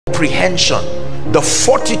comprehension, the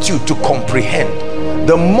fortitude to comprehend.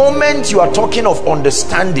 The moment you are talking of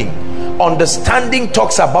understanding, understanding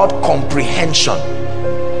talks about comprehension.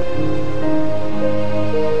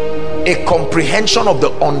 A comprehension of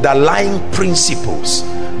the underlying principles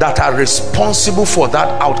that are responsible for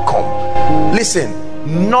that outcome. Listen,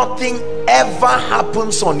 nothing ever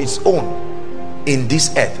happens on its own in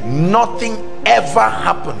this earth. Nothing ever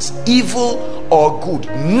happens, evil or good.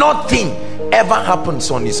 Nothing ever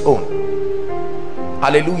happens on its own.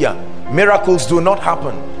 Hallelujah. Miracles do not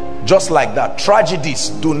happen just like that. Tragedies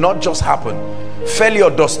do not just happen. Failure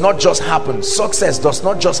does not just happen. Success does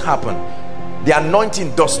not just happen. The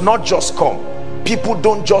anointing does not just come. People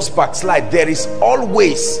don't just backslide. There is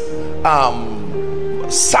always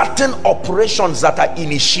certain operations that are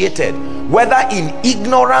initiated, whether in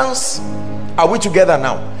ignorance. Are we together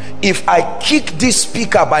now? If I kick this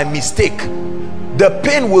speaker by mistake, the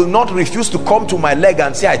pain will not refuse to come to my leg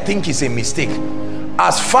and say I think it's a mistake.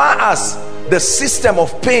 As far as the system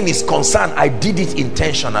of pain is concerned, I did it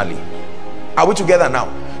intentionally. Are we together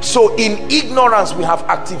now? So in ignorance, we have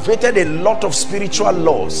activated a lot of spiritual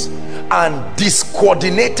laws and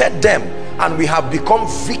discoordinated them, and we have become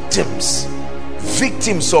victims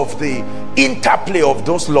of the interplay of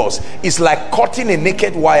those laws. It's like cutting a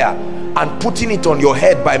naked wire and putting it on your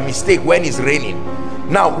head by mistake when it's raining.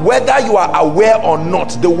 Now, whether you are aware or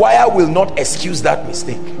not, the wire will not excuse that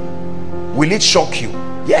mistake. Will it shock you?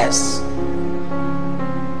 Yes.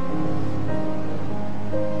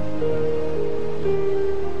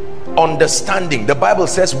 Understanding. The Bible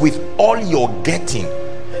says, with all your getting,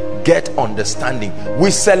 get understanding.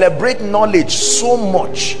 We celebrate knowledge so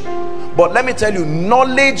much, but let me tell you,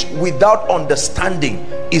 knowledge without understanding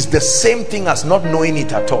is the same thing as not knowing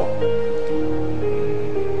it at all.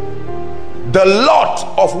 The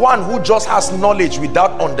lot of one who just has knowledge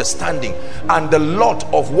without understanding and the lot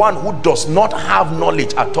of one who does not have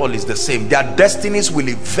knowledge at all is the same. Their destinies will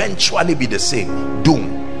eventually be the same.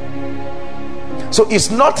 Doom. So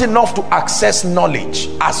it's not enough to access knowledge,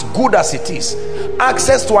 as good as it is.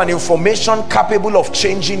 Access to an information capable of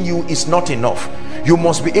changing you is not enough. You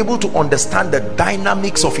must be able to understand the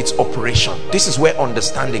dynamics of its operation. This is where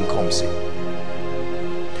understanding comes in.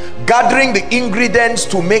 Gathering the ingredients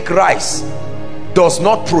to make rice does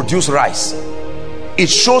not produce rice. It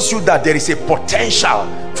shows you that there is a potential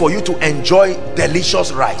for you to enjoy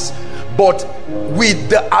delicious rice, but with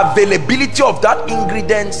the availability of that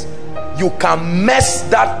ingredients, you can mess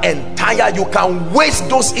that entire, you can waste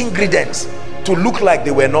those ingredients to look like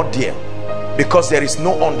they were not there, because there is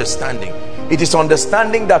no understanding. It is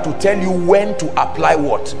understanding that will tell you when to apply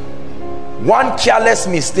what. One careless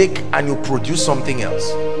mistake and you produce something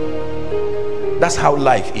else. That's how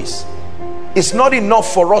life is. It's not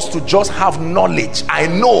enough for us to just have knowledge. I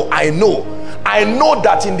know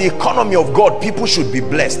that in the economy of God, people should be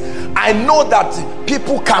blessed. I know that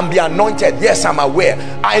people can be anointed. Yes, I'm aware.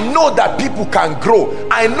 I know that people can grow.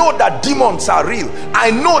 I know that demons are real. I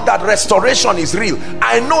know that restoration is real.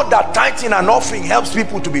 I know that tithing and offering helps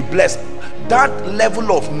people to be blessed. That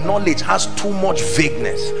level of knowledge has too much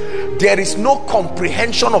vagueness. There is no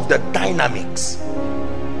comprehension of the dynamics.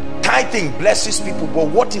 Tithing blesses people, but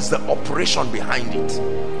what is the operation behind it?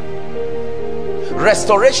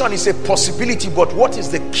 Restoration is a possibility, but what is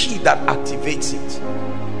the key that activates it?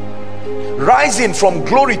 Rising from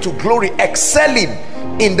glory to glory, excelling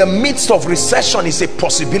in the midst of recession is a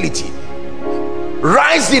possibility.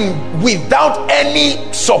 Rising without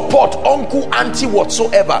any support, uncle, auntie,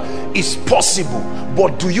 whatsoever, is possible.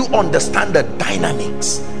 But do you understand the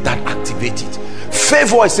dynamics that activate it?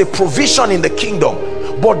 Favor is a provision in the kingdom,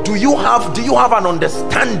 but do you have an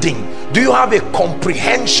understanding? Do you have a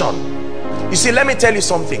comprehension? You see, let me tell you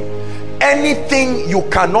something. Anything you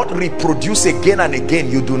cannot reproduce again and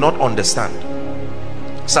again, you do not understand.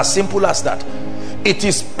 It's as simple as that. It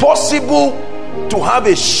is possible to have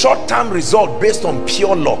a short-term result based on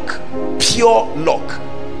pure luck. Pure luck.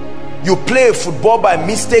 You play a football by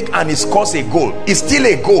mistake and it scores a goal. It's still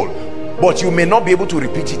a goal, but you may not be able to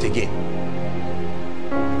repeat it again.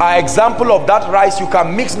 An example of that rice, you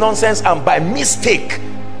can mix nonsense and by mistake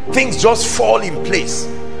things just fall in place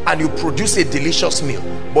and you produce a delicious meal,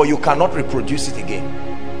 but you cannot reproduce it again.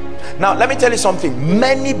 Now let me tell you something.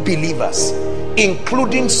 Many believers,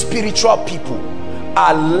 including spiritual people,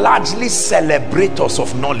 are largely celebrators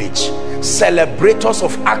of knowledge, celebrators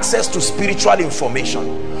of access to spiritual information.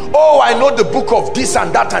 Oh, I know the book of this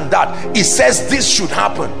and that and that, it says this should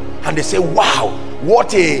happen, and they say, wow,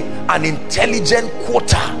 what an intelligent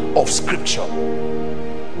quoter of scripture.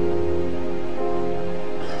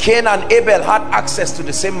 Cain and Abel had access to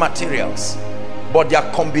the same materials. but their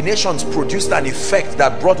combinations produced an effect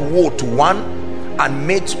that brought woe to one and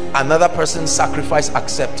made another person's sacrifice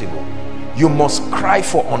acceptable. You must cry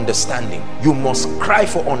for understanding. You must cry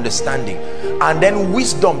for understanding. And then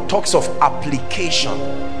wisdom talks of application.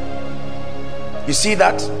 You see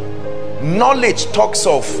that? Knowledge talks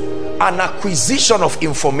of an acquisition of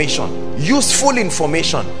information, useful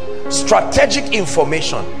information, strategic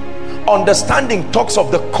information. Understanding talks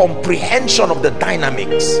of the comprehension of the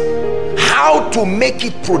dynamics, how to make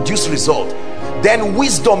it produce result. Then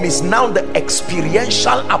wisdom is now the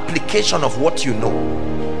experiential application of what you know.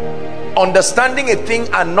 Understanding a thing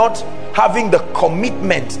and not having the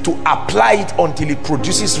commitment to apply it until it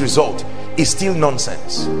produces result is still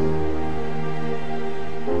nonsense.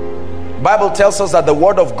 Bible tells us that the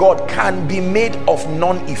word of God can be made of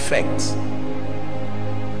non-effect.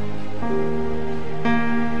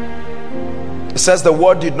 It says the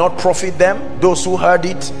word did not profit them, those who heard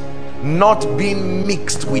it, not being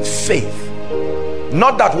mixed with faith.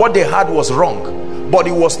 Not that what they had was wrong, but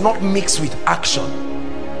it was not mixed with action,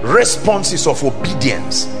 responses of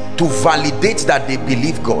obedience to validate that they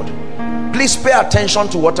believe God. Please pay attention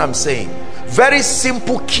to what I'm saying. Very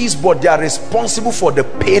simple keys, but they are responsible for the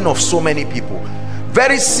pain of so many people.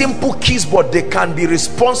 Very simple keys, but they can be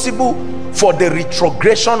responsible for the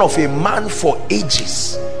retrogression of a man for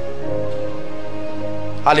ages.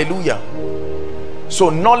 Hallelujah. So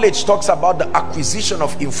knowledge talks about the acquisition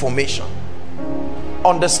of information.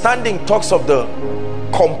 Understanding talks of the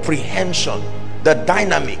comprehension, the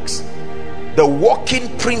dynamics, the working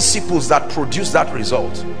principles that produce that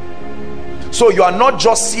result. So you are not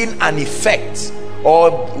just seeing an effect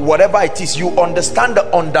or whatever it is, you understand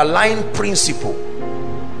the underlying principle.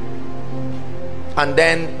 And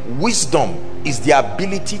then wisdom is the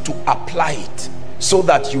ability to apply it so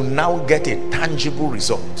that you now get a tangible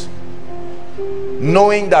result.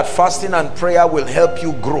 Knowing that fasting and prayer will help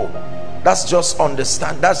you grow, that's just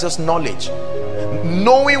understand, that's just knowledge.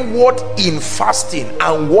 Knowing what in fasting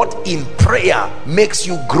and what in prayer makes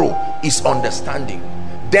you grow is understanding.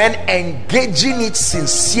 Then engaging it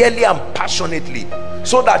sincerely and passionately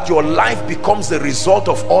so that your life becomes the result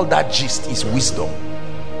of all that gist is wisdom.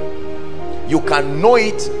 You can know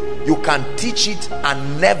it, you can teach it,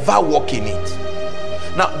 and never walk in it.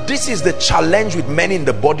 Now this is the challenge with many in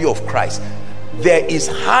the body of Christ. There is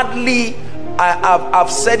hardly, I've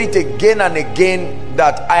said it again and again,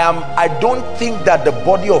 that I don't think that the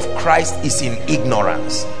body of Christ is in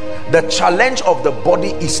ignorance. The challenge of the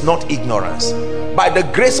body is not ignorance. By the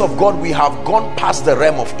grace of God, we have gone past the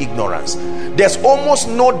realm of ignorance. There's almost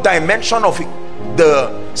no dimension of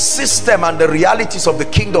the system and the realities of the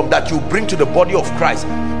kingdom that you bring to the body of Christ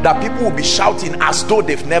that people will be shouting as though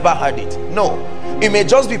they've never heard it. No, it may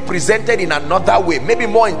just be presented in another way, maybe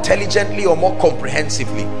more intelligently or more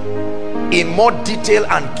comprehensively, in more detail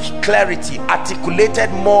and clarity, articulated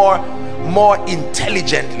more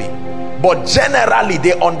intelligently. But generally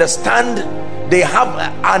they understand, they have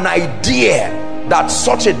an idea that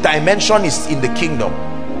such a dimension is in the kingdom,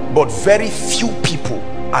 but very few people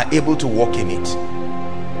are able to walk in it.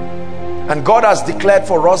 And God has declared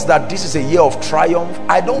for us that this is a year of triumph.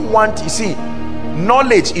 I don't want, you see,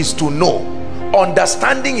 knowledge is to know,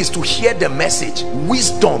 understanding is to hear the message,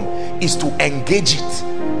 wisdom is to engage it,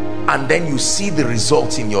 and then you see the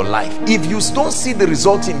results in your life. If you don't see the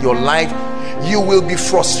results in your life, you will be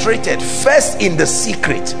frustrated, first in the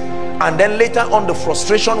secret, and then later on the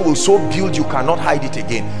frustration will so build you cannot hide it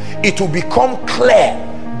again. It will become clear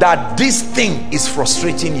that this thing is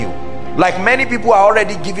frustrating you. Like many people are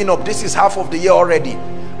already giving up. This is half of the year already,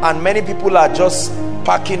 and many people are just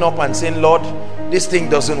packing up and saying, Lord, this thing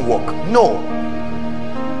doesn't work. No,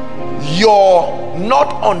 your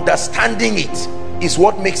not understanding it is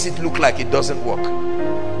what makes it look like it doesn't work.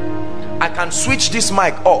 I can switch this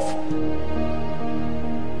mic off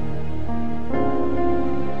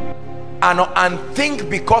and think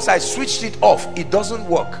because I switched it off it doesn't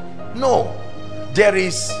work. No, there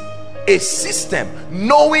is a system.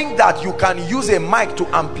 Knowing that you can use a mic to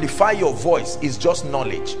amplify your voice is just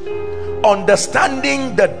knowledge.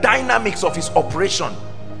 Understanding the dynamics of its operation,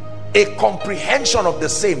 a comprehension of the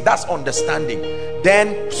same, that's understanding.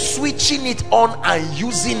 Then switching it on and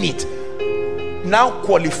using it now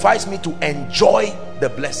qualifies me to enjoy the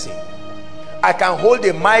blessing. I can hold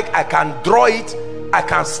a mic, I can draw it, I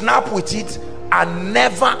can snap with it and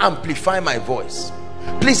never amplify my voice.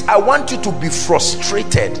 Please, I want you to be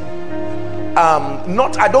frustrated.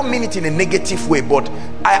 I don't mean it in a negative way, but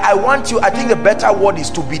I want you, I think the better word is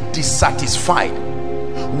to be dissatisfied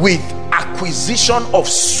with acquisition of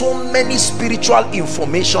so many spiritual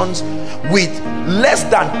informations with less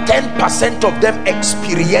than 10% of them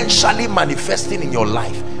experientially manifesting in your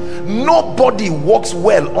life. Nobody works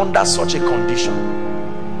well under such a condition.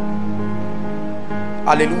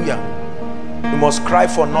 Hallelujah. You must cry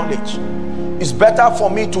for knowledge. It's better for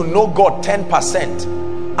me to know God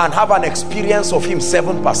 10% and have an experience of him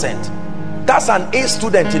 7%. That's an A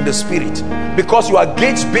student in the spirit, because you are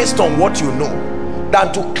gauged based on what you know,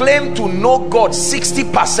 than to claim to know God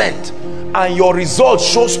 60% and your result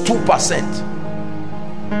shows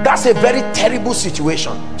 2%. That's a very terrible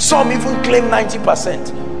situation. Some even claim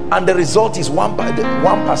 90% and the result is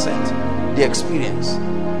 1%, the experience.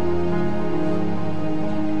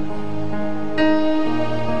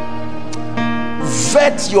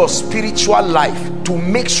 Vet your spiritual life to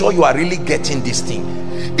make sure you are really getting this thing.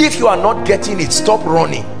 If you are not getting it, stop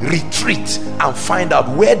running, retreat and find out,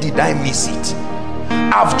 where did I miss it?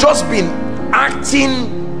 I've just been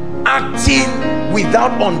acting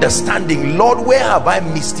without understanding. Lord, where have I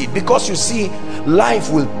missed it? Because you see, life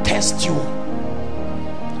will test you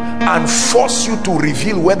and force you to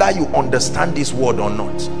reveal whether you understand this word or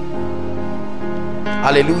not.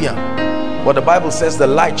 Hallelujah. But the Bible says the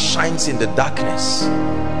light shines in the darkness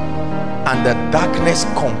and the darkness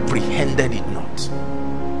comprehended it not.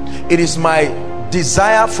 It is my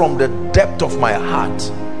desire from the depth of my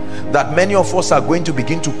heart that many of us are going to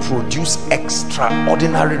begin to produce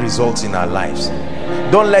extraordinary results in our lives.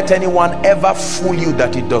 Don't let anyone ever fool you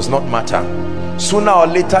that it does not matter. Sooner or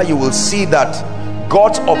later you will see that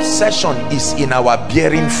God's obsession is in our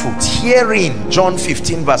bearing fruit. Herein, John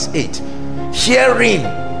 15 verse 8, herein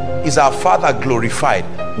is our Father glorified,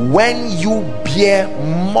 when you bear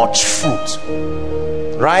much fruit,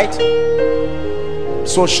 right?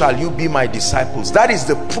 So shall you be my disciples. That is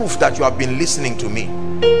the proof that you have been listening to me.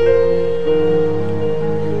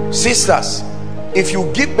 Sisters, if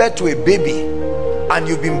you give birth to a baby and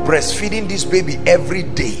you've been breastfeeding this baby every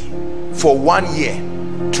day for 1 year,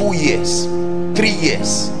 2 years, 3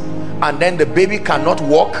 years, and then the baby cannot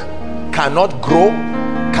walk, cannot grow,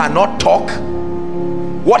 cannot talk,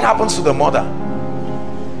 what happens to the mother?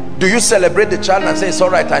 Do you celebrate the child and say, it's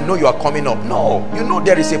all right, I know you are coming up? No, you know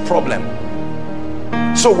there is a problem.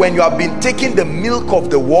 So when you have been taking the milk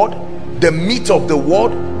of the word, the meat of the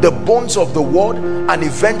word, the bones of the word, and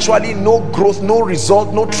eventually no growth, no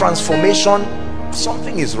result, no transformation,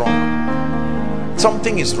 something is wrong.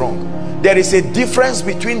 Something is wrong. There is a difference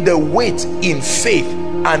between the wait in faith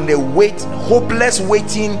and the wait, hopeless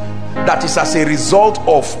waiting that is as a result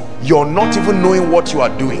of you're not even knowing what you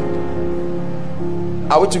are doing.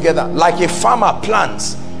 Are we together? Like a farmer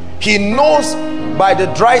plants, he knows by the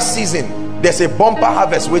dry season there's a bumper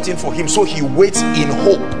harvest waiting for him, so he waits in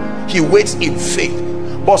hope, he waits in faith.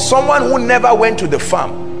 But someone who never went to the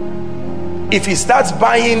farm, if he starts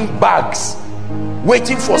buying bags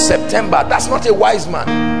waiting for September, that's not a wise man.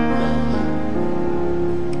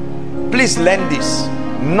 Please learn this.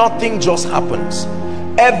 Nothing just happens.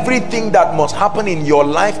 Everything that must happen in your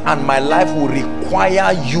life and my life will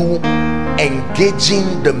require you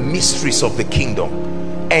engaging the mysteries of the kingdom.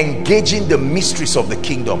 Engaging the mysteries of the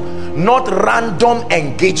kingdom, not random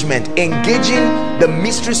engagement. Engaging the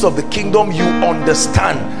mysteries of the kingdom you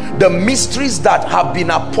understand, the mysteries that have been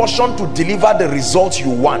apportioned to deliver the results you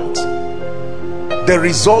want. The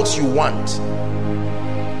results you want.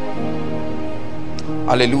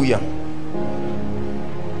 Hallelujah.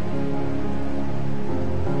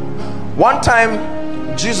 One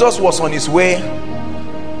time Jesus was on his way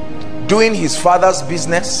doing his father's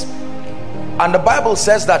business, and the Bible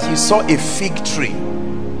says that he saw a fig tree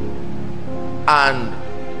and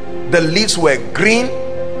the leaves were green.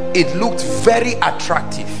 It looked very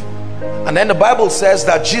attractive. And then the Bible says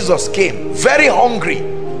that Jesus came very hungry.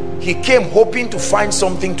 He came hoping to find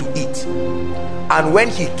something to eat, and when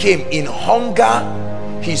he came in hunger,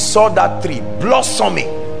 he saw that tree blossoming,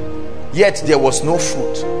 yet there was no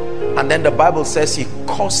fruit. And then the Bible says he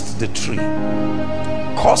cursed the tree,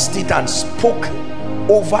 cursed it, and spoke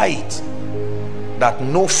over it that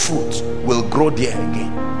no fruit will grow there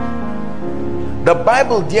again. The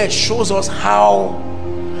Bible there shows us how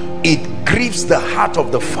it grieves the heart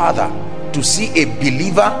of the Father to see a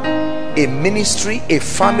believer, a ministry, a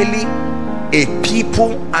family, a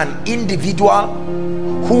people, an individual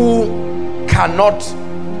who cannot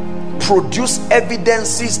produce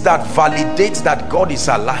evidences that validate that God is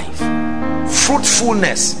alive.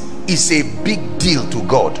 Fruitfulness is a big deal to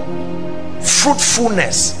God.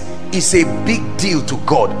 Fruitfulness is a big deal to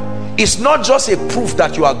God. It's not just a proof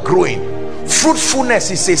that you are growing.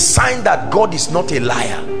 Fruitfulness is a sign that God is not a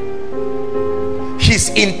liar. His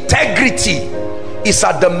integrity is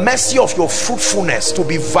at the mercy of your fruitfulness to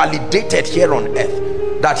be validated here on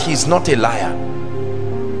earth that he is not a liar.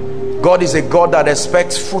 God is a God that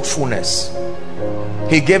expects fruitfulness.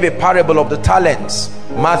 He gave a parable of the talents,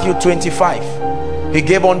 Matthew 25. He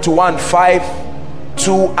gave unto one 5,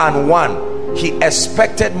 2 and 1. He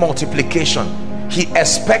expected multiplication. He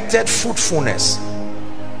expected fruitfulness.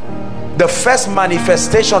 The first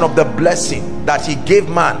manifestation of the blessing that he gave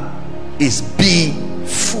man is be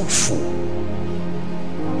fruitful.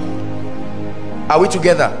 Are we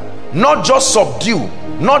together? Not just subdue,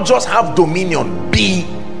 not just have dominion, be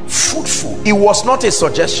fruitful. It was not a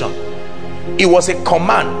suggestion, it was a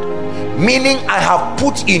command, meaning I have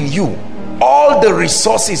put in you all the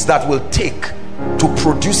resources that will take to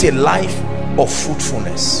produce a life of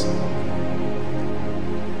fruitfulness.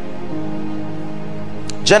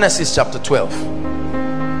 Genesis chapter 12.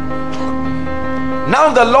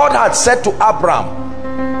 Now the Lord had said to Abraham,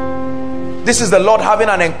 this is the Lord having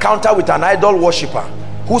an encounter with an idol worshiper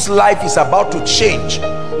whose life is about to change,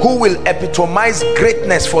 who will epitomize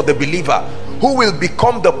greatness for the believer, who will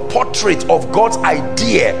become the portrait of God's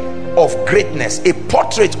idea of greatness, a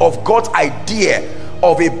portrait of God's idea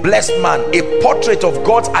of a blessed man, a portrait of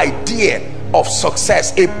God's idea of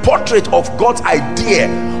success, a portrait of God's idea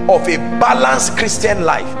of a balanced Christian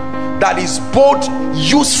life that is both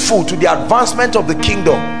useful to the advancement of the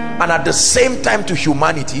kingdom and at the same time to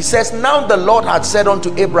humanity. He says, now the Lord had said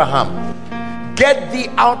unto Abraham, get thee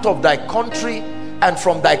out of thy country and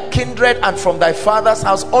from thy kindred and from thy father's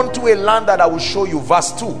house unto a land that I will show you.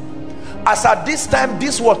 Verse 2. As at this time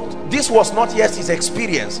this was not yet his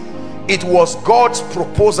experience, it was God's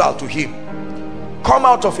proposal to him. Come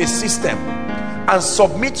out of a system and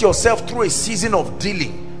submit yourself through a season of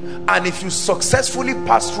dealing, and if you successfully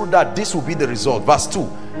pass through that, this will be the result. Verse 2.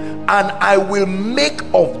 And I will make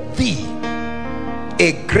of thee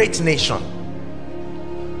a great nation,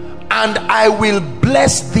 and I will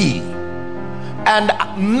bless thee and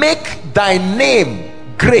make thy name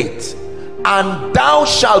great, and thou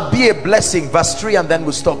shalt be a blessing. Verse 3, and then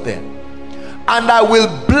we'll stop there. And I will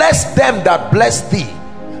bless them that bless thee,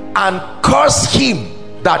 and curse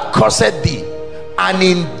him that curseth thee, and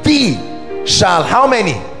in thee shall how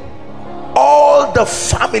many? All the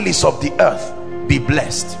families of the earth be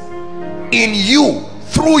blessed. In you,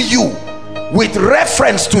 through you, with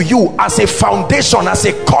reference to you as a foundation, as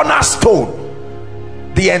a cornerstone,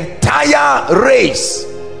 the entire race,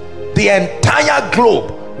 the entire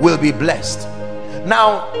globe will be blessed.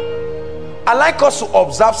 Now I like us to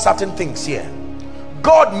observe certain things here.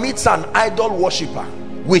 God meets an idol worshiper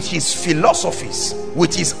with his philosophies,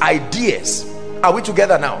 with his ideas. Are we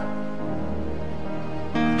together now?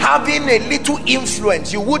 Having a little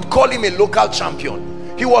influence, you would call him a local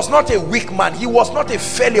champion. He was not a weak man, he was not a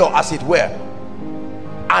failure, as it were,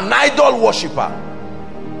 an idol worshiper.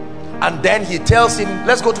 And then he tells him,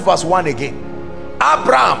 let's go to verse 1 again.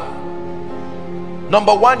 Abraham,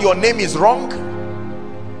 number one, your name is wrong.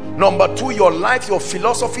 Number two, your life, your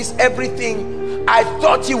philosophies, everything. I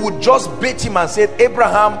thought he would just bait him and say,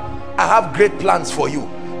 Abraham, I have great plans for you.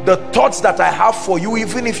 The thoughts that I have for you,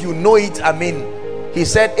 even if you know it, I mean, he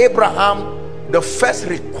said, Abraham, the first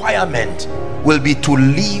requirement will be to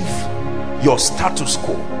leave your status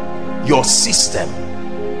quo, your system.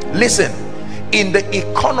 Listen, in the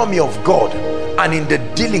economy of God and in the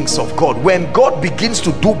dealings of God, when God begins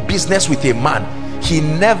to do business with a man, he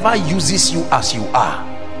never uses you as you are.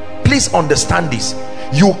 Please understand this.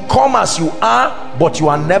 You come as you are, but you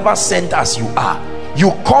are never sent as you are.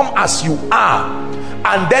 You come as you are,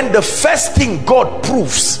 and then the first thing God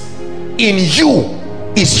proves in you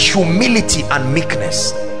is humility and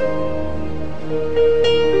meekness.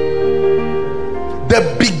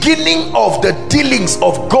 The beginning of the dealings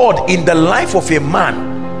of God in the life of a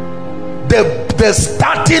man, the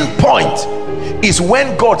starting point is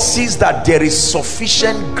when God sees that there is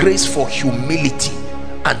sufficient grace for humility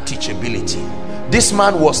and teachability. This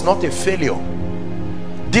man was not a failure.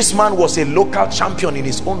 This man was a local champion in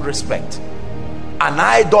his own respect, an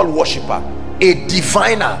idol worshiper, a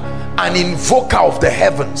diviner, an invoker of the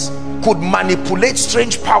heavens, could manipulate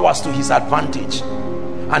strange powers to his advantage.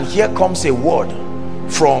 And here comes a word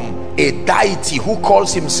from a deity who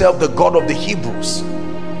calls himself the God of the Hebrews,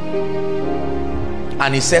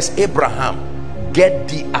 and he says, Abraham, get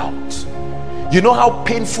thee out. You know how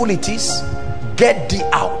painful it is? Get thee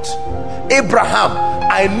out. Abraham,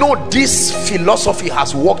 I know this philosophy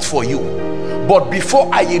has worked for you, but before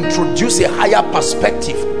I introduce a higher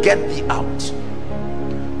perspective, get thee out.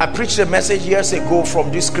 I preached a message years ago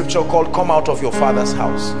from this scripture called come out of your father's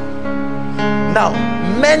house. Now,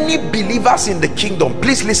 many believers in the kingdom,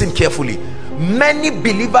 please listen carefully, many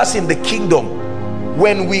believers in the kingdom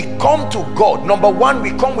when we come to God, number one, we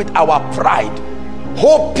come with our pride,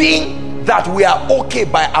 hoping that we are okay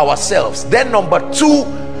by ourselves. Then number two,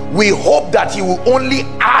 we hope that he will only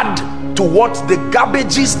add to what the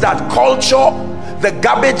garbages that culture, the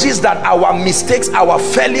garbages that our mistakes, our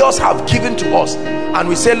failures have given to us. And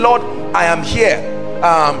we say, Lord, I am here,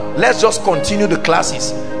 let's just continue the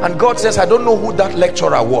classes. And God says, I don't know who that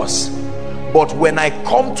lecturer was, but when I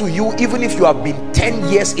come to you, even if you have been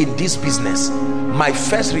 10 years in this business, my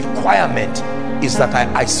first requirement is that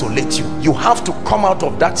I isolate you. You have to come out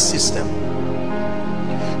of that system.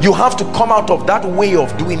 You have to come out of that way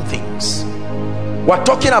of doing things. We're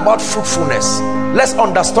talking about fruitfulness. Let's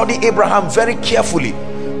understudy Abraham very carefully,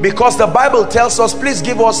 because the Bible tells us, please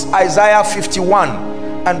give us Isaiah 51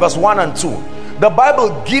 and verse 1 and 2. The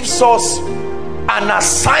Bible gives us an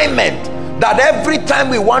assignment that every time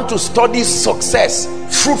we want to study success,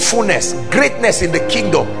 fruitfulness, greatness in the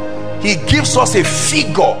kingdom, he gives us a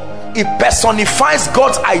figure. It personifies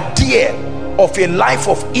God's idea of a life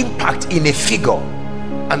of impact in a figure.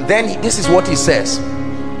 And then this is what he says.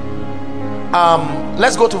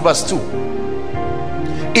 Let's go to verse 2.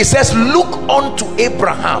 It says, look unto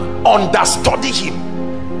Abraham, understudy him.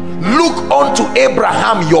 Look unto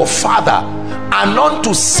Abraham your father, and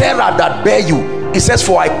unto Sarah that bare you. It says,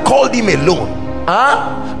 for I called him alone,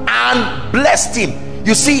 and blessed him.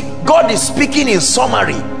 You see, God is speaking in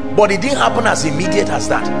summary, but it didn't happen as immediate as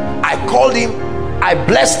that. I called him, I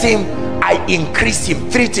blessed him, I increased him.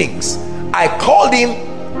 Three things. I called him,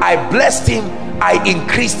 I blessed him, I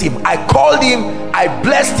increased him. I called him, I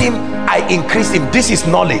blessed him, I increased him. This is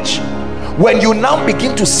knowledge. When you now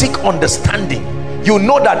begin to seek understanding, you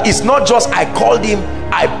know that it's not just I called him,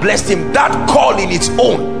 I blessed him. That call in its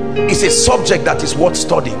own is a subject that is worth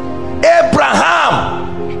studying.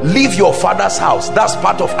 Abraham, leave your father's house. That's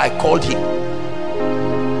part of I called him.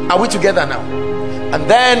 Are we together now? And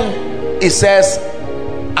then it says,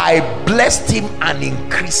 I blessed him and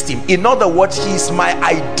increased him. In other words, he is my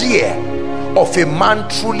idea of a man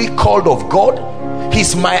truly called of God.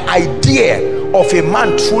 He's my idea of a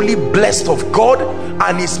man truly blessed of God,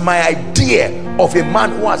 and is my idea of a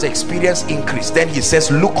man who has experienced increase. Then he says,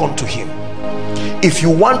 look unto him. If you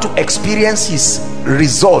want to experience his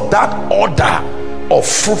result, that order of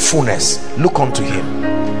fruitfulness, look unto him.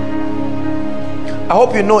 I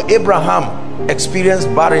hope you know Abraham experienced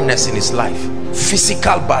barrenness in his life,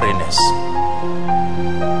 physical barrenness,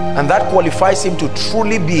 and that qualifies him to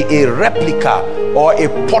truly be a replica or a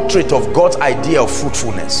portrait of God's idea of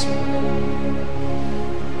fruitfulness.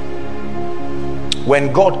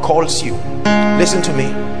 When God calls you, listen to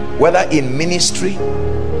me, whether in ministry,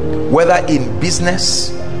 whether in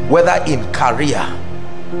business, whether in career,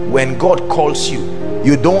 when God calls you,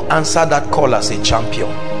 you don't answer that call as a champion.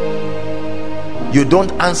 You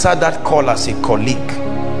don't answer that call as a colleague.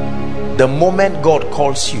 The moment God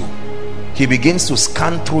calls you, he begins to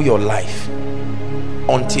scan through your life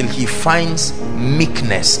until he finds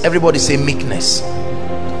meekness. Everybody say meekness.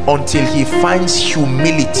 Until he finds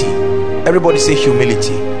humility. Everybody say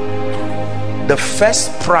humility. The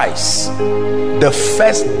first price, the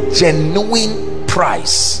first genuine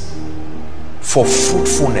price for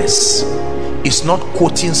fruitfulness is not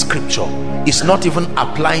quoting scripture, it's not even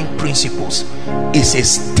applying principles. It's a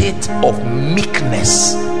state of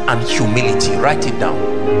meekness and humility. Write it down.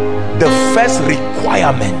 The first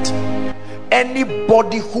requirement,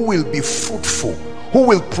 anybody who will be fruitful, who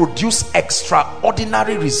will produce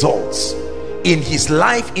extraordinary results in his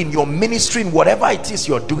life, in your ministry, in whatever it is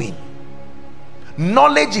you're doing,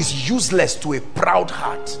 knowledge is useless to a proud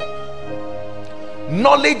heart.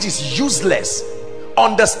 Knowledge is useless,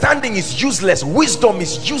 understanding is useless, wisdom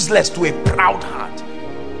is useless to a proud heart.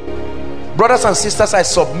 Brothers and sisters, I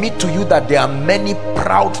submit to you that there are many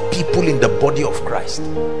proud people in the body of Christ.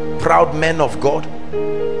 Proud men of God,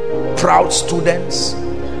 proud students,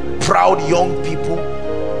 proud young people.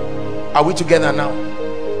 Are we together now?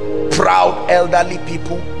 Proud elderly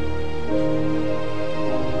people.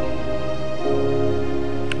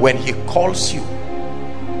 When he calls you,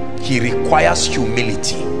 he requires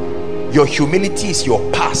humility. Your humility is your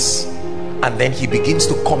pass, and then he begins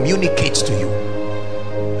to communicate to you.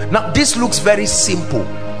 Now this looks very simple,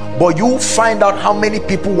 but you find out how many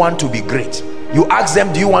people want to be great. You ask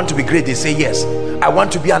them, do you want to be great? They say yes. I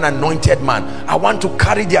want to be an anointed man. I want to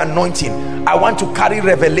carry the anointing. I want to carry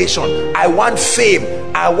revelation. I want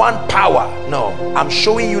fame. I want power. No, I'm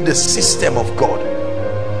showing you the system of God,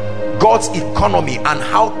 God's economy, and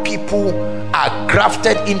how people are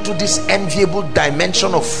grafted into this enviable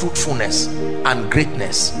dimension of fruitfulness and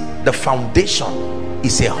greatness. The foundation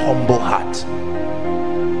is a humble heart.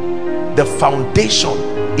 The foundation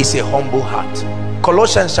is a humble heart.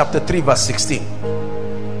 Colossians chapter 3 verse 16.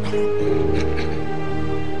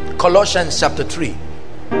 Colossians chapter 3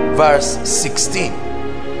 verse 16.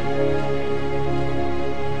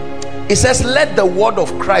 It says, let the word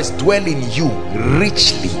of Christ dwell in you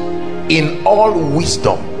richly in all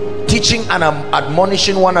wisdom, teaching and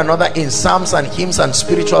admonishing one another in psalms and hymns and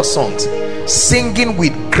spiritual songs, singing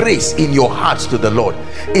with grace in your hearts to the Lord.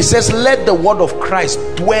 It says, let the word of Christ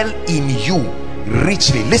dwell in you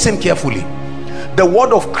richly. Listen carefully. The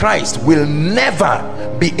word of Christ will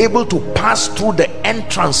never be able to pass through the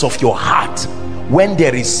entrance of your heart when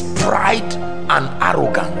there is pride and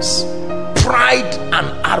arrogance. Pride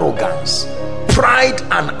and arrogance. Pride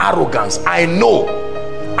and arrogance. I know,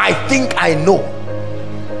 I think I know.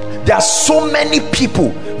 There are so many people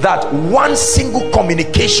that one single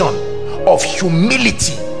communication of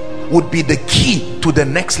humility would be the key to the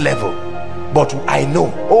next level. But I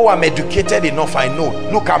know, oh, I'm educated enough, I know.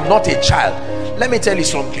 Look, I'm not a child. Let me tell you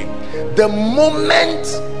something. The moment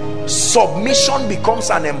submission becomes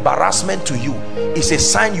an embarrassment to you, is a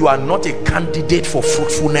sign you are not a candidate for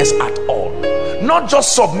fruitfulness at all. Not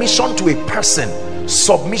just submission to a person,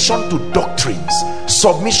 submission to doctrines,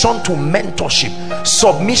 submission to mentorship,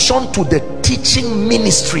 submission to the teaching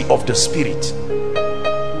ministry of the Spirit.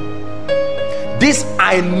 This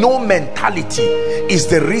I know mentality is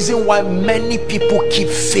the reason why many people keep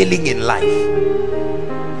failing in life.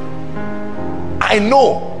 I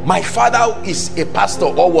know my father is a pastor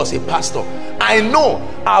or was a pastor. I know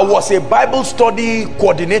I was a Bible study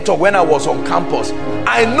coordinator when I was on campus.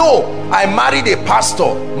 I know I married a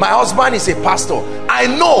pastor. My husband is a pastor. I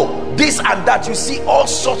know this and that. You see all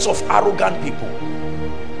sorts of arrogant people.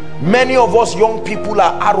 Many of us young people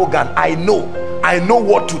are arrogant. I know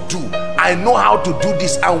what to do. I know how to do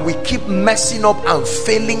this, and we keep messing up and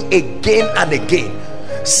failing again and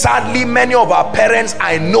again. Sadly, many of our parents,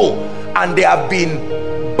 I know, and they have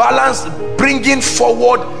been balanced, bringing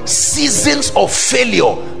forward seasons of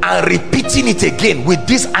failure and repeating it again with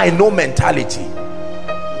this I know mentality.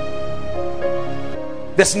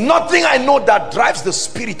 There's nothing I know that drives the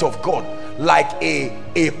Spirit of God like a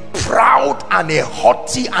proud and a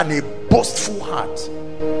haughty and a boastful heart.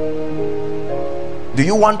 Do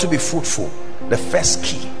you want to be fruitful? The first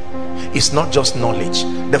key is not just knowledge.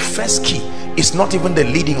 The first key is not even the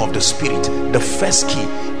leading of the Spirit. The first key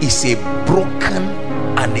is a broken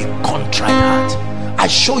and a contrite heart. I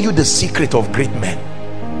show you the secret of great men.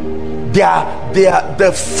 They are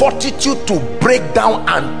the fortitude to break down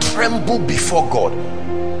and tremble before God,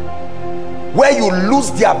 where you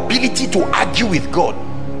lose the ability to argue with God.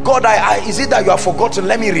 God, is it that you have forgotten?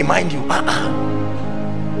 Let me remind you.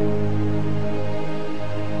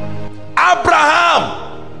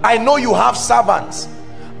 Abraham, I know you have servants.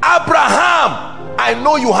 Abraham, I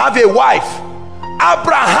know you have a wife.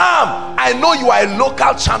 Abraham, I know you are a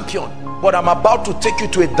local champion, but I'm about to take you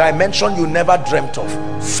to a dimension you never dreamt of.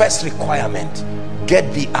 First requirement,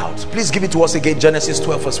 get thee out. Please give it to us again. Genesis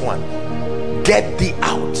 12 verse 1. Get thee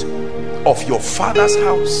out of your father's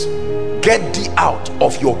house, get thee out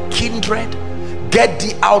of your kindred, get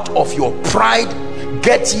thee out of your pride,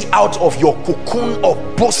 get ye out of your cocoon of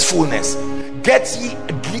boastfulness, get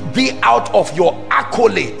thee out of your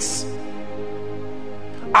accolades.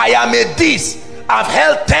 I am a this, I've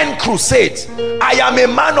held 10 crusades, I am a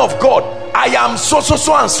man of God, I am so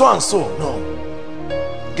and so.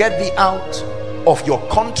 No, get thee out of your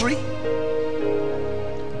country,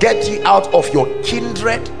 get thee out of your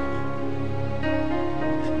kindred,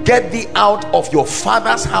 get thee out of your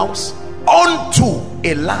father's house unto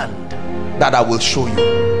a land that I will show you.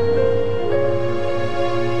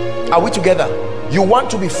 Are we together? You want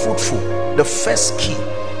to be fruitful, the first key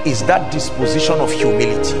is that disposition of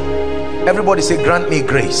humility. Everybody say, grant me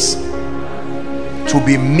grace to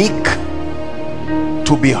be meek,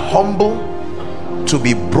 to be humble, to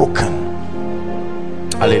be broken.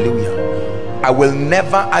 Hallelujah. I will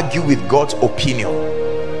never argue with God's opinion.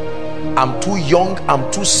 I'm too young, I'm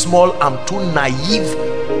too small, I'm too naive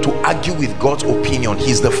to argue with God's opinion.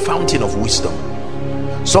 He's the fountain of wisdom.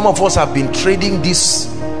 Some of us have been trading this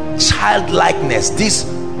childlikeness, this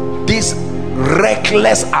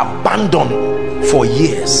reckless abandon for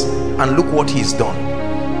years, and look what he's done.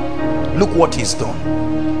 Look what he's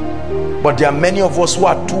done. But there are many of us who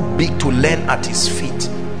are too big to learn at his feet,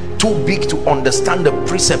 too big to understand the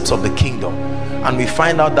precepts of the kingdom, and we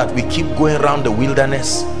find out that we keep going around the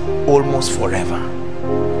wilderness almost forever.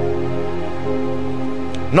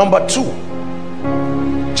 Number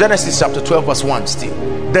 2, Genesis chapter 12 verse 1 still.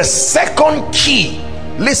 The second key,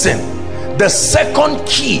 listen, the second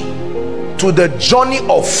key to the journey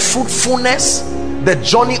of fruitfulness, the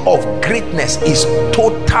journey of greatness, is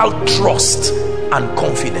total trust and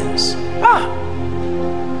confidence.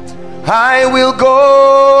 I will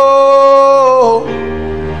go,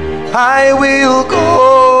 I will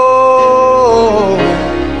go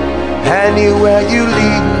anywhere you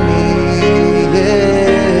lead me,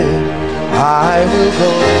 yeah. I will go,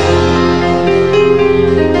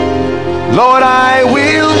 Lord, I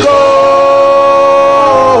will go,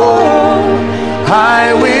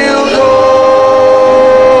 I will go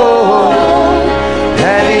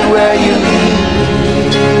anywhere you lead me,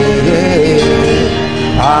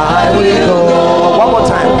 yeah. I will go. One more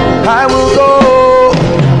time. I will go,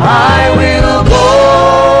 I will go,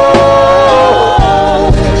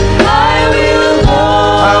 I will go,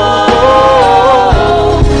 I will go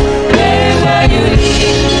anywhere you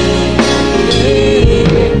lead me,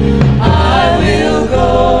 I will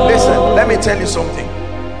go. Listen, let me tell you something.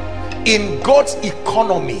 In God's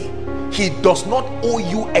economy, he does not owe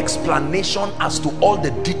you explanation as to all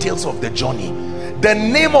the details of the journey. The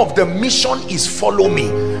name of the mission is follow me.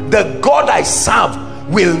 The God I serve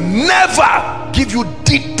will never give you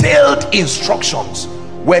detailed instructions.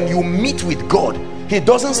 When you meet with God, he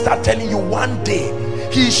doesn't start telling you one day.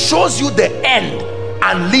 He shows you the end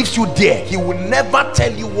and leaves you there. He will never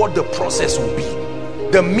tell you what the process will be.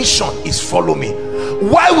 The mission is follow me.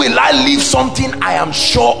 Why will I leave something I am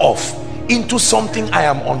sure of into something I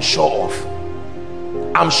am unsure of?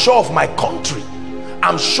 I'm sure of my country,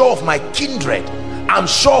 I'm sure of my kindred, I'm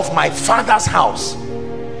sure of my father's house.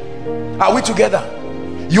 Are we together?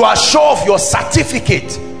 You are sure of your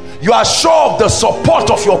certificate, you are sure of the support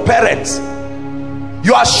of your parents,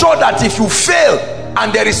 you are sure that if you fail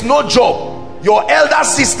and there is no job, your elder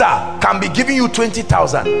sister can be giving you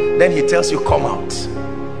 20,000. Then he tells you, come out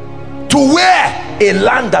to where? A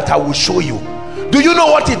land that I will show you. Do you know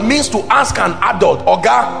what it means to ask an adult,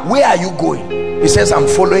 Oga, where are you going? He says, I'm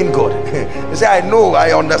following God. He says, I know,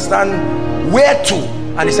 I understand. Where to?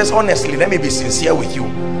 And he says, honestly, let me be sincere with you.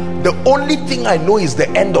 The only thing I know is the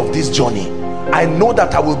end of this journey. I know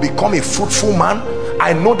that I will become a fruitful man.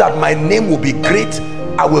 I know that my name will be great.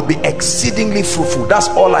 I will be exceedingly fruitful. That's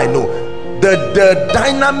all I know. The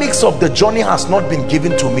dynamics of the journey has not been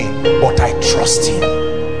given to me, but I trust him.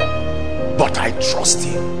 But I trust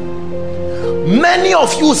him. Many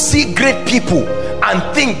of you see great people and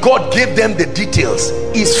think God gave them the details.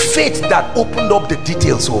 It's faith that opened up the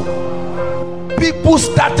details. Oh, people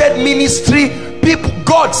started ministry, people,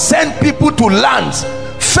 God sent people to lands.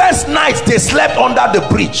 First night they slept under the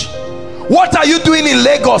bridge. What are you doing in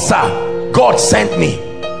Lagos, sir? God sent me.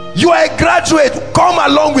 You are a graduate, come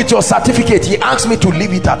along with your certificate. He asked me to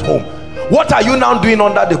leave it at home. What are you now doing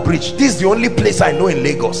under the bridge? This is the only place I know in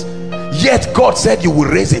Lagos. Yet God said you will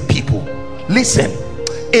raise a people. Listen,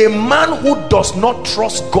 a man who does not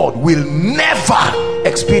trust God will never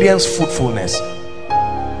experience fruitfulness.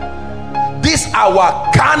 This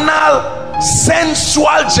our carnal,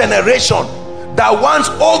 sensual generation that wants,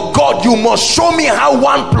 oh God, you must show me how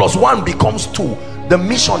 1 + 1 becomes 2. The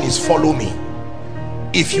mission is follow me.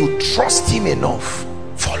 If you trust him enough,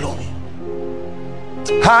 follow me.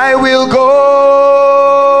 I will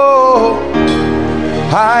go,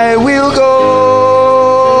 I will go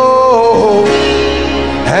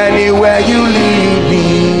anywhere you lead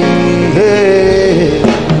me, yeah.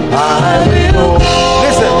 I will go.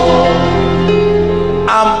 Listen,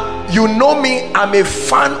 you know me, I'm a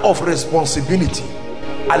fan of responsibility.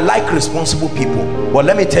 I like responsible people. But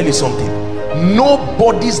let me tell you something.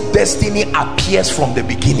 Nobody's destiny appears from the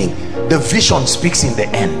beginning. The vision speaks in the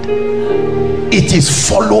end. It is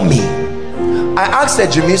follow me. I asked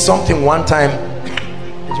Jimmy something one time.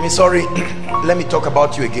 Jimmy, sorry, let me talk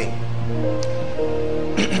about you again.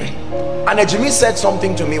 And Jimmy said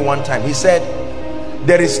something to me one time. He said,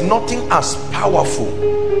 there is nothing as powerful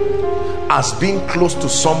as being close to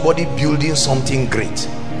somebody building something great.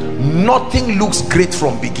 Nothing looks great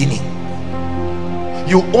from beginning.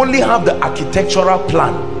 You only have the architectural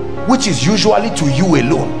plan, which is usually to you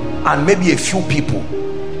alone and maybe a few people.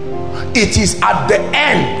 It is at the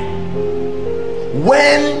end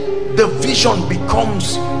when the vision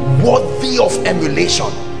becomes worthy of emulation,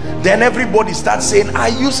 then everybody starts saying, I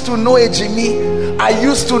used to know a Jimmy, I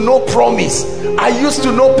used to know Promise, I used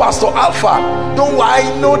to know Pastor Alpha. Don't worry,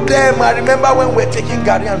 I know them. I remember when we were taking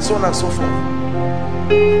Gary and so on and so forth.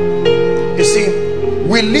 You see,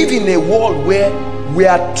 we live in a world where we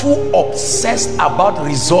are too obsessed about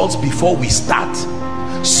results before we start.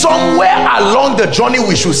 Somewhere along the journey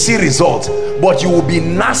we should see results, but you will be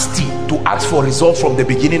nasty to ask for results from the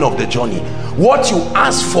beginning of the journey. What you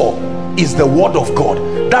ask for is the word of God.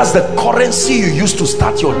 That's the currency you use to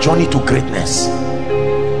start your journey to greatness.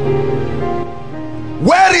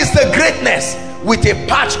 Where is the greatness? With a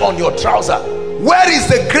patch on your trouser. Where is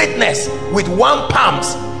the greatness with 1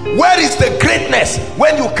 pounds? Where is the greatness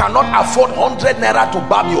when you cannot afford 100 naira to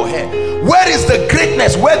barb your hair? Where is the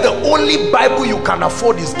greatness where the only Bible you can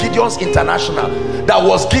afford is Gideon's International that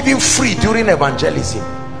was given free during evangelism?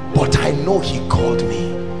 But I know he called me.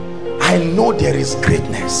 I know there is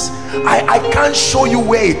greatness. I can't show you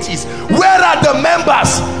where it is. Where are the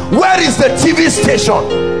members? Where is the TV station?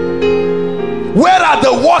 Where are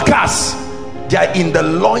the workers? They are in the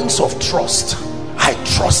loins of trust. I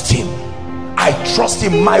trust him. I trust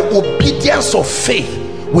him. My obedience of faith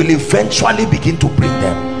will eventually begin to bring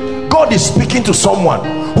them. God is speaking to someone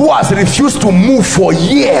who has refused to move for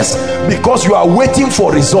years because you are waiting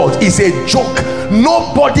for result. It's a joke.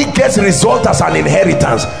 Nobody gets result as an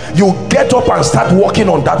inheritance. You get up and start walking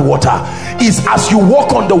on that water. It's as you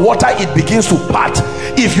walk on the water, it begins to part.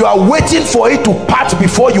 If you are waiting for it to part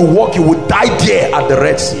before you walk, you will die there at the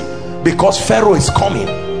Red Sea, because Pharaoh is coming.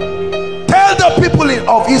 Tell the people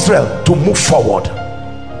of Israel to move forward.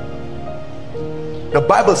 The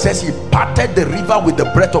Bible says he parted the river with the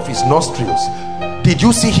breath of his nostrils. Did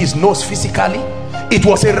you see his nose physically? It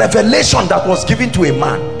was a revelation that was given to a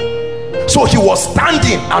man. So he was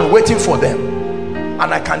standing and waiting for them.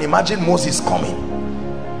 And I can imagine Moses coming.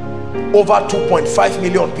 Over 2.5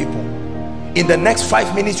 million people. In the next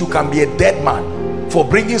 5 minutes you can be a dead man for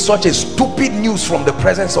bringing such a stupid news from the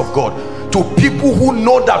presence of God to people who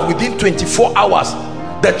know that within 24 hours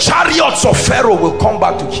the chariots of Pharaoh will come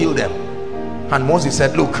back to kill them. And Moses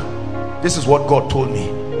said, look, this is what God told me,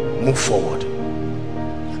 move forward.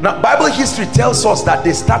 Now Bible history tells us that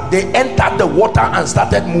they entered the water and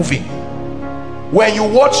started moving. When you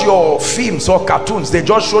watch your films or cartoons, they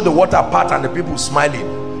just show the water part and the people smiling.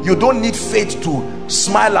 You don't need faith to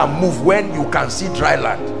smile and move when you can see dry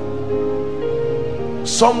land.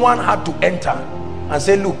 Someone had to enter and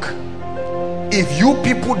say, look, if you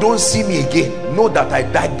people don't see me again, know that I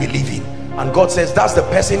died believing. And God says, that's the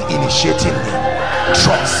person initiating me.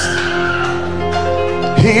 Trust.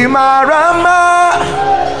 Himarama.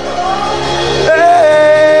 Hey.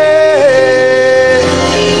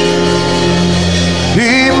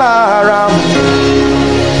 Himaram.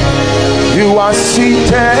 You are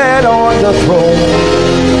seated on the throne.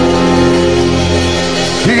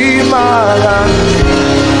 Himaram.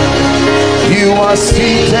 You are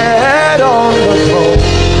seated on the throne.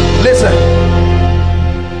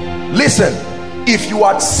 Listen, if you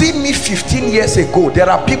had seen me 15 years ago, there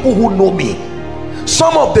are people who know me.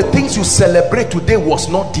 Some of the things you celebrate today was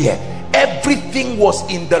not there. Everything was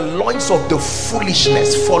in the loins of the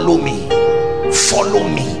foolishness. Follow me, follow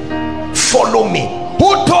me, follow me.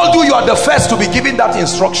 Who told you you are the first to be given that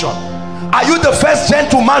instruction? Are you the first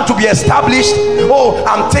gentleman to be established? Oh,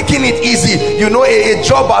 I'm taking it easy. You know, a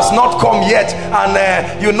job has not come yet,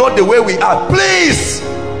 and you know the way we are. Please,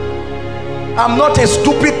 I'm not a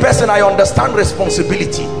stupid person. I understand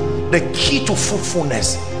responsibility. The key to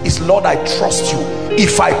fruitfulness is, Lord, I trust you.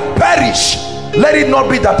 If I perish, let it not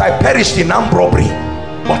be that I perished in armed robbery,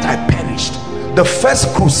 but I perished. The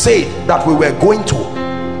first crusade that we were going to,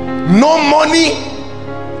 no money,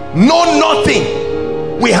 no nothing.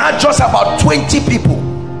 We had just about 20 people.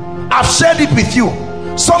 I've shared it with you.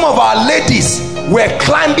 Some of our ladies were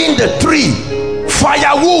climbing the tree,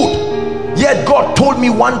 firewood. Yet God told me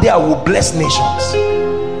one day I will bless nations.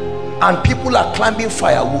 And people are climbing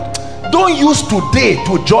firewood. Don't use today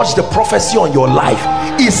to judge the prophecy on your life.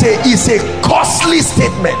 It's a costly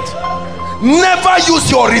statement. Never use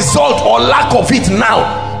your result or lack of it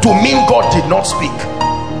now to mean God did not speak.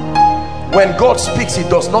 When God speaks, he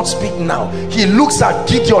does not speak now. He looks at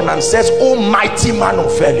Gideon and says, oh mighty man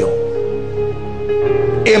of value.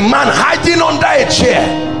 A man hiding under a chair.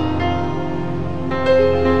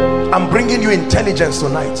 I'm bringing you intelligence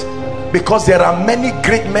tonight, because there are many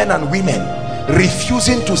great men and women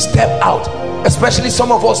refusing to step out, especially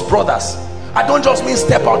some of us brothers. I don't just mean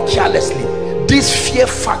step out carelessly. This fear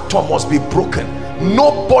factor must be broken.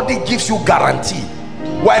 Nobody gives you guarantee.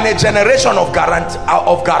 We're in a generation of guarantors.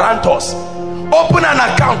 Open an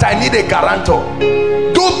account, I need a guarantor.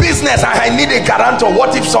 Do business, I need a guarantor.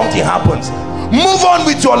 What if something happens? Move on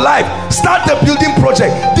with your life. Start the building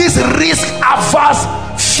project. This risk averse,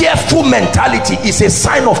 fearful mentality is a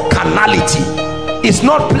sign of carnality. It's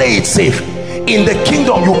not play it safe. In the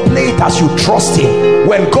kingdom, you play it as you trust him.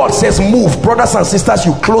 When God says move, brothers and sisters,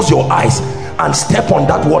 you close your eyes and step on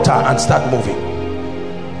that water and start moving.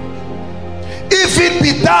 If it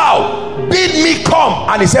be thou, bid me come.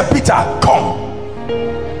 And he said, Peter, come.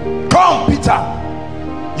 Come, Peter.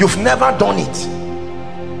 You've never done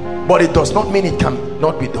it, but it does not mean it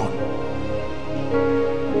cannot be done.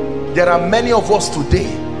 There are many of us today,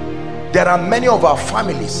 there are many of our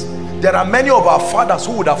families There are many of our fathers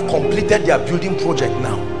who would have completed their building project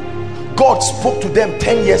now. God spoke to them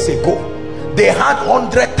 10 years ago. They had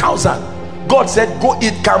 100,000. God said, go,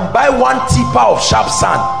 it can buy 1 tipper of sharp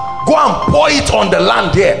sand. Go and pour it on the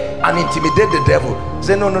land there and intimidate the devil.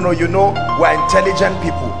 Say, no, you know, we're intelligent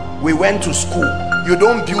people. We went to school. You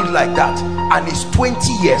don't build like that. And it's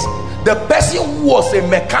 20 years. The person who was a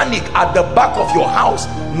mechanic at the back of your house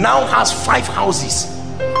now has 5 houses.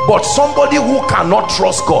 But somebody who cannot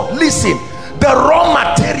trust God, listen, the raw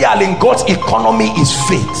material in God's economy is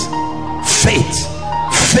faith.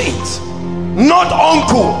 Faith. Not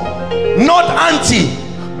uncle, not auntie.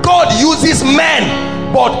 God uses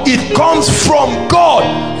men, but it comes from God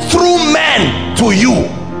through men to you.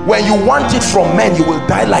 When you want it from men, you will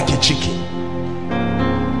die like a chicken.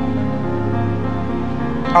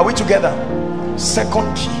 Are we together?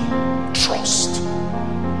 Second key, trust.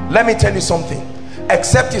 Let me tell you something.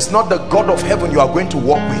 Except it's not the God of heaven you are going to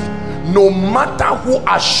walk with, no matter who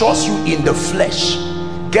assures you in the flesh,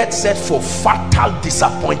 get set for fatal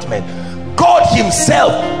disappointment. God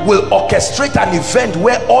himself will orchestrate an event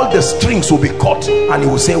where all the strings will be cut and he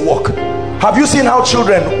will say walk. Have you seen how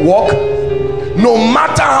children walk? No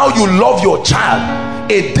matter how you love your child,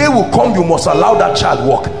 a day will come you must allow that child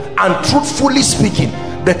walk. And truthfully speaking,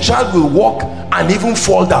 the child will walk and even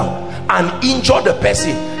fall down and injure the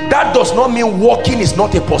person. That does not mean walking is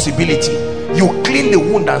not a possibility. You clean the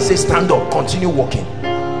wound and say stand up, continue walking.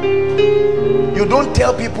 You don't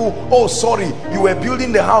tell people, oh sorry, you were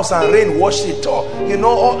building the house and rain washed it, or you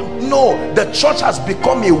know, no, the church has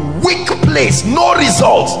become a weak place, no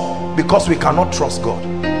results, because we cannot trust God.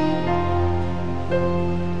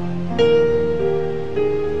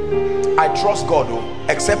 I trust God, oh,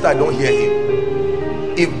 except I don't hear him.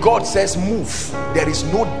 If God says move, there is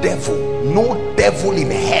no devil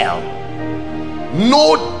in hell,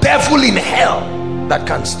 no devil in hell that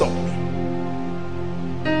can stop me,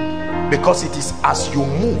 because it is as you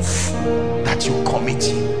move that you commit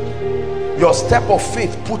him. Your step of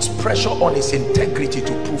faith puts pressure on his integrity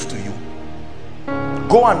to prove to you.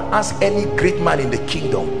 Go and ask any great man in the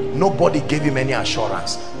kingdom, nobody gave him any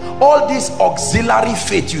assurance. All this auxiliary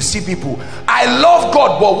faith you see people, I love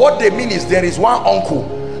God, but what they mean is there is one uncle,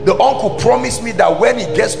 the uncle promised me that when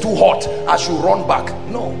it gets too hot I should run back.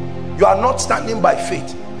 No, you are not standing by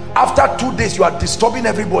faith. After 2 days you are disturbing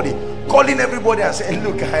everybody, calling everybody and saying,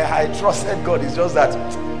 look, I trusted God, it's just that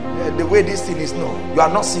the way this thing is. No, you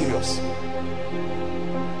are not serious.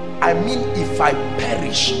 I mean, if I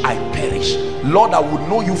perish, I perish. Lord, I would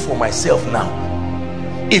know you for myself now.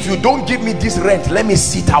 If you don't give me this rent, let me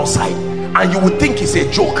sit outside. And you would think it's a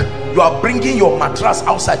joke. You are bringing your mattress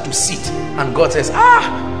outside to sit, and God says,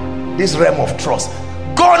 this realm of trust.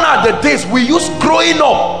 Gone are the days we used growing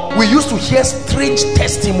up. We used to hear strange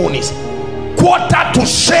testimonies, quarter to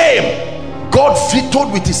shame. God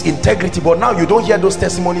vetoed with his integrity, but now you don't hear those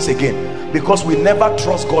testimonies again, because we never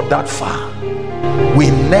trust God that far. We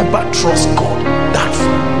never trust God that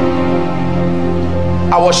far.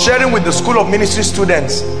 I was sharing with the School of Ministry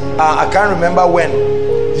students, I can't remember when,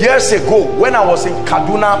 years ago, when I was in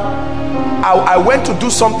Kaduna. I went to do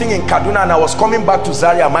something in Kaduna and I was coming back to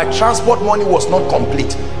Zaria. My transport money was not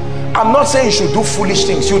complete. I'm not saying you should do foolish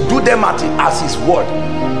things, you do them as his word.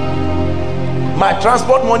 My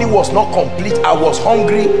transport money was not complete. I was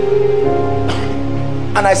hungry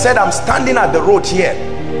and I said, I'm standing at the road here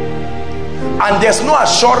and there's no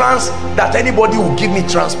assurance that anybody will give me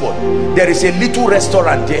transport. There is a little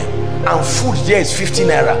restaurant there and food there is 15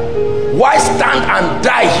 naira. Why stand and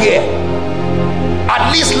die here?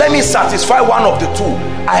 At least let me satisfy one of the two.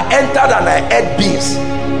 I entered and I ate beans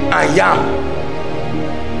and yam.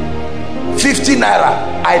 50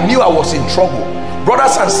 naira. I knew I was in trouble.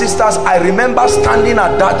 Brothers and sisters, I remember standing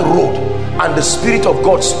at that road and the Spirit of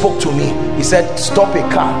God spoke to me. He said, stop a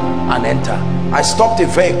car and enter. I stopped a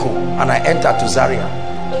vehicle and I entered to Zaria.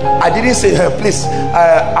 I didn't say, hey, please,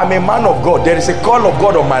 I'm a man of God. There is a call of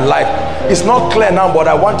God on my life. It's not clear now, but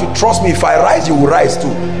I want you to trust me. If I rise, you will rise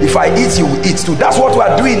too. If I eat, you will eat too. That's what we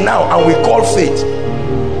are doing now, and we call faith.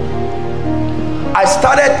 I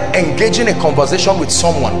started engaging a conversation with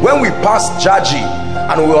someone when we passed Jaji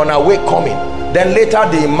and we were on our way coming. Then later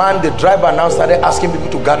the driver now started asking people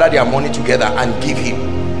to gather their money together and give him.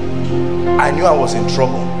 I knew I was in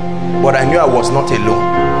trouble, but I knew I was not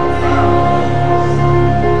alone.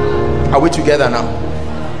 Are we together now?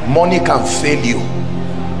 Money can fail you,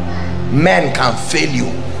 men can fail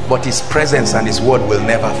you, but his presence and his word will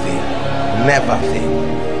never fail. Never fail.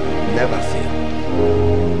 Never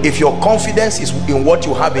fail. If your confidence is in what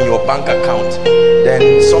you have in your bank account,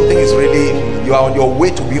 then something is really, you are on your way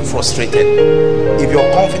to being frustrated. If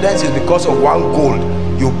your confidence is because of one gold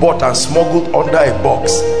you bought and smuggled under a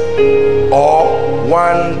box, or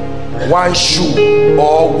one shoe,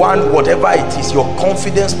 or one whatever it is, your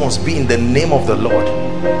confidence must be in the name of the Lord,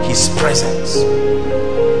 his presence.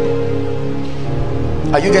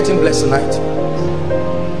 Are you getting blessed tonight?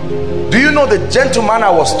 Do you know the gentleman I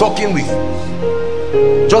was talking with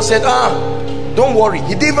just said, don't worry,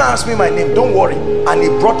 he didn't even ask me my name, don't worry, and he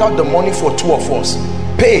brought out the money for 2 of us,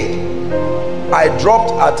 paid. I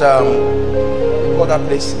dropped at what that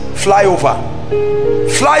place, flyover,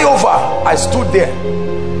 I stood there.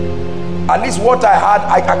 At least what I had,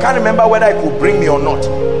 I can't remember whether it could bring me or not,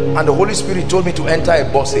 and the Holy Spirit told me to enter a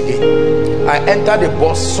bus again. I entered the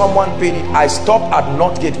bus, someone paid it. I stopped at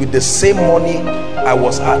Northgate with the same money I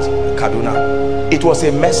was at Kaduna. It was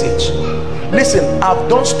a message. Listen, I've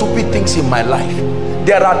done stupid things in my life.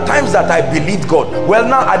 There are times that I believe God. Well,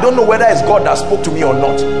 now I don't know whether it's God that spoke to me or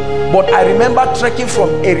not, but I remember trekking from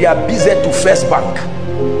area BZ to First Bank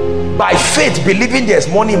by faith, believing there's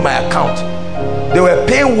money in my account. They were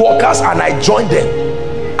paying workers and I joined them,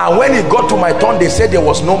 and when it got to my turn, they said there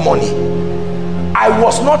was no money. I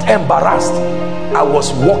was not embarrassed. I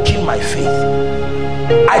was walking my faith.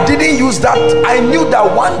 I didn't use that. I knew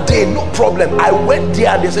that one day, no problem. I went there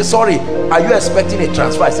and they said, sorry, are you expecting a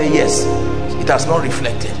transfer? I said, yes. It has not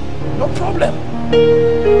reflected. No problem.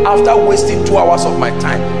 After wasting 2 hours of my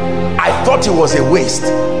time, I thought it was a waste,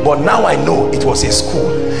 but now I know it was a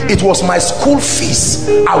school. It was my school fees.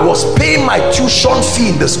 I was paying my tuition fee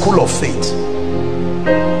in the school of faith.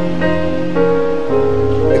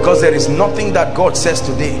 Because there is nothing that God says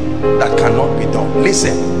today that cannot be done.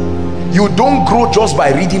 Listen, you don't grow just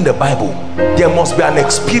by reading the Bible. There must be an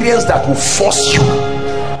experience that will force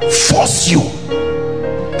you.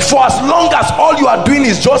 For as long as all you are doing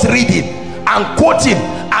is just reading and quoting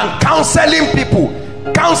and counseling people,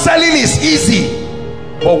 counseling is easy.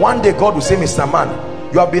 But one day God will say, Mr. Man,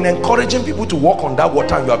 you have been encouraging people to walk on that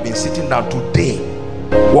water and you have been sitting down. Today,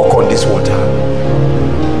 walk on this water.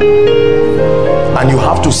 And you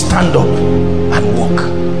have to stand up and walk.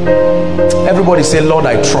 Everybody say, Lord,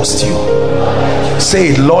 I trust you. Say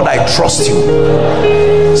it, Lord, I trust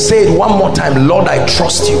you. Say it one more time, Lord, I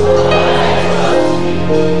trust you.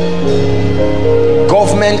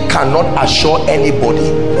 Government cannot assure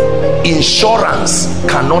anybody. Insurance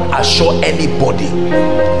cannot assure anybody.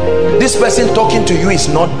 This person talking to you is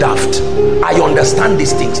not daft. I understand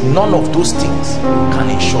these things. None of those things can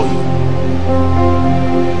insure you.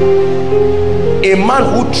 A man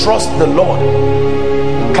who trusts the Lord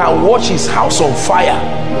can watch his house on fire,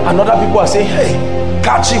 and other people are saying, hey,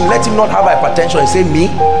 catch him, let him not have hypertension. And say, me?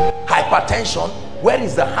 Hypertension? Where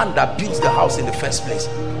is the hand that builds the house in the first place?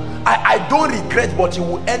 I don't regret, but he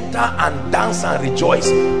will enter and dance and rejoice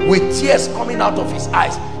with tears coming out of his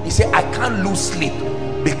eyes. He said, I can't lose sleep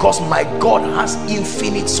because my God has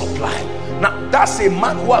infinite supply. Now, that's a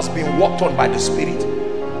man who has been walked on by the Spirit.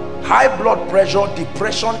 High blood pressure,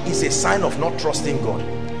 depression is a sign of not trusting God,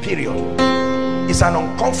 period. It's an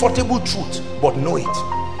uncomfortable truth, but know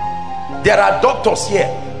it. There are doctors here.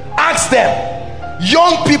 Ask them.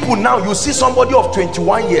 Young people now, you see somebody of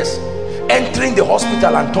 21 years entering the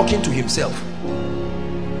hospital and talking to himself.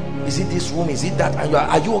 Is it this room? Is it that? And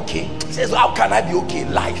are you okay? He says, how can I be okay?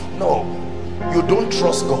 Life. No, you don't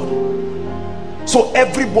trust God. So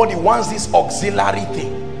everybody wants this auxiliary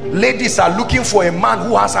thing. Ladies are looking for a man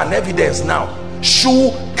who has an evidence now.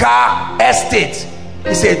 Shoe, car, estate.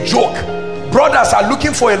 It's a joke. Brothers are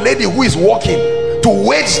looking for a lady who is working to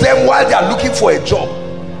wage them while they are looking for a job.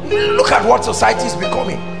 Look at what society is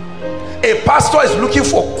becoming. A pastor is looking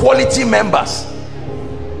for quality members.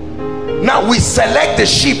 Now we select the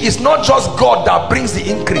sheep. It's not just God that brings the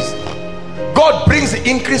increase. God brings the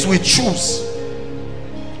increase. We choose.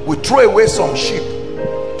 We throw away some sheep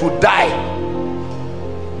to die.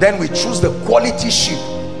 Then we choose the quality sheep,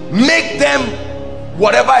 make them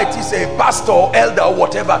whatever it is, a pastor or elder or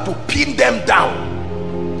whatever, to pin them down,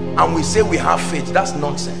 and we say we have faith. That's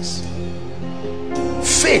nonsense.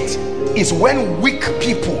 Faith is when weak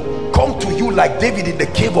people come to you like David in the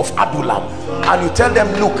cave of Adullam, and you tell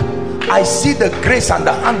them, look, I see the grace and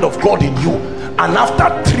the hand of God in you, and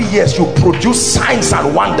after 3 years you produce signs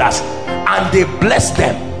and wonders, and they bless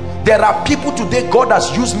them. There are people today God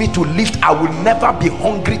has used me to lift. I will never be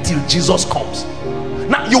hungry till Jesus comes.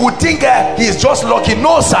 Now you would think he's just lucky.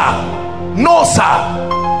 No sir, no sir.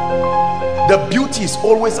 The beauty is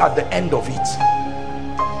always at the end of it.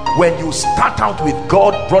 When you start out with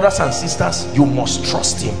God, brothers and sisters, you must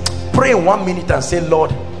trust him. Pray 1 minute and say,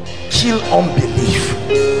 Lord, kill unbelief.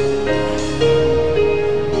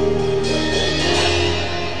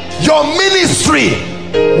 Your ministry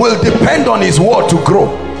will depend on his word to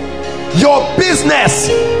grow. Your business,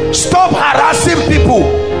 stop harassing people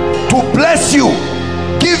to bless you,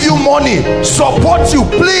 give you money, support you.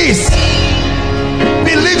 Please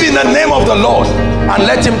believe in the name of the Lord and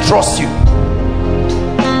let him trust you.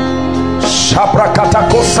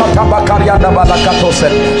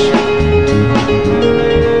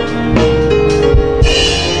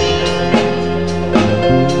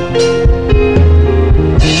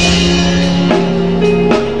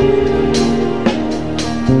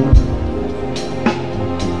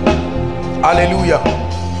 Hallelujah.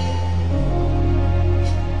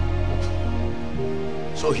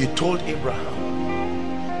 So he told Abraham,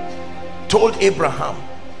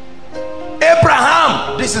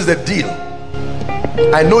 Abraham, this is the deal.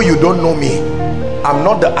 I know you don't know me. I'm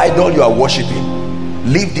not the idol you are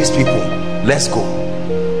worshiping. Leave these people. Let's go.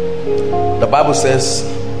 The Bible says,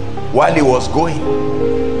 while he was going,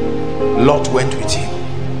 Lot went with him,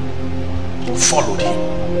 followed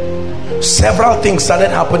him. Several things started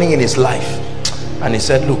happening in his life, and he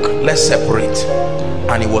said, look, let's separate.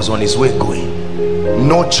 And he was on his way going.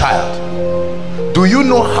 No child. Do you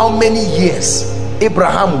know how many years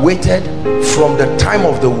Abraham waited from the time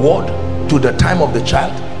of the word to the time of the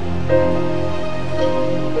child?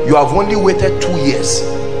 You have only waited 2 years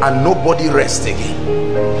and nobody rests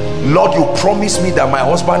again. Lord, you promised me that my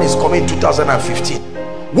husband is coming in 2015.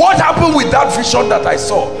 What happened with that vision that I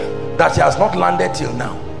saw that he has not landed till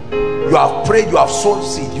now? You have prayed, you have sown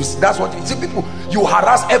seed. You see, that's what you see. People, you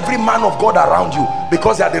harass every man of God around you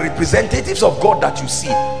because they are the representatives of God that you see.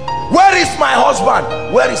 Where is my husband?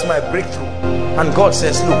 Where is my breakthrough? And God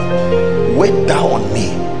says, look, wait thou on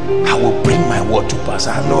me. I will bring my word to pass.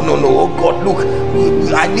 No, oh God, look,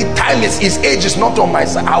 I need time. His age is not on my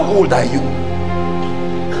side. How old are you?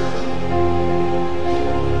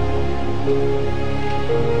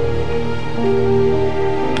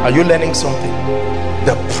 Are you learning something?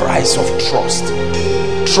 The price of trust.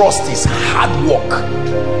 Trust is hard work.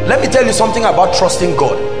 Let me tell you something about trusting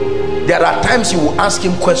God. There are times you will ask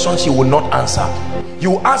him questions he will not answer.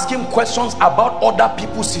 You ask him questions about other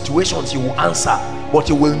people's situations, he will answer, but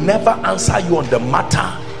he will never answer you on the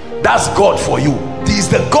matter. That's God for you. This is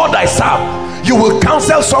the God I serve. You will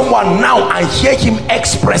counsel someone now and hear him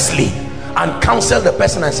expressly, and counsel the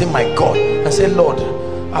person and say, my God, and say, Lord,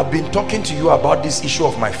 I've been talking to you about this issue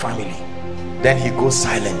of my family. Then he goes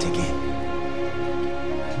silent again.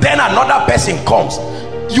 Then another person comes.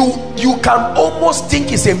 You can almost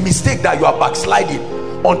think it's a mistake that you are backsliding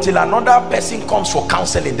until another person comes for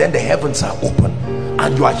counseling. Then the heavens are open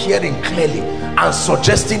and you are hearing clearly and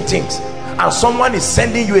suggesting things, and someone is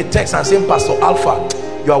sending you a text and saying, Pastor Alpha,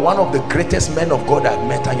 you are one of the greatest men of God I've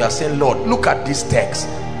met, and you are saying, Lord, look at this text,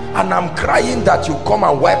 and I'm crying that you come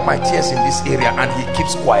and wipe my tears in this area. And he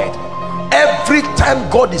keeps quiet. Every time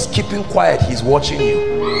God is keeping quiet, he's watching you.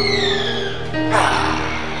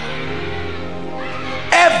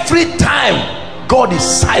 Every time God is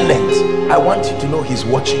silent, I want you to know he's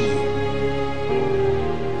watching you.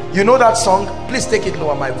 You know that song? Please take it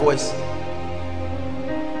lower, my voice.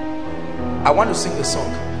 I want to sing the song.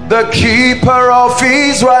 The keeper of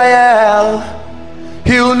Israel,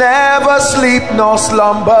 he'll never sleep nor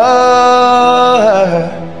slumber.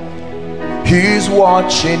 He's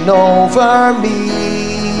watching over me.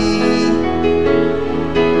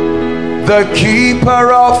 The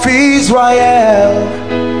keeper of Israel,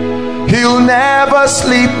 he'll never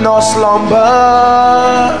sleep nor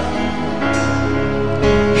slumber.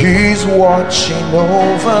 He's watching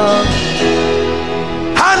over.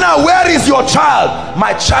 Hannah, where is your child?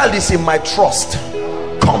 My child is in my trust.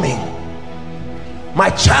 Coming. My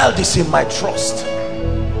child is in my trust.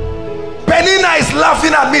 Penina is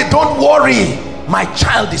laughing at me. Don't worry. My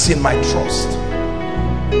child is in my trust.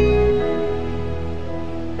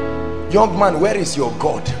 Young man, where is your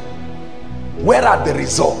God? Where are the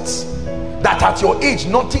results? That at your age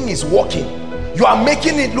nothing is working. You are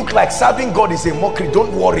making it look like serving God is a mockery.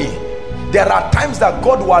 Don't worry. There are times that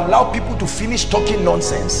God will allow people to finish talking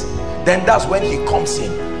nonsense. Then that's when he comes in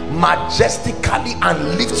majestically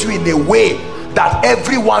and lifts you in a way that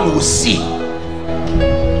everyone will see.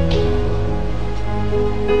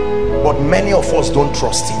 But many of us don't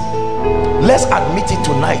trust him. Let's admit it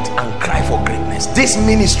tonight and cry for greatness. This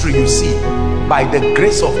ministry you see, by the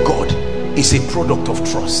grace of God, is a product of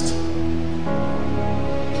trust.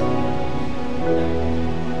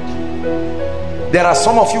 There are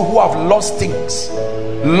some of you who have lost things,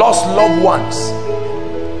 lost loved ones.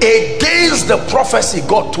 Against the prophecy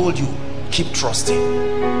God told you, keep trusting.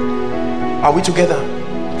 Are we together?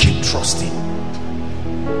 Keep trusting.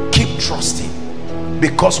 Keep trusting.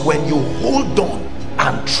 Because when you hold on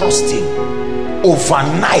and trust him,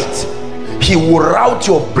 overnight He will route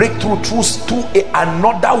your breakthrough through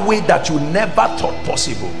another way that you never thought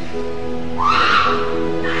possible.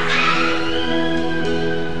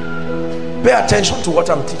 Pay attention to what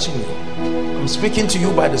I'm teaching you. I'm speaking to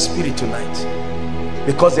you by the Spirit tonight,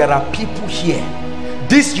 because there are people here.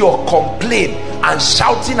 This your complaint and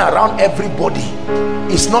shouting around everybody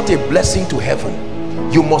is not a blessing to heaven.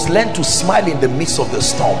 You must learn to smile in the midst of the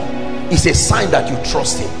storm. It's a sign that you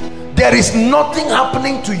trust him. There is nothing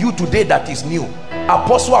happening to you today that is new.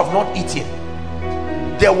 Apostles have not eaten.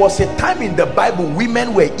 There was a time in the Bible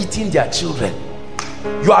women were eating their children.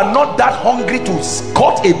 You are not that hungry to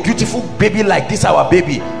cut a beautiful baby like this, our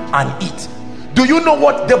baby, and eat. Do you know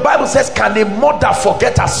what the Bible says? Can a mother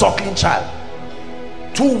forget her suckling child?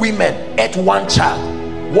 2 women ate 1 child.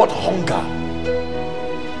 What hunger!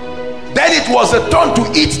 Then it was a turn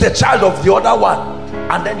to eat the child of the other one,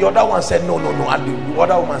 and then the other one said no, and the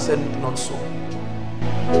other woman said not so.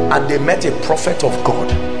 And they met a prophet of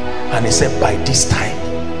God, and he said, by this time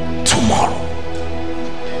tomorrow.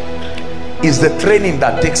 Is the training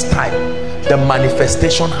that takes time. The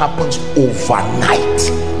manifestation happens overnight.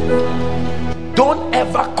 Don't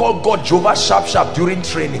ever call God Jehovah sharp during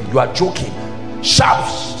training. You are joking. Sharp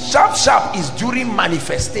is during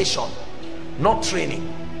manifestation, not training.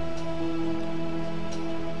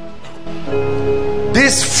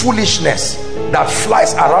 This foolishness that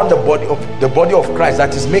flies around the body of Christ,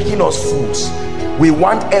 that is making us fools. We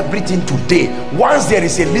want everything today. Once there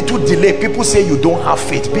is a little delay, people say you don't have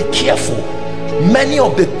faith. Be careful. Many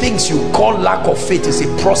of the things you call lack of faith is a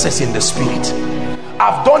process in the spirit.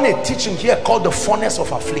 I've done a teaching here called the furnace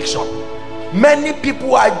of affliction. Many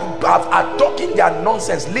people are talking their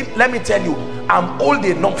nonsense. Let me tell you, I'm old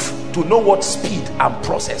enough to know what speed and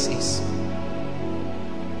process is.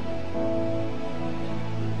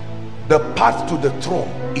 The path to the throne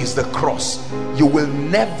is the cross. You will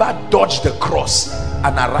never dodge the cross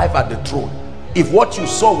and arrive at the throne. If what you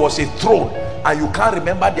saw was a throne and you can't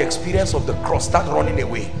remember the experience of the cross, start running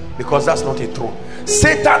away, because that's not a throne.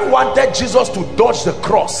 Satan wanted Jesus to dodge the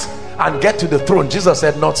cross and get to the throne. Jesus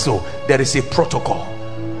said not so. There is a protocol.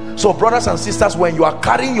 So brothers and sisters, when you are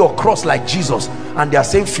carrying your cross like Jesus and they are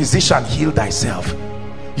saying, physician, heal thyself,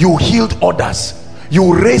 you healed others,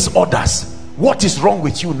 you raised others, what is wrong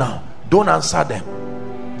with you now? Don't answer them.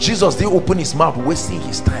 Jesus didn't open his mouth wasting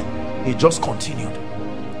his time. He just continued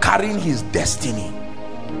carrying his destiny.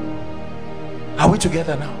 Are we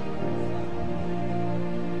together now?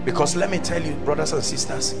 Because let me tell you, brothers and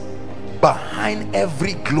sisters, behind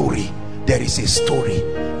every glory there is a story.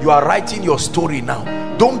 You are writing your story now.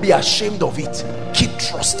 Don't be ashamed of it. Keep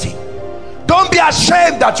trusting. Don't be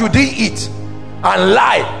ashamed that you did it and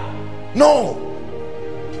lie. No.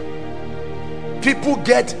 People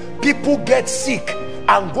get sick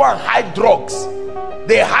and go and hide drugs.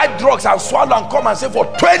 They hide drugs and swallow and come and say for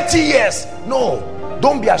 20 years. No,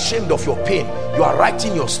 don't be ashamed of your pain. You are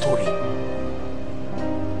writing your story.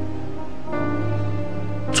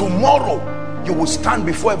 Tomorrow you will stand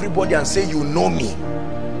before everybody and say, you know me,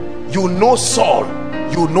 you know Saul,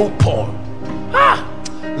 you know Paul.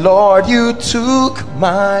 Lord, you took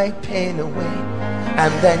my pain away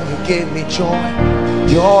and then you gave me joy.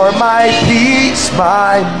 You're my peace,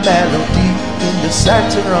 my melody in the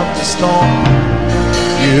center of the storm.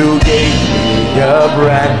 You gave me a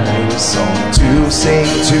brand new song to sing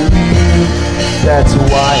to you. That's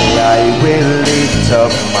why I will lift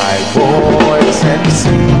up my voice and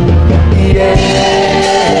sing. Yeah,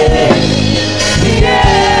 yeah, yeah, yeah.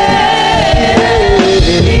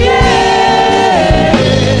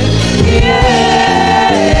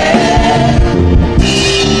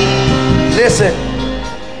 Listen.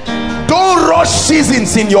 Don't rush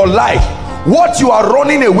seasons in your life. What you are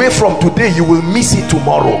running away from today, you will miss it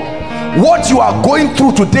tomorrow. What you are going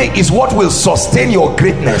through today is what will sustain your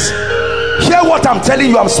greatness. Hear what I'm telling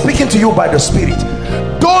you. I'm speaking to you by the Spirit.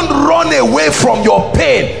 Don't run away from your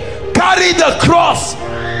pain. Carry the cross.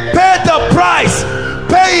 Pay the price.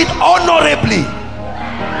 Pay it honorably.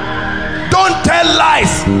 Don't tell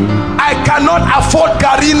lies. I cannot afford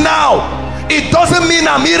Gary now. It doesn't mean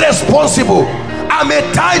I'm irresponsible. I'm a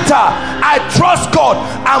tither. I trust God.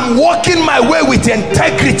 I'm walking my way with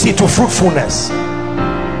integrity to fruitfulness.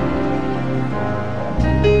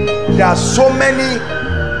 There are so many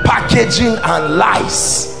packaging and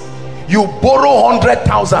lies. You borrow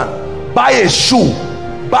 100,000, buy a shoe,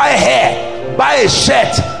 buy hair, buy a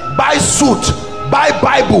shirt, buy suit, buy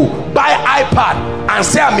Bible, buy iPad, and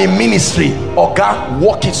say I'm in ministry. Okay,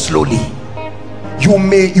 walk it slowly. You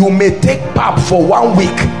may take pap for 1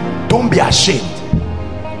 week. Don't be ashamed.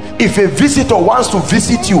 If a visitor wants to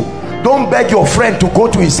visit you, don't beg your friend to go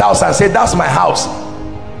to his house and say, that's my house.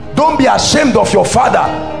 Don't be ashamed of your father.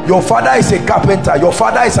 Your father is a carpenter, your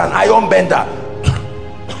father is an iron bender.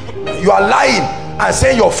 You are lying and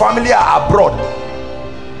saying your family are abroad.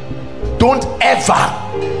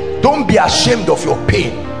 Don't be ashamed of your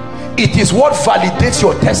pain. It is what validates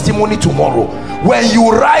your testimony tomorrow. When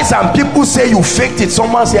you rise and people say you faked it,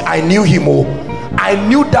 someone say, I knew him. Oh, I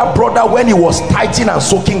knew that brother when he was tithing and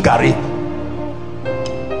soaking gari.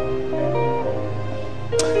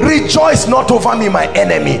 Rejoice not over me, my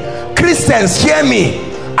enemy. Christians, hear me.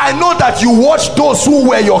 I know that you watch those who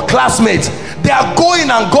were your classmates. They are going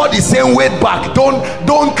and God is saying, wait back.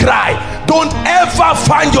 Don't cry. Don't ever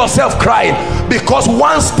find yourself crying, because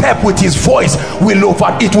one step with his voice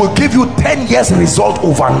it will give you 10 years result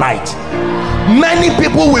overnight. Many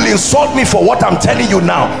people will insult me for what I'm telling you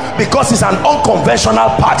now, because it's an unconventional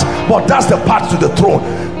path, but that's the path to the throne.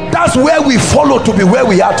 That's where we follow to be where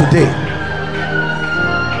we are today.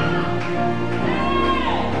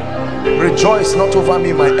 Rejoice not over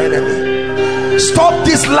me, my enemy. Stop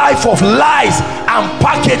this life of lies and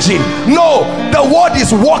packaging. No, the word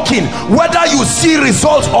is working whether you see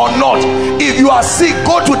results or not. If you are sick,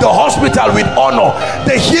 go to the hospital with honor.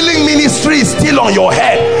 The healing ministry is still on your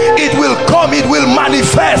head. It will come, it will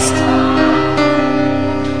manifest.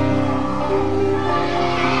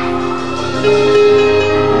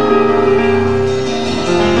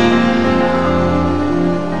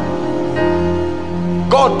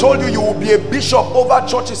 God told you you will be a bishop over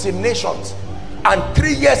churches in nations, and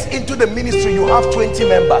 3 years into the ministry you have 20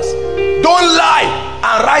 members. Don't lie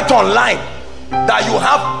and write online that you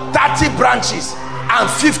have 30 branches and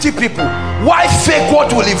 50 people. Why fake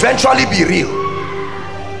what will eventually be real?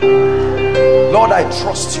 Lord, I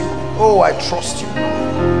trust you. Oh, I trust you.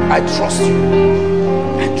 I trust you.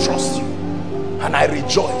 I trust you. And I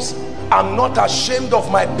rejoice. I'm not ashamed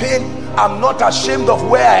of my pain. I'm not ashamed of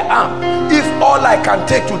where I am. If all I can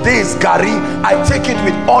take today is gari, I take it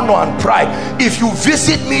with honor and pride. If you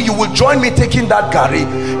visit me, you will join me taking that gari.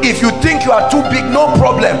 If you think you are too big, no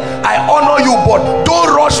problem. I honor you, but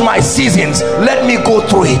don't rush my seasons. Let me go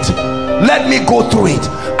through it. Let me go through it.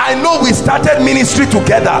 I know we started ministry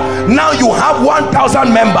together. Now you have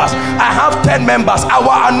 1,000 members. I have 10 members.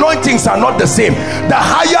 Our anointings are not the same. The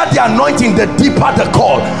higher the anointing, the deeper the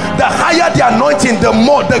call. The higher the anointing, the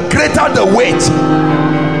more, the greater the weight.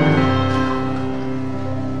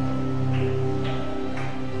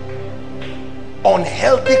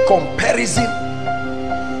 Unhealthy comparison,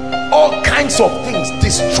 all kinds of things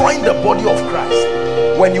destroying the body of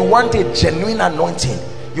Christ. When you want a genuine anointing,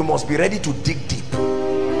 you must be ready to dig deep.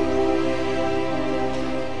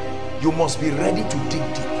 You must be ready to dig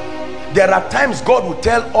deep. There are times God will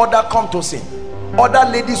tell other come to sing. Other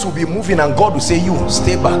ladies will be moving and God will say, you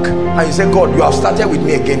stay back. And you say, God, you have started with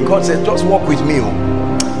me again. God said, just walk with me.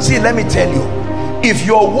 See, let me tell you, if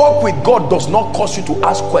your walk with God does not cause you to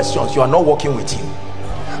ask questions, you are not walking with him.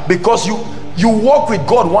 Because you walk with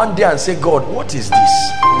God one day and say, God, what is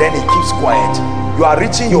this? Then he keeps quiet. You are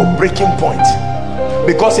reaching your breaking point.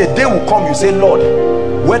 Because a day will come, you say, Lord,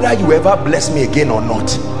 whether you ever bless me again or not,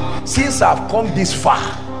 since I've come this far,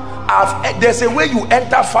 there's a way you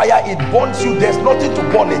enter fire, it burns you. There's nothing to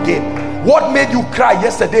burn again. What made you cry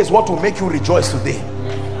yesterday is what will make you rejoice today.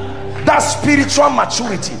 That's spiritual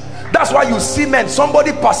maturity. That's why you see men,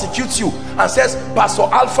 somebody persecutes you and says, Pastor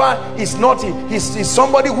Alpha is not, he's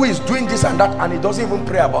somebody who is doing this and that, and he doesn't even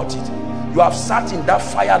pray about it. You have sat in that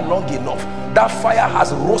fire long enough. That fire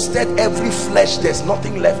has roasted every flesh. There's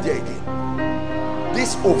nothing left there again.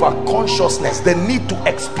 This overconsciousness, the need to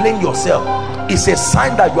explain yourself, is a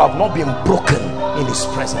sign that you have not been broken in his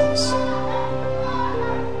presence.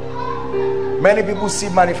 Many people see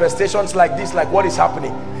manifestations like this, like what is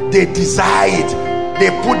happening. They desire it. They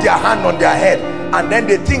put their hand on their head, and then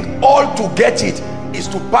they think all to get it is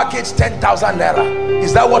to package 10,000 naira.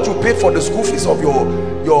 Is that what you paid for the school fees of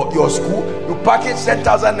your school? You package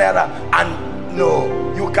 10,000 naira, and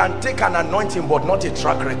no, you can take an anointing but not a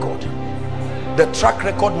track record. The track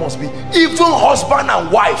record must be, even husband and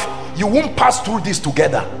wife, you won't pass through this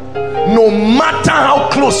together. No matter how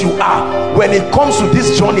close you are, when it comes to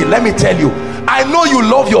this journey, let me tell you, I know you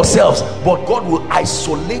love yourselves, but God will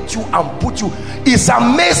isolate you and put you. It's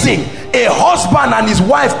amazing. A husband and his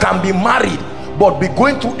wife can be married but be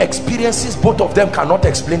going through experiences both of them cannot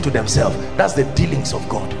explain to themselves. That's the dealings of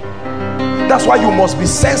God. That's why you must be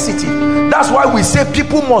sensitive. That's why we say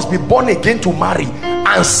people must be born again to marry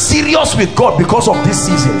and serious with God because of these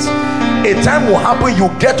seasons. A time will happen, you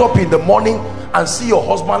get up in the morning and see your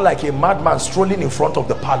husband like a madman strolling in front of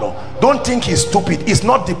the parlor. Don't think he's stupid. It's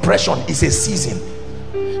not depression, it's a season.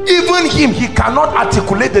 Even him, he cannot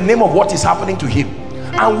articulate the name of what is happening to him.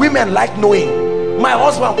 And women like knowing. My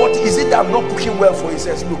husband, what is it that I'm not cooking well for? He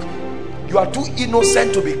says, look, you are too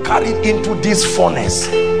innocent to be carried into this furnace.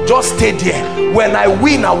 Just stay there. When I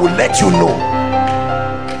win, I will let you know.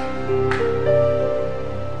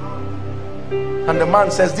 And the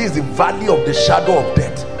man says, this is the valley of the shadow of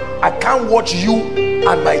death. I can't watch you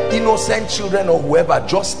and my innocent children or whoever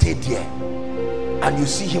just stay there. And you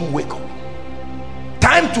see him wake up.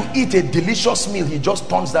 Time to eat a delicious meal, he just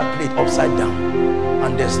turns that plate upside down.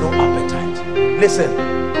 And there's no appetite. Listen,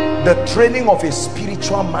 the training of a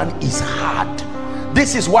spiritual man is hard.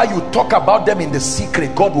 This is why you talk about them in the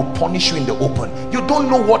secret. God will punish you in the open. You don't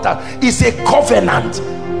know what is a covenant.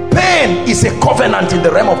 Pain is a covenant in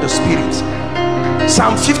the realm of the spirit.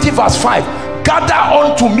 Psalm 50 verse 5, gather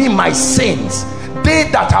unto me my saints, they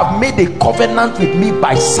that have made a covenant with me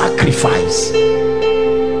by sacrifice.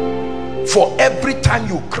 For every time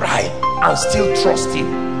you cry and still trust him,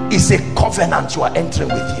 is a covenant you are entering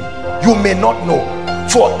with him. You may not know.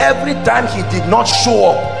 For every time he did not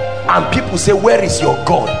show up and people say, where is your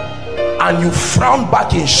God? And you frown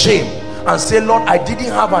back in shame and say, Lord, I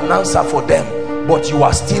didn't have an answer for them, but you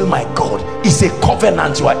are still my God. It's a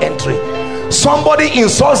covenant you are entering. Somebody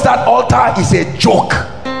insults that altar, is a joke.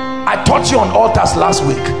 I taught you on altars last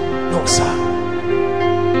week. No, sir.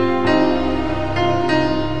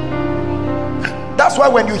 That's why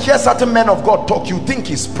when you hear certain men of God talk, you think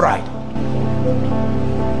it's pride.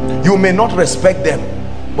 You may not respect them,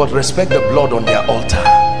 but respect the blood on their altar,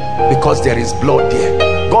 because there is blood there.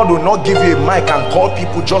 God will not give you a mic and call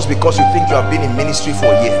people just because you think you have been in ministry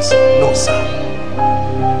for years. No, sir.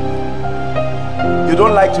 You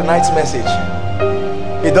don't like tonight's message?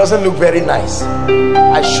 It doesn't look very nice.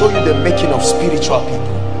 I show you the making of spiritual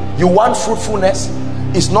people. You want fruitfulness?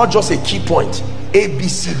 It's not just a key point. A, B,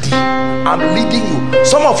 C, D. I'm leading you.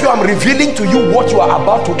 Some of you, I'm revealing to you what you are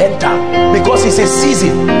about to enter, because it's a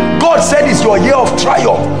season. God said it's your year of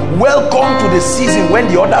triumph. Welcome to the season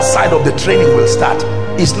when the other side of the training will start.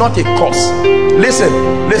 It's not a course. Listen,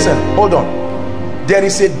 hold on. There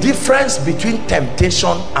is a difference between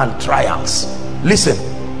temptation and trials. Listen,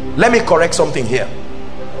 let me correct something here.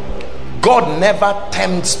 God never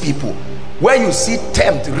tempts people. Where you see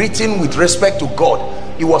tempt written with respect to God,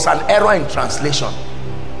 it was an error in translation.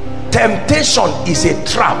 Temptation is a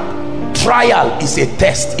trap. Trial is a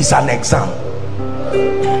test, is an exam.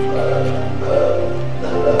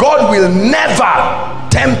 God will never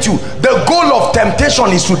tempt you. The goal of temptation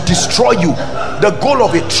is to destroy you. The goal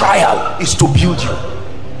of a trial is to build you.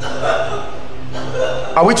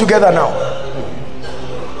 Are we together now?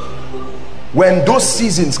 When those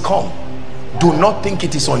seasons come, do not think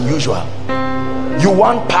it is unusual. You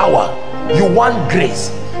want power, you want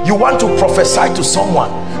grace, you want to prophesy to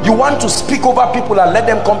someone, you want to speak over people and let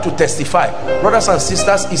them come to testify. Brothers and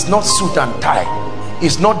sisters, it's not suit and tie,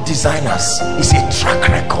 it's not designers, it's a track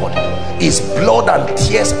record. It's blood and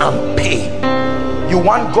tears and pain. You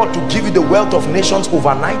want God to give you the wealth of nations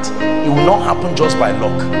overnight? It will not happen just by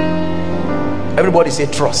luck. Everybody say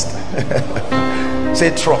trust.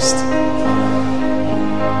 Say trust.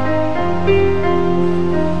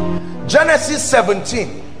 Genesis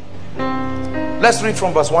 17. Let's read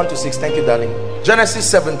from verse 1 to 6. Thank you, darling. Genesis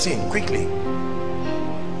 17, quickly.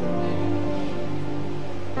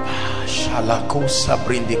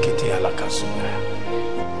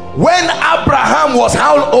 When Abraham was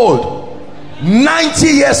how old? 90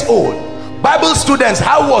 years old. Bible students,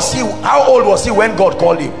 how old was he when God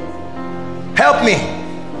called him? Help me.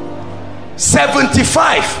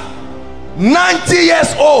 75. 90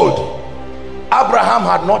 years old. Abraham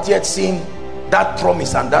had not yet seen that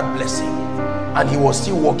promise and that blessing, and he was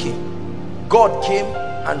still walking. God came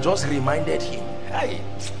and just reminded him, hey,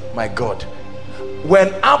 my God, when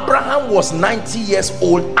Abraham was 90 years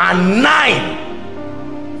old and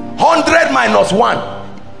 100 minus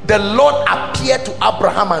 1, the Lord appeared to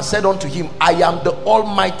Abraham and said unto him, I am the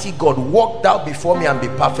Almighty God, walk thou before me and be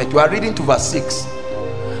perfect. You are reading to verse 6.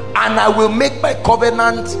 And I will make my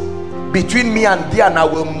covenant between me and thee, and I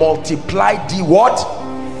will multiply thee. What?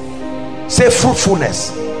 Say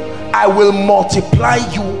fruitfulness. I will multiply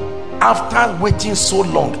you. After waiting so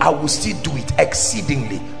long, I will still do it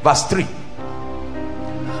exceedingly. Verse 3.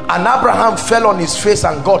 And Abraham fell on his face,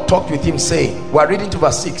 and God talked with him, saying, we are reading to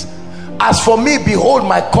verse 6. As for me, behold,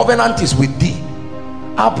 my covenant is with thee.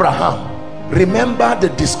 Abraham, remember the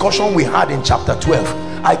discussion we had in chapter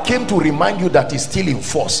 12. I came to remind you that it's still in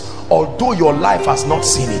force. Although your life has not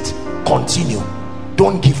seen it, continue.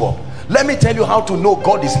 Don't give up. Let me tell you how to know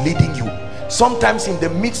God is leading you. Sometimes in the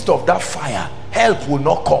midst of that fire, help will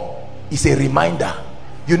not come. It's a reminder.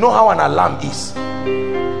 You know how an alarm is.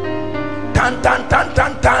 Tan, tan, tan,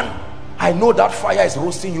 tan, tan. I know that fire is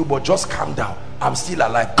roasting you, but just calm down. I'm still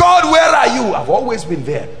alive. God, where are you? I've always been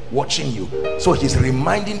there watching you. So he's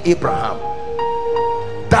reminding Abraham,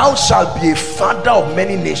 thou shalt be a father of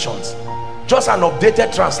many nations. Just an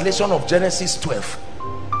updated translation of Genesis 12.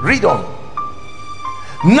 Read on.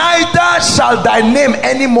 Neither shall thy name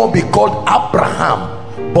anymore be called Abraham,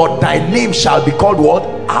 but thy name shall be called what?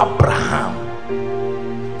 Abraham.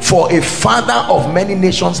 For a father of many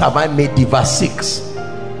nations have I made thee. Verse 6.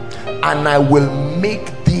 And I will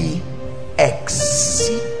make thee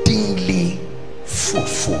exceedingly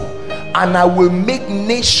fruitful, and I will make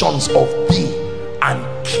nations of thee, and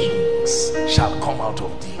kings shall come out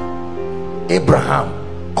of thee. Abraham,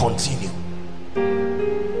 continue.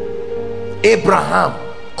 Abraham,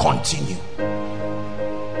 continue.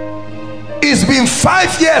 It's been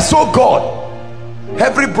 5 years, oh God.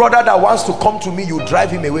 Every brother that wants to come to me, you drive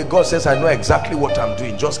him away. God says, I know exactly what I'm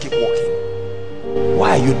doing. Just keep walking.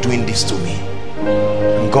 Why are you doing this to me?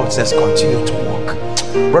 And God says, continue to walk.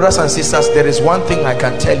 Brothers and sisters, there is one thing I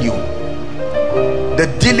can tell you. The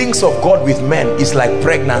dealings of God with men is like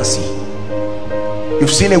pregnancy. You've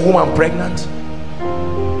seen a woman pregnant?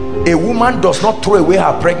 A woman does not throw away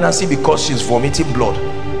her pregnancy because she's vomiting blood,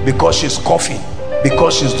 because she's coughing,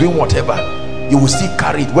 because she's doing whatever. You will still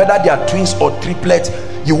carry it. Whether they are twins or triplets,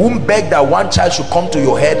 you won't beg that one child should come to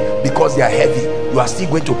your head because they are heavy. You are still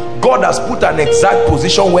going to. God has put an exact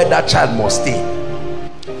position where that child must stay.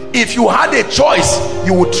 If you had a choice,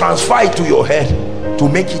 you would transfer it to your head to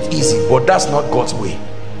make it easy, but that's not God's way.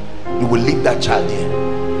 You will leave that child there.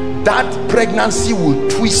 That pregnancy will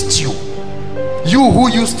twist you. You who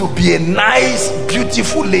used to be a nice,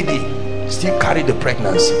 beautiful lady, still carry the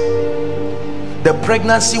pregnancy. The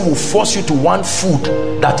pregnancy will force you to want food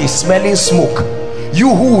that is smelling smoke. You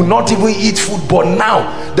who will not even eat food, but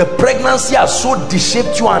now the pregnancy has so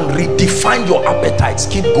deshaped you and redefined your appetites.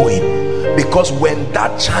 Keep going, because when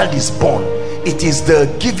that child is born, it is the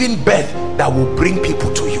giving birth that will bring people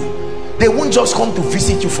to you. They won't just come to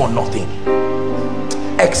visit you for nothing.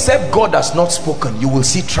 Except God has not spoken, you will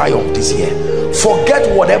see triumph this year. Forget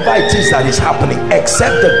whatever it is that is happening.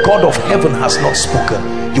 Except the God of heaven has not spoken,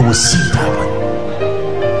 you will see it happen.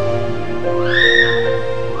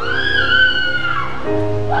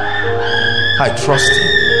 I trust him.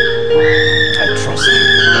 I trust him.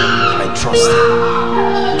 I trust him.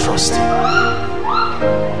 Trust him.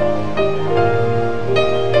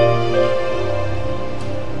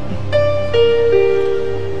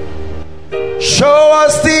 Show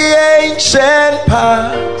us the ancient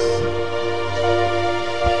paths.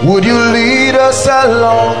 Would you lead us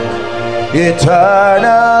along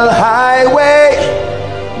eternal highway?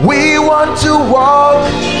 We want to walk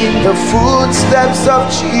in the footsteps of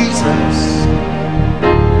Jesus.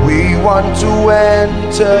 We want to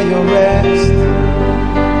enter your rest.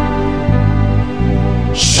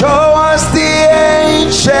 Show us the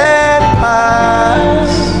ancient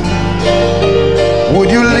paths. Would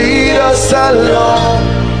you lead us along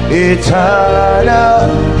eternal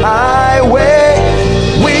highway?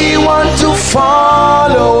 We want to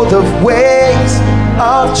follow the ways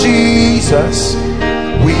of Jesus.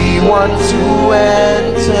 We want to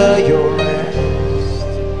enter your rest.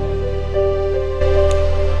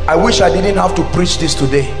 I wish I didn't have to preach this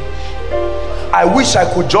today. I wish I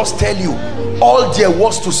could just tell you all there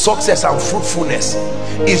was to success and fruitfulness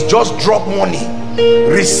is just drop money,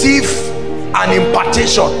 receive an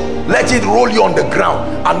impartation, let it roll you on the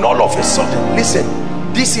ground, and all of a sudden, listen,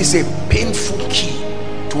 this is a painful key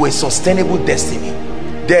to a sustainable destiny.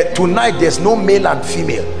 Tonight there's no male and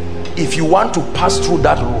female. If you want to pass through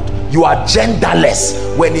that road, you are genderless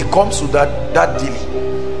when it comes to that dealing.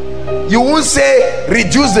 You won't say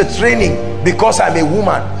reduce the training because I'm a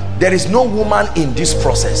woman. There is no woman in this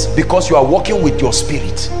process because you are working with your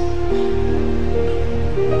spirit.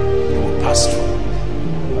 You will pass through.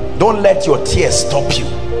 Don't let your tears stop you.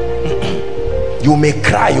 You may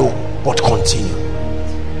cry, but continue.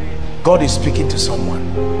 God is speaking to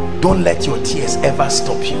someone. Don't let your tears ever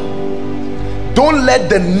stop you. Don't let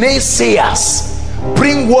the naysayers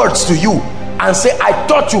bring words to you and say, I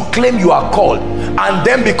thought you claim you are called, and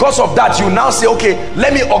then because of that you now say, okay,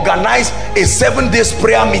 let me organize a 7 days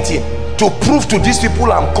prayer meeting to prove to these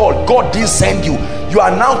people I'm called. God didn't send you. You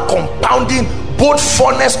are now compounding both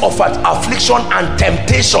furnace of affliction and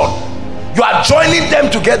temptation. You are joining them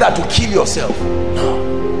together to kill yourself.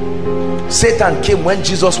 No. Satan came when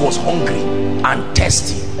Jesus was hungry and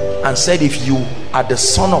thirsty and said, if you are the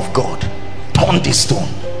Son of God, turn this stone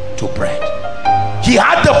to bread. He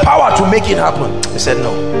had the power to make it happen. He said,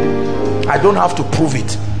 no, I don't have to prove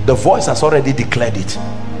it. The voice has already declared it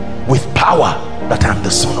with power that I'm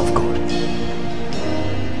the Son of God.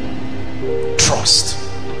 Trust,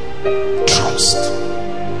 trust,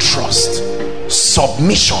 trust,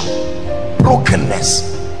 submission,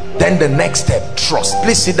 brokenness. Then the next step, trust.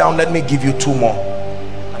 Please sit down. Let me give you two more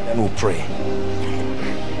and then we'll pray.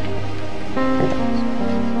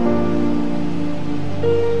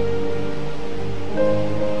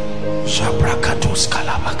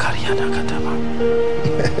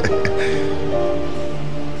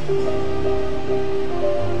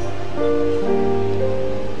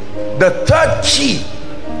 The third key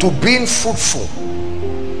to being fruitful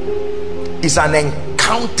is an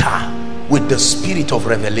encounter with the spirit of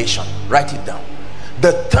revelation. Write it down.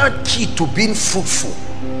 The third key to being fruitful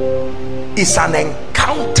is an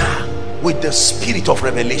encounter with the spirit of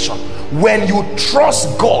revelation. When you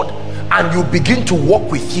trust God and you begin to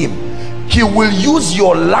walk with him, he will use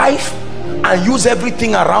your life and use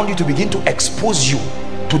everything around you to begin to expose you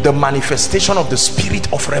to the manifestation of the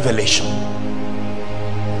spirit of revelation.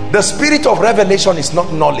 The spirit of revelation is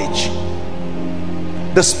not knowledge.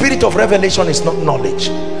 The spirit of revelation is not knowledge.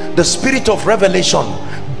 The spirit of revelation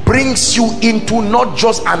brings you into not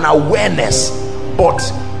just an awareness, but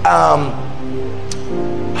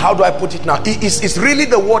how do I put it now? It's really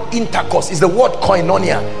the word intercourse, is the word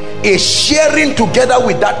koinonia, a sharing together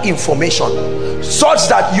with that information, such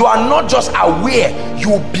that you are not just aware,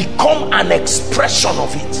 you become an expression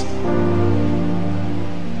of it.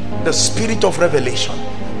 The spirit of revelation,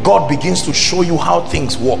 God begins to show you how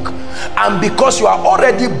things work, and because you are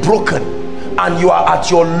already broken and you are at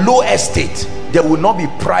your low estate, there will not be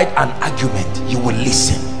pride and argument. You will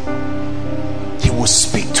listen, he will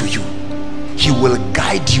speak to you, he will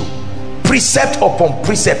guide you precept upon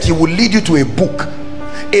precept. He will lead you to a book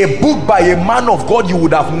by a man of God you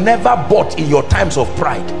would have never bought in your times of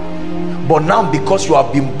pride, but now because you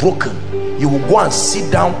have been broken, you will go and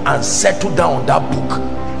sit down and settle down on that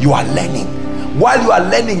book. You are learning. While you are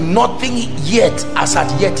learning, nothing yet as at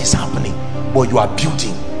yet is happening, but you are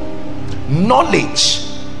building. Knowledge,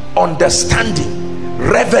 understanding,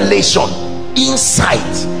 revelation, insight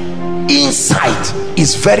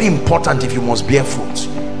is very important if you must bear fruit.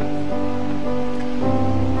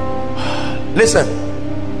 Listen,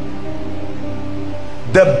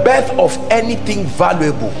 the birth of anything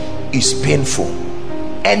valuable is painful.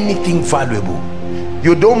 Anything valuable.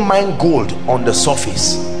 You don't mine gold on the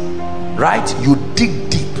surface, right? You dig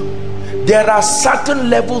deep. There are certain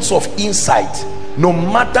levels of insight. No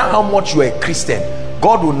matter how much you are a Christian,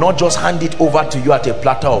 God will not just hand it over to you at a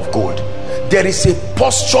platter of gold. There is a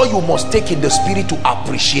posture you must take in the spirit to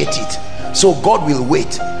appreciate it. So God will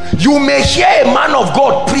wait. You may hear a man of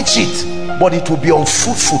God preach it, but it will be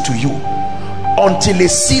unfruitful to you until a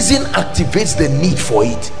season activates the need for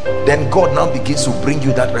it. Then God now begins to bring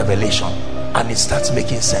you that revelation, and it starts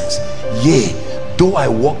making sense. Yea, though I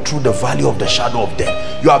walk through the valley of the shadow of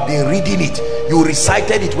death. You have been reading it, you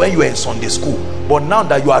recited it when you were in Sunday school, but now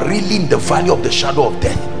that you are reading the valley of the shadow of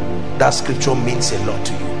death, that scripture means a lot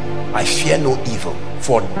to you. I fear no evil,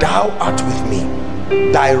 for thou art with me.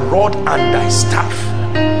 Thy rod and thy staff,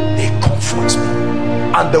 they comfort me.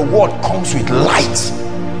 And the word comes with light.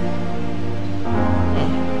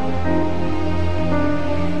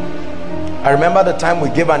 I remember the time we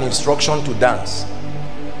gave an instruction to dance.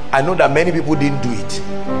 I know that many people didn't do it.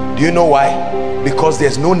 Do you know why? Because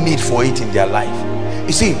there's no need for it in their life.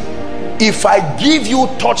 You see, if I give you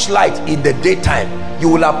torchlight in the daytime, you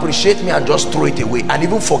will appreciate me and just throw it away and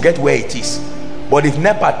even forget where it is. But if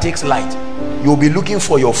NEPA takes light, you'll be looking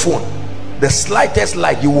for your phone. The slightest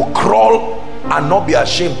light, you will crawl and not be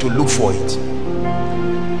ashamed to look for it.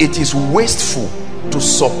 It is wasteful to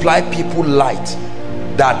supply people light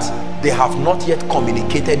that they have not yet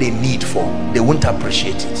communicated a need for. They won't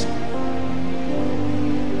appreciate it.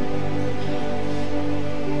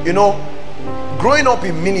 You know, growing up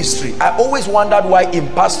in ministry, I always wondered why in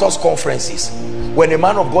pastors' conferences, when a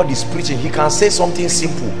man of God is preaching, he can say something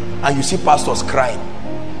simple and you see pastors crying.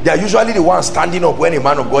 They are usually the ones standing up when a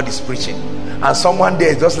man of God is preaching, and someone there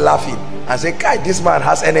is just laughing and say, "Kai, this man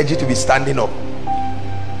has energy to be standing up."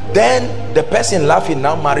 Then the person laughing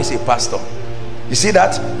now marries a pastor. You see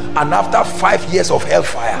that? And after 5 years of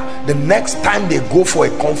hellfire, the next time they go for a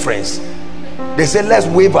conference, they say, "Let's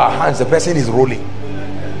wave our hands." The person is rolling.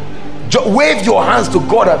 Wave your hands to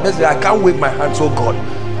God. And they say, "I can't wave my hands, oh God."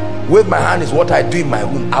 Wave my hand is what I do in my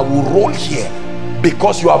room. I will roll here,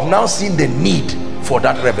 because you have now seen the need for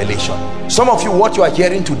that revelation. Some of you, what you are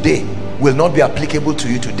hearing today will not be applicable to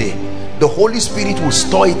you today. The Holy Spirit will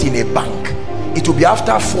store it in a bank. It will be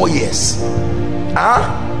after 4 years.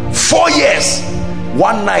 4 years.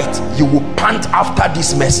 One night you will pant after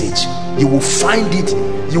this message, you will find it,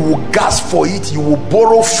 you will gasp for it, you will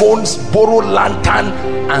borrow phones, borrow lantern,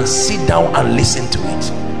 and sit down and listen to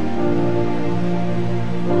it.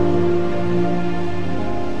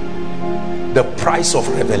 The price of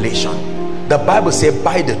revelation. The Bible says,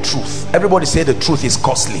 buy the truth. Everybody say the truth is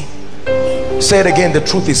costly. Say it again, the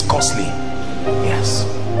truth is costly. Yes,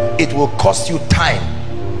 it will cost you time.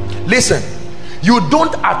 Listen, you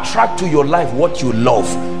don't attract to your life what you love,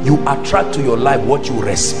 you attract to your life what you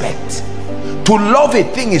respect. To love a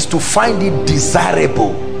thing is to find it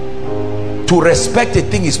desirable. To respect a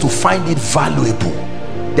thing is to find it valuable.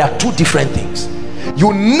 They are two different things.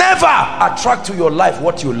 You never attract to your life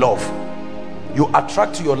what you love. You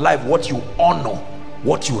attract to your life what you honor,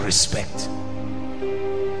 what you respect.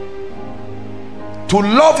 To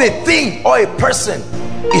love a thing or a person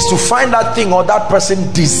is to find that thing or that person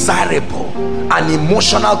desirable, an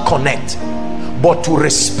emotional connect. But to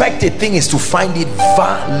respect a thing is to find it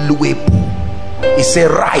valuable. It's a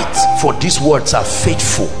right, for these words are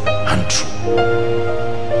faithful and true.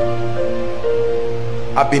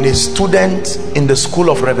 I've been a student in the school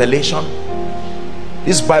of revelation.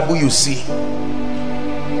 This Bible you see,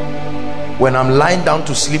 when I'm lying down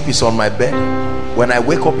to sleep, it's on my bed. When I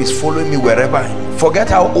wake up, it's following me wherever. Forget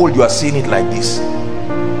how old you are seeing it like this.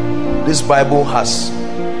 This Bible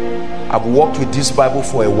I've walked with this Bible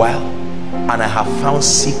for a while, and I have found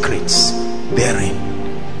secrets therein.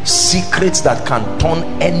 Secrets that can turn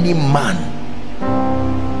any man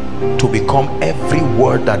to become every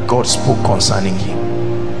word that God spoke concerning him.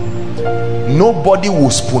 Nobody will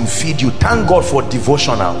spoon feed you. Thank God for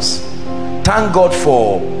devotionals. Thank God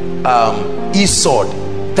for Esau.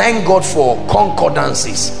 Thank God for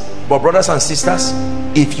concordances. But brothers and sisters,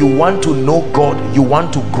 if you want to know God, you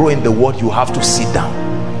want to grow in the word, you have to sit down.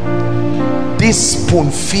 This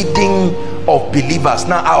spoon feeding of believers.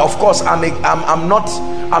 Now, of course, I'm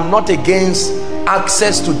not against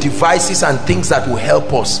access to devices and things that will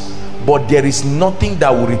help us, but there is nothing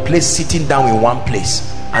that will replace sitting down in one place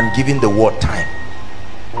and giving the word time.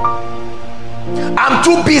 I'm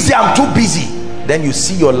too busy. Then you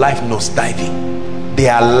see your life nosediving. They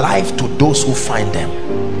are life to those who find them,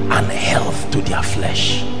 and health to their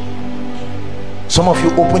flesh. Some of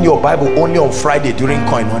you open your Bible only on Friday during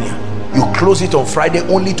Koinonia. You close it on Friday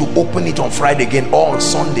only to open it on Friday again, or on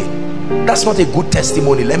Sunday. That's not a good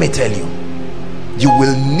testimony. Let me tell you, you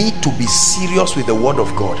will need to be serious with the word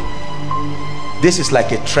of God. This is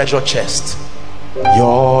like a treasure chest.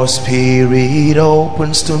 Your spirit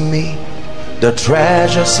opens to me the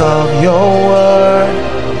treasures of your word,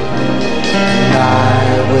 and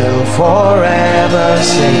I will forever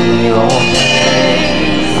sing your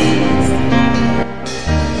praise.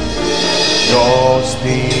 Your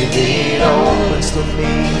spirit opens to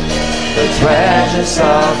me the treasures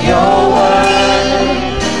of your word,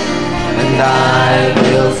 and I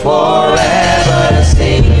will forever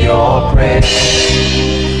sing your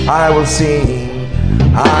praise. I will sing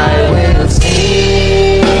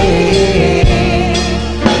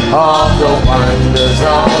of the wonders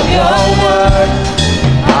of your word.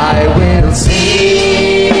 I will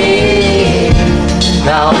sing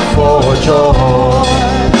now for joy.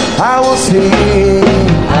 I will sing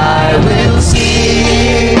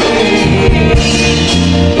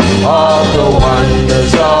of the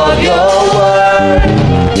wonders of your word,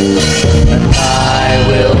 and I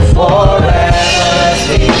will forever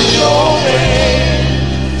sing your praise.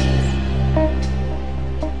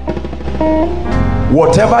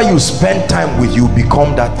 Whatever you spend time with, you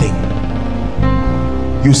become that thing.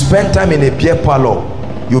 You spend time in a beer parlor,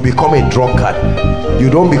 you become a drunkard. You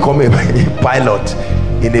don't become a pilot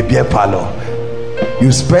in a beer parlor.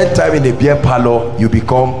 You spend time in a beer parlor,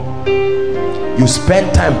 you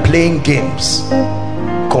spend time playing games,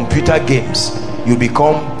 computer games, you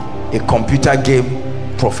become a computer game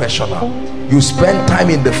professional. You spend time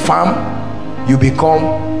in the farm, you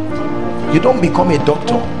don't become a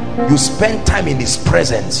doctor. You spend time in his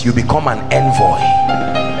presence, you become an envoy.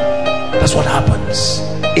 That's what happens.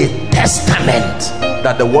 A testament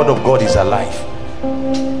that the word of God is alive.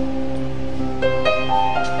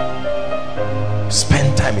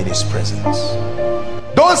 Spend time in his presence.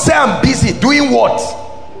 Don't say I'm busy. Doing what?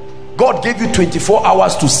 God gave you 24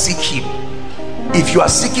 hours to seek him. If you are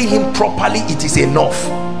seeking him properly, it is enough.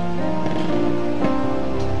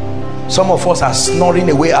 Some of us are snoring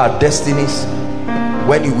away our destinies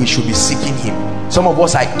when we should be seeking him. Some of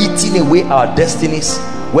us are eating away our destinies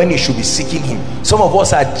when we should be seeking him. Some of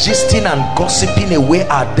us are gisting and gossiping away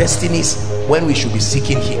our destinies when we should be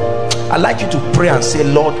seeking him. I'd like you to pray and say,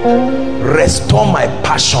 Lord, restore my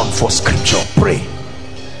passion for scripture. Pray.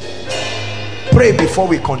 Pray before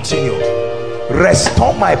we continue.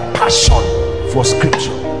 Restore my passion for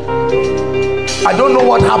scripture. I don't know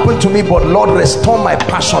what happened to me, but Lord, restore my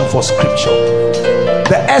passion for scripture.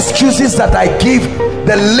 The excuses that I give,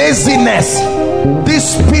 the laziness,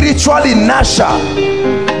 this spiritual inertia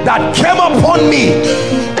that came upon me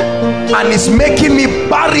and is making me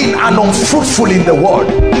barren and unfruitful in the world.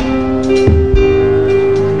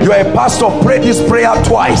 You are a pastor, pray this prayer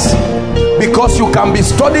twice, because you can be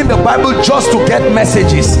studying the Bible just to get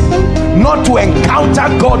messages, not to encounter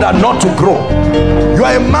God and not to grow. You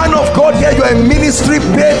are a man of God here, you are a ministry,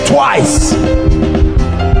 pray twice.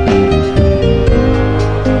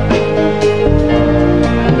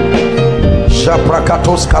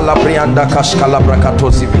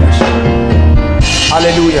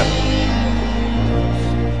 Hallelujah.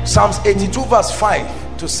 Psalms 82 verse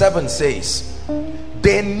 5 to 7 says,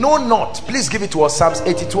 they know not, please give it to us, Psalms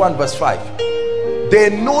 82 and verse 5. They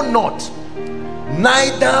know not,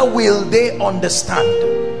 neither will they understand.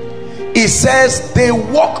 It says they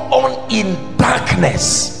walk on in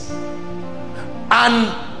darkness,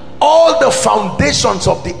 and all the foundations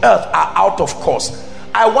of the earth are out of course.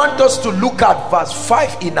 I want us to look at verse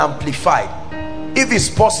 5 in Amplified. If it's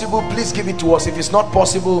possible, please give it to us. If it's not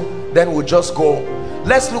possible, then we'll just go.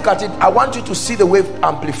 Let's look at it. I want you to see the way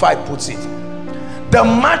Amplified puts it. The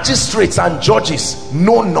magistrates and judges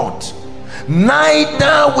know not,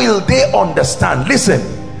 neither will they understand. Listen,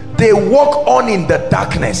 they walk on in the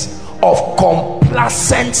darkness of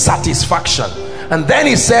complacent satisfaction. And then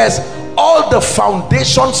he says, all the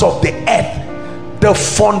foundations of the earth, the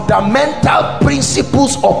fundamental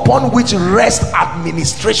principles upon which rest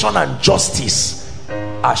administration and justice,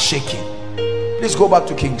 are shaken. Please go back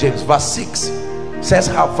to King James. Verse 6 says,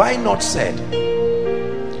 have I not said?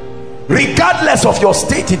 Regardless of your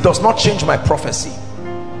state, it does not change my prophecy.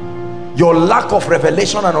 Your lack of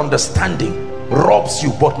revelation and understanding robs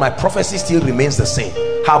you, but my prophecy still remains the same.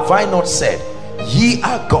 Have I not said, ye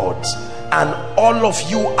are gods, and all of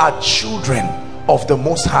you are children of the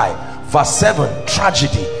Most High? Verse 7,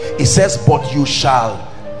 tragedy. It says, but you shall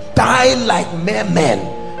die like mere men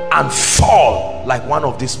and fall like one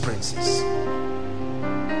of these princes.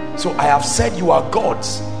 So I have said you are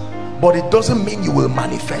gods, but it doesn't mean you will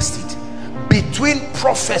manifest it. Between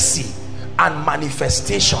prophecy and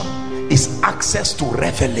manifestation is access to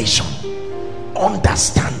revelation,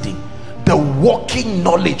 understanding, the walking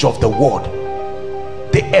knowledge of the word,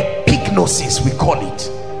 the epignosis we call it.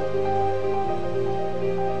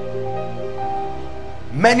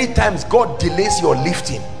 Many times God delays your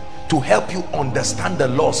lifting to help you understand the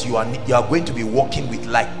laws you are going to be working with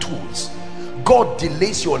like tools. God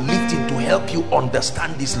delays your lifting to help you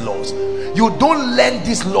understand these laws. You don't learn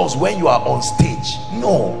these laws when you are on stage.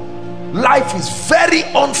 No, life is very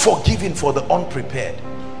unforgiving for the unprepared,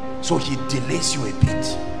 so he delays you a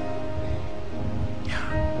bit,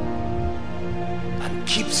 yeah, and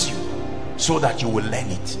keeps you so that you will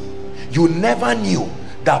learn it. You never knew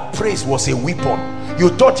that praise was a weapon. You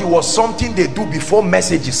thought it was something they do before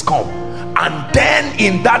messages come, and then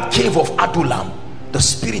in that cave of Adullam, the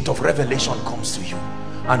spirit of revelation comes to you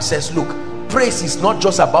and says, look, praise is not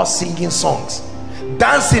just about singing songs,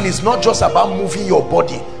 dancing is not just about moving your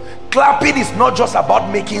body, clapping is not just about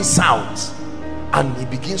making sounds. And he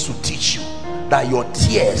begins to teach you that your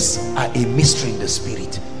tears are a mystery in the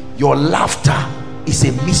spirit, your laughter is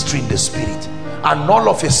a mystery in the spirit, and all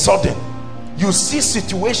of a sudden you see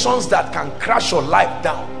situations that can crash your life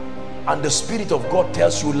down, and the Spirit of God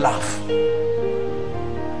tells you laugh.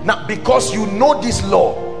 Now, because you know this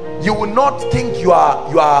law, you will not think you are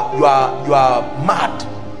mad.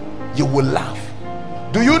 You will laugh.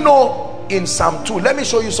 Do you know in Psalm 2? Let me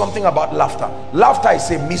show you something about laughter. Laughter is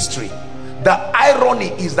a mystery. The irony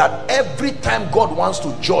is that every time God wants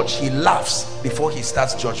to judge, he laughs before he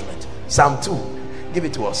starts judgment. Psalm 2, give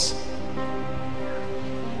it to us.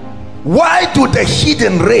 Why do the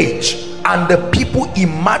heathen rage and the people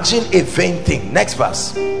imagine a vain thing? Next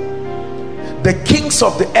verse. The kings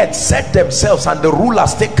of the earth set themselves, and the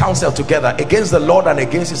rulers take counsel together against the Lord and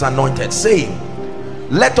against his anointed, saying,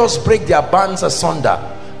 let us break their bands asunder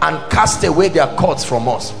and cast away their cords from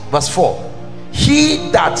us. Verse 4.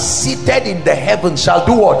 He that seated in the heavens shall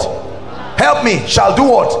do what? Help me. Shall do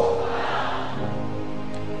what?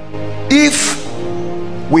 If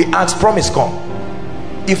we ask, promise come.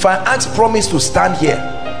 If I ask promise to stand here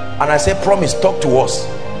and I say, promise, talk to us,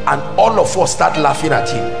 and all of us start laughing at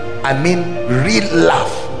him, I mean real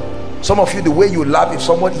laugh. Some of you, the way you laugh, if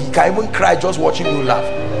somebody, he can even cry just watching you laugh.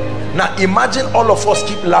 Now imagine all of us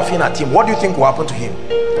keep laughing at him. What do you think will happen to him?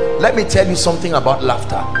 Let me tell you something about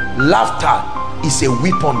laughter. Laughter is a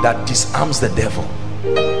weapon that disarms the devil.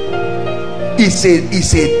 is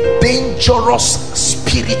a dangerous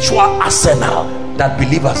spiritual arsenal that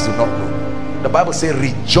believers do not know. The Bible says,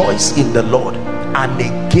 rejoice in the Lord, and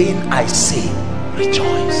again I say,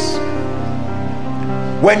 rejoice.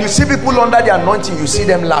 When you see people under the anointing, you see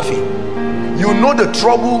them laughing. You know the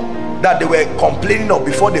trouble that they were complaining of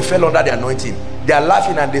before they fell under the anointing. They are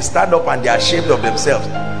laughing and they stand up and they are ashamed of themselves.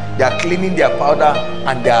 They are cleaning their powder,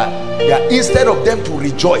 and they are instead of them to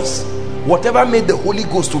rejoice, whatever made the Holy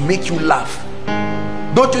Ghost to make you laugh,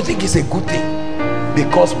 don't you think it's a good thing?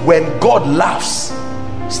 Because when God laughs,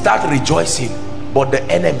 start rejoicing. But the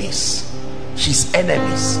enemies, his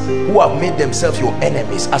enemies, who have made themselves your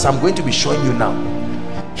enemies, as I'm going to be showing you now,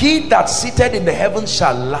 he that sitteth in the heavens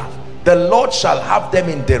shall laugh, the Lord shall have them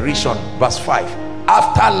in derision. Verse 5.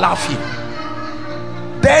 After laughing,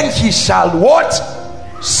 then he shall what?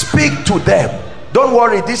 Speak to them. Don't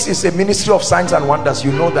worry, this is a ministry of signs and wonders,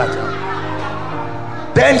 you know that.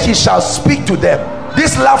 Then he shall speak to them.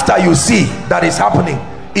 This laughter you see that is happening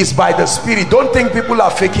is by the Spirit. Don't think people are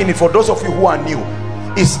faking it. For those of you who are new,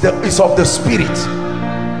 it's of the Spirit,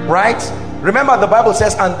 right? Remember, the Bible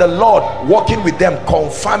says, and the Lord walking with them,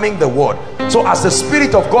 confirming the word. So as the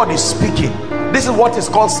Spirit of God is speaking, this is what is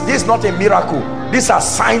called, this is not a miracle, these are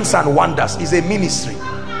signs and wonders. It's a ministry.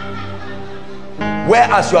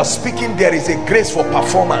 Whereas you are speaking, there is a grace for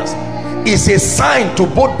performance. It's a sign to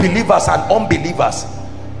both believers and unbelievers,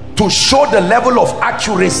 to show the level of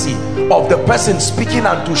accuracy of the person speaking,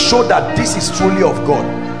 and to show that this is truly of God.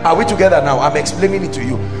 Are we together now? I'm explaining it to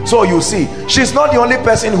you. So you see, she's not the only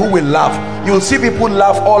person who will laugh. You'll see people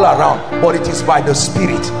laugh all around, but it is by the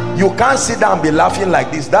Spirit. You can't sit down and be laughing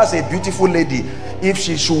like this. That's a beautiful lady. If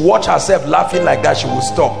she should watch herself laughing like that, she will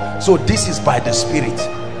stop. So this is by the Spirit.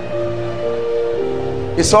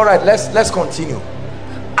 It's all right. Let's continue.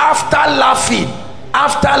 After laughing,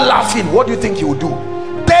 what do you think he will do?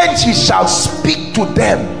 Then he shall speak to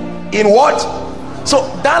them in what? So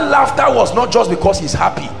that laughter was not just because he's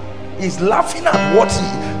happy. He's laughing at what he,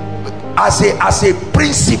 as a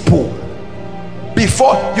principle.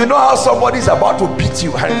 Before, you know how somebody is about to beat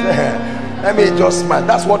you, let me just smile.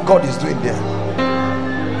 That's what God is doing there.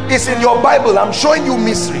 It's in your Bible. I'm showing you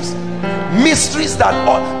mysteries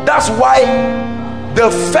that that's why the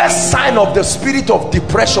first sign of the spirit of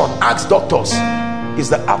depression, ask doctors, is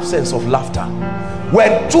the absence of laughter.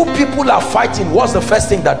 When two people are fighting, what's the first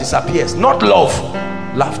thing that disappears? Not love,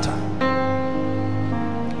 laughter.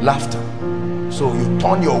 Laughter. So you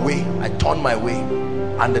turn your way, I turn my way,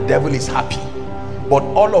 and the devil is happy. But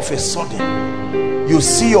all of a sudden, you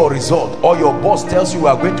see your result, or your boss tells you we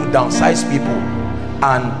are going to downsize people,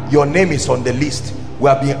 and your name is on the list. We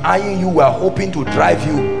have been eyeing you, we are hoping to drive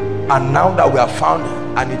you, and now that we have found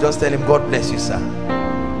you, and you just tell him, God bless you, sir.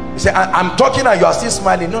 You say, I'm talking and you are still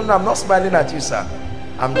smiling. No, I'm not smiling at you, sir.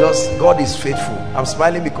 I'm just, God is faithful. I'm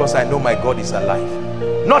smiling because I know my God is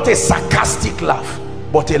alive. Not a sarcastic laugh,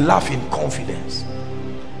 but a laugh in confidence.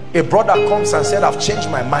 A brother comes and said, I've changed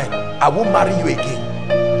my mind, I won't marry you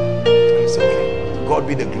again. It's okay, to God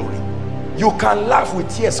be the glory. You can laugh with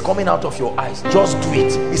tears coming out of your eyes. Just do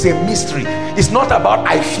it. It's a mystery. It's not about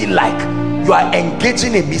I feel like. You are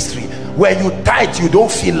engaging a mystery. When you tithe, you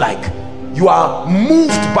don't feel like. You are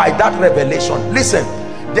moved by that revelation. Listen,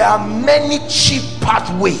 there are many cheap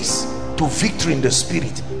pathways to victory in the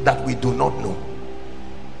spirit that we do not know.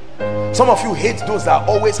 Some of you hate those that are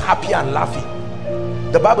always happy and laughing.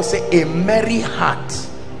 The Bible says a merry heart,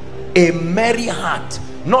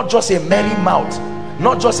 not just a merry mouth,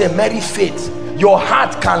 not just a merry faith. Your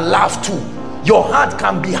heart can laugh too. Your heart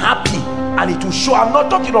can be happy, and it will show. I'm not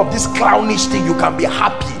talking of this clownish thing. You can be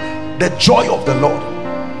happy, the joy of the Lord.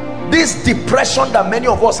 This depression that many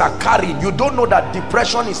of us are carrying, you don't know that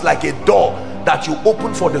depression is like a door that you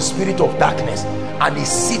open for the spirit of darkness, and it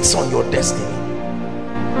sits on your destiny.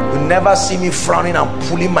 You never see me frowning and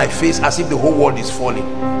pulling my face as if the whole world is falling.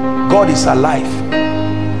 God is alive.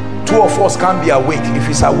 Two of us can't be awake. If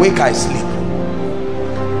he's awake, I sleep.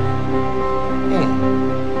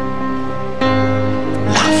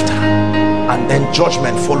 Laughter, and then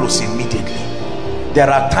judgment follows immediately. There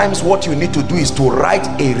are times what you need to do is to write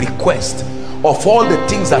a request of all the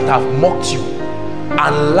things that have mocked you,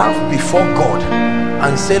 and laugh before God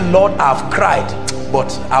and say, Lord, I've cried,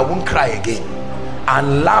 but I won't cry again.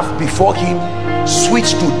 And laugh before him.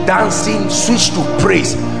 Switch to dancing, switch to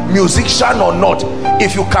praise, musician or not.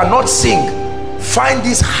 If you cannot sing, find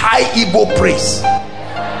this high Igbo praise,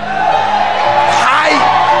 high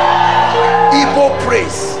Igbo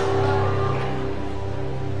praise.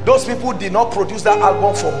 Those people did not produce that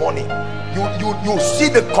album for money. You see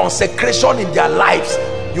the consecration in their lives.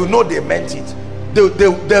 You know they meant it.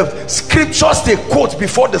 the scriptures they quote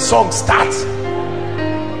before the song starts.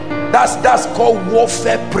 That's called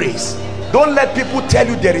warfare praise. Don't let people tell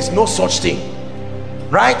you there is no such thing.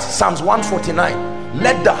 Right? Psalms 149.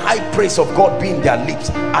 Let the high praise of God be in their lips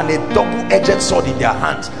and a double-edged sword in their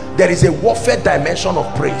hands. There is a warfare dimension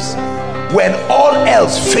of praise. When all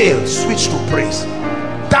else fails, switch to praise.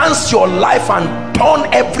 Dance your life and turn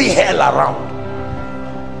every hell around.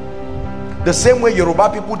 The same way Yoruba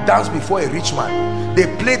people dance before a rich man. They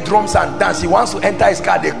play drums and dance. He wants to enter his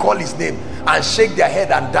car, they call his name and shake their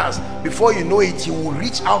head and dance. Before you know it, he will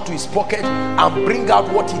reach out to his pocket and bring out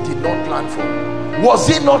what he did not plan for. Was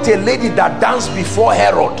it not a lady that danced before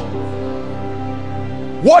Herod?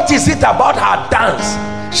 What is it about her dance?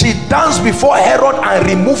 She danced before Herod and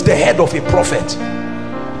removed the head of a prophet.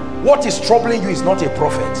 What is troubling you is not a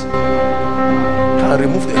prophet. Can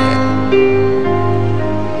remove the head.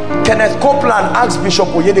 Kenneth Copeland asked Bishop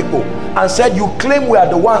Oyedepo and said, you claim we are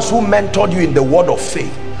the ones who mentored you in the word of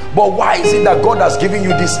faith, but why is it that God has given you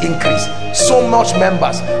this increase, so much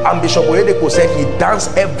members? And Bishop Oyedepo said he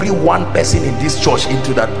danced every one person in this church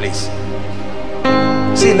into that place.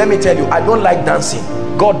 See, let me tell you, I don't like dancing.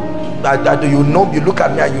 God, you know, you look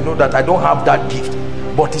at me and you know that I don't have that gift,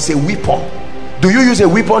 but it's a weapon. Do you use a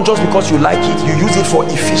weapon just because you like it? You use it for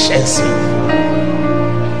efficiency.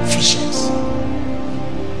 Efficiency.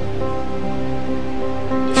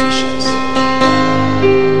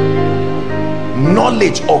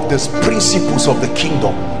 Knowledge of the principles of the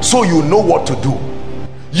kingdom, so you know what to do.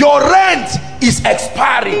 Your rent is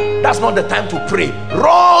expiring. That's not the time to pray.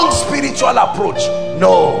 Wrong spiritual approach.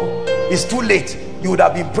 No, it's too late. You would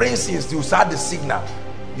have been praying since you saw the signal.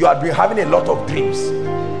 You have been having a lot of dreams.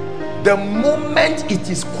 The moment it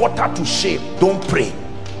is quarter to shame, don't pray.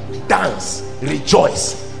 Dance,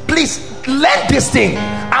 rejoice. Please learn this thing.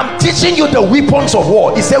 I'm teaching you the weapons of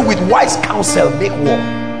war. He said, with wise counsel make war.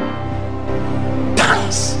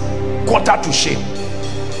 Dance, quarter to shame.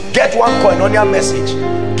 Get one koinonia message.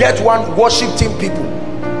 Get one worship team people.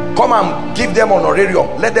 Come and give them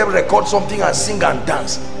honorarium. Let them record something and sing and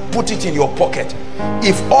dance. Put it in your pocket.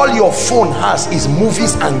 If all your phone has is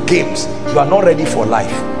movies and games, you are not ready for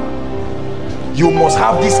life. You must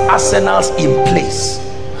have these arsenals in place,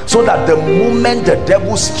 so that the moment the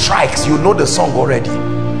devil strikes, you know the song already.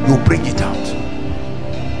 You bring it out.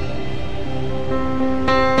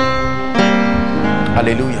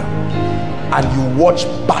 Hallelujah. And you watch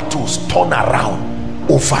battles turn around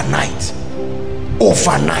overnight.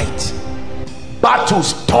 Overnight.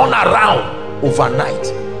 Battles turn around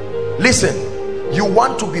overnight. Listen, you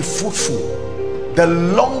want to be fruitful. The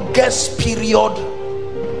longest period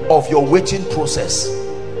of your waiting process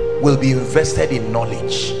will be invested in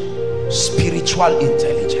knowledge, spiritual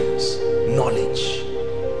intelligence, knowledge.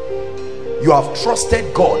 You have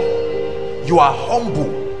trusted God, you are humble,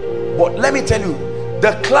 but let me tell you,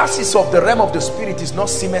 the classes of the realm of the spirit is not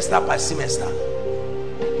semester by semester.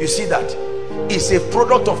 You see that? It's a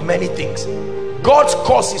product of many things. God's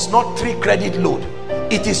course is not 3 credit load.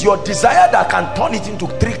 It is your desire that can turn it into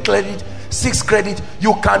 3 credit, 6 credit.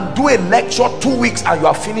 You can do a lecture 2 weeks and you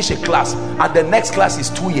have finished a class, and the next class is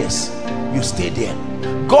 2 years. You stay there.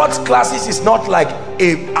 God's classes is not like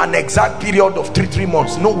an exact period of 3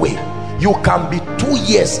 months. No way. You can be 2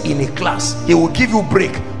 years in a class. He will give you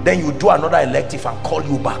break, then you do another elective and call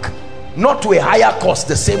you back. Not to a higher course,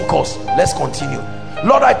 the same course. Let's continue.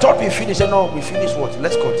 Lord, I thought we finished. No, we finished what?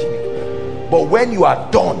 Let's continue. But when you are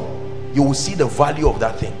done, you will see the value of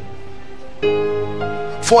that thing.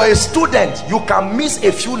 For a student, you can miss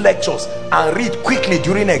a few lectures and read quickly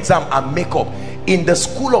during exam and make up. In the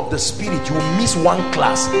school of the spirit, you miss one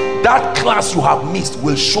class. That class you have missed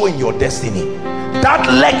will show in your destiny. That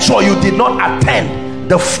lecture you did not attend,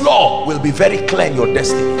 the flaw will be very clear in your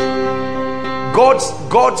destiny.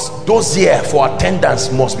 God's dossier for attendance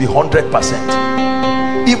must be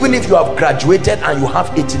 100%. Even if you have graduated and you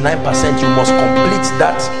have 89%, you must complete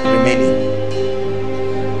that remaining.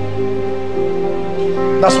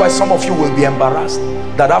 That's why some of you will be embarrassed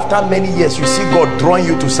that after many years you see God drawing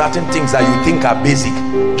you to certain things that you think are basic.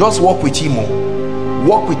 Just walk with him.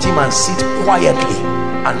 Walk with him and sit quietly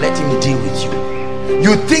and let him deal with you.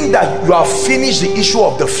 You think that you have finished the issue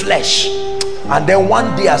of the flesh, and then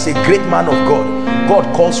one day as a great man of God,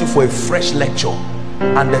 God calls you for a fresh lecture,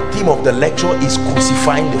 and the theme of the lecture is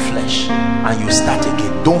crucifying the flesh, and you start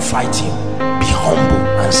again. Don't fight him. Be humble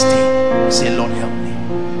and stay. Say, Lord, help me.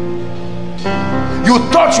 You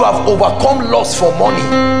thought you have overcome lust for money,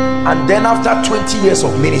 and then after 20 years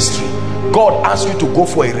of ministry, God asks you to go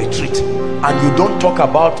for a retreat, and you don't talk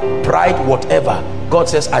about pride, whatever. God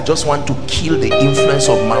says, I just want to kill the influence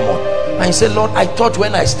of mammon. And you say, Lord, I thought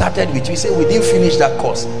when I started with you, you say, we didn't finish that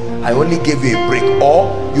course. I only gave you a break.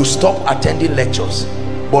 Or you stop attending lectures.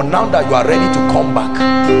 But now that you are ready to come back,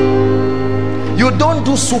 you don't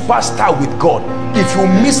do superstar with God. If you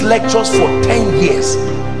miss lectures for 10 years,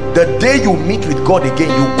 the day you meet with God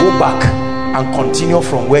again, you go back and continue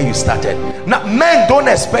from where you started. Now, men don't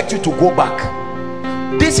expect you to go back.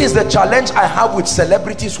 This is the challenge I have with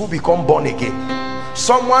celebrities who become born again.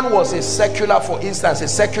 Someone was a secular, for instance, a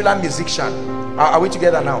secular musician. Are we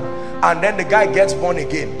together now? And then the guy gets born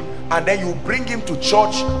again, and then you bring him to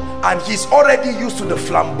church, and he's already used to the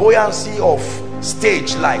flamboyancy of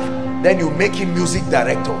stage life. Then you make him music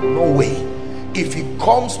director. No way. If he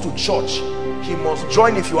comes to church, he must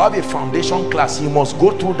join. If you have a foundation class, he must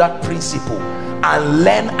go through that principle and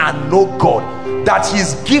learn and know God. That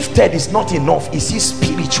he's gifted is not enough. Is he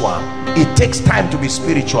spiritual? It takes time to be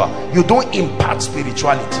spiritual. You don't impart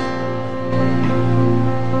spirituality.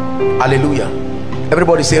 Hallelujah.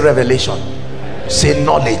 Everybody say revelation. Say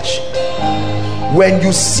knowledge. When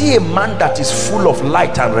you see a man that is full of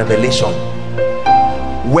light and revelation,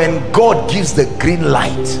 when God gives the green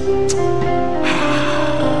light,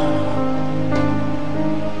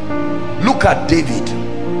 look at David.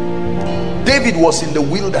 David was in the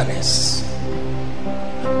wilderness,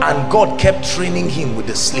 and God kept training him with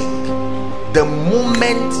the sling. The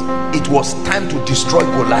moment it was time to destroy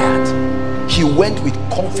Goliath, he went with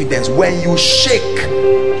confidence. When you shake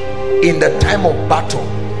in the time of battle,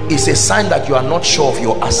 it's a sign that you are not sure of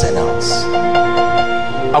your arsenals.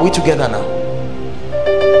 Are we together now?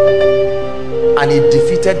 And he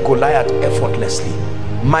defeated Goliath effortlessly.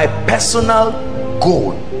 My personal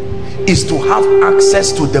goal is to have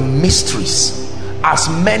access to the mysteries, as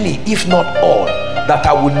many if not all, that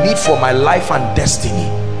I will need for my life and destiny,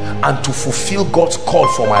 and to fulfill God's call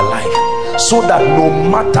for my life, so that no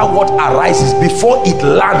matter what arises, before it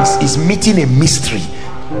lands, is meeting a mystery.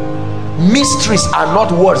 Mysteries are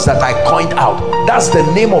not words that I coined out. That's the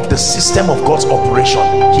name of the system of God's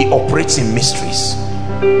operation. He operates in mysteries.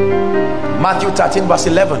 Matthew 13 verse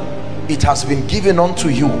 11, it has been given unto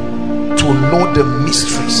you to know the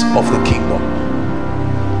mysteries of the kingdom.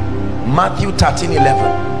 Matthew 13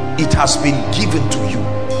 11, it has been given to you.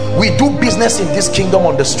 We do business in this kingdom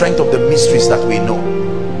on the strength of the mysteries that we know.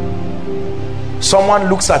 Someone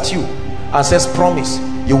looks at you and says, promise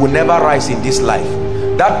you will never rise in this life.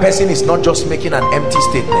 That person is not just making an empty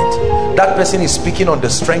statement. That person is speaking on the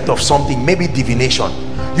strength of something, maybe divination.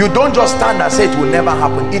 You don't just stand and say it will never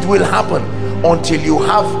happen. It will happen until you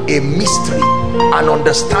have a mystery, an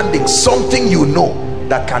understanding, something you know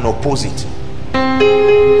that can oppose it.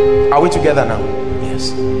 Are we together now?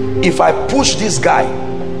 Yes. If I push this guy,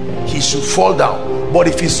 he should fall down. But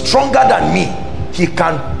if he's stronger than me, he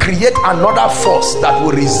can create another force that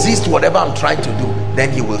will resist whatever I'm trying to do.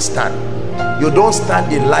 Then he will stand. You don't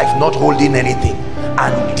stand in life not holding anything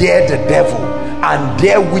and dare the devil and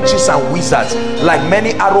dare witches and wizards like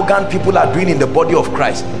many arrogant people are doing in the body of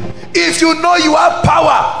Christ. If you know you have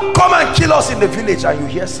power, come and kill us in the village, and you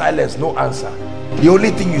hear silence, no answer. The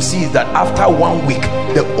only thing you see is that after 1 week,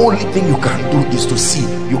 the only thing you can do is to see.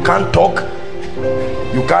 You can't talk,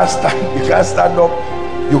 you can't stand up,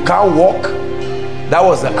 you can't walk. That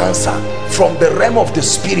was the answer from the realm of the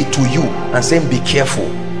spirit to you, and saying, be careful.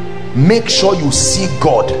 Make sure you see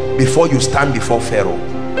God before you stand before Pharaoh.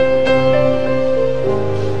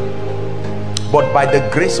 But by the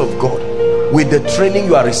grace of God, with the training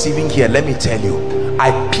you are receiving here, let me tell you,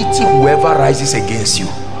 I pity whoever rises against you.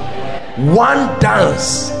 One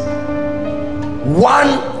dance,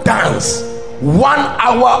 1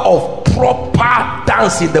 hour of proper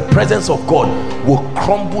dance in the presence of God will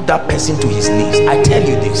crumble that person to his knees. I tell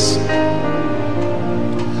you this.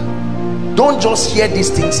 Don't just hear these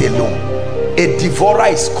things alone. A devourer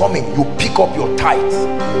is coming. You pick up your tithe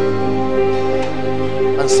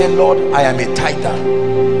and say, Lord, I am a tither.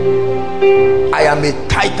 I am a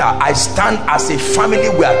tither. I stand as a family.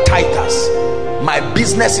 We are tithers. My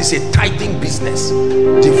business is a tithing business.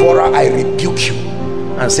 Devourer, I rebuke you.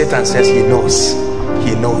 And Satan says he knows.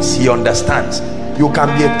 He knows. He understands. You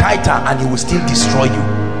can be a tither and he will still destroy you.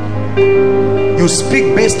 You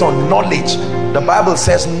speak based on knowledge. The Bible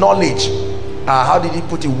says knowledge, how did he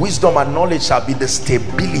put it? Wisdom and knowledge shall be the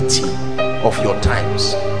stability of your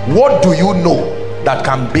times. What do you know that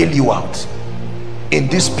can bail you out in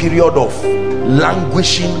this period of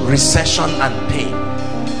languishing, recession and pain?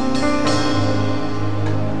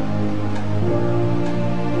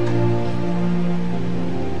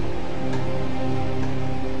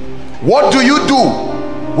 What do you do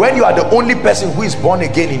when you are the only person who is born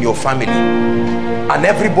again in your family and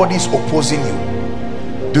everybody is opposing you?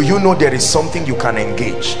 Do you know there is something you can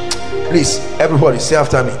engage? Please, everybody, say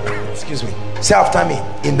after me. Excuse me. Say after me.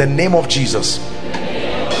 In the name of Jesus.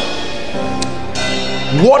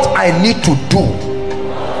 What I need to do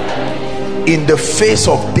in the face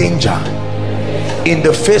of danger, in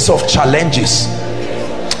the face of challenges,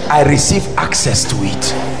 I receive access to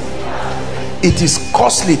it. It is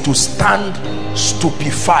costly to stand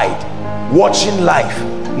stupefied, watching life,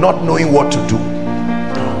 not knowing what to do.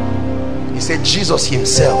 He said Jesus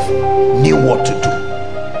himself knew what to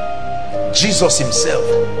do. Jesus himself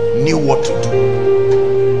knew what to do.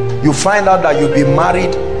 You find out that you've been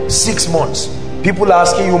married 6 months. People are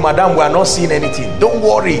asking you, madam, we are not seeing anything. Don't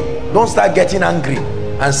worry. Don't start getting angry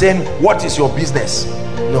and saying, what is your business?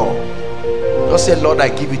 No. Just say, Lord, I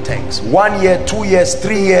give you thanks. 1 year, 2 years,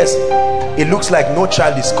 3 years, it looks like no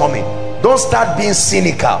child is coming. Don't start being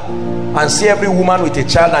cynical and see every woman with a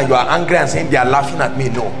child and you are angry and saying they are laughing at me.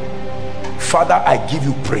 No. Father, I give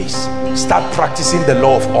you praise. Start practicing the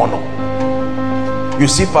law of honor. You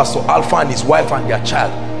see Pastor Alpha and his wife and their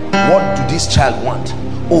child. What do this child want?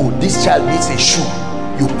 Oh, this child needs a shoe.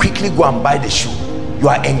 You quickly go and buy the shoe. You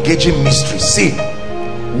are engaging mystery. See,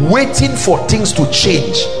 waiting for things to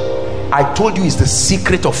change, I told you, is the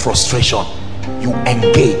secret of frustration. You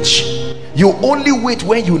engage. You only wait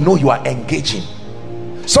when you know you are engaging.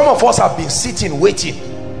 Some of us have been sitting waiting.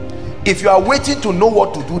 If you are waiting to know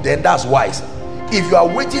what to do, then that's wise. If you are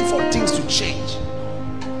waiting for things to change,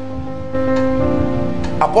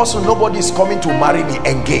 Apostle, nobody is coming to marry me.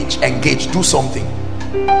 Engage, do something.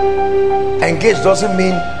 Engage doesn't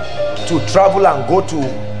mean to travel and go to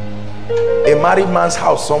a married man's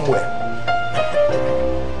house somewhere.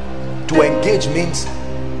 To engage means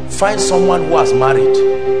find someone who has married,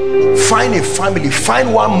 find a family,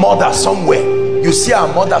 find one mother somewhere. You see our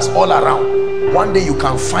mothers all around. One day you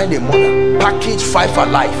can find a mother, package 5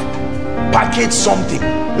 alive, package something,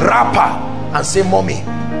 wrap her and say, mommy,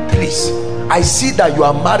 please, I see that you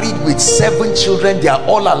are married with 7 children. They are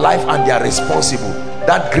all alive and they are responsible.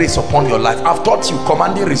 That grace upon your life, I've taught you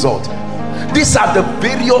commanding result. These are the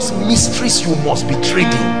various mysteries you must be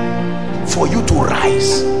trading for you to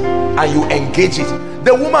rise, and you engage it.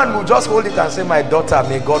 The woman will just hold it and say, my daughter,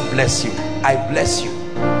 may God bless you. I bless you.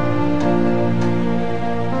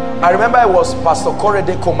 I remember it was Pastor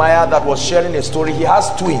Korede Komaya that was sharing a story. He has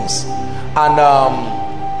twins, and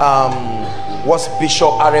was Bishop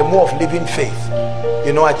Aremu of Living Faith.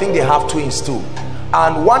 You know, I think they have twins too.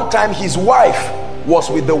 And one time his wife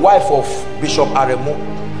was with the wife of Bishop Aremu,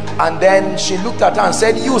 and then she looked at her and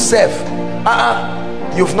said, you self,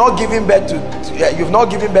 you've not given birth to you've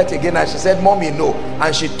not given birth again. And she said, mommy, no.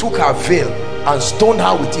 And she took her veil and stoned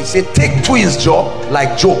her with it. Said, take twins, Joe,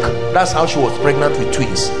 like joke. That's how she was pregnant with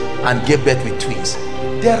twins and gave birth with twins.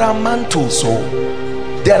 There are mantles. So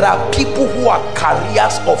there are people who are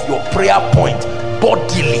carriers of your prayer point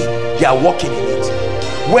bodily. They are walking in it.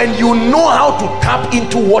 When you know how to tap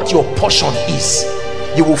into what your portion is,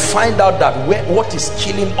 you will find out that what is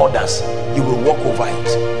killing others, you will walk over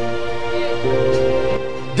it.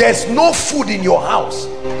 There's no food in your house.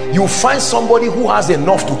 You find somebody who has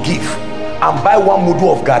enough to give and buy 1 mudu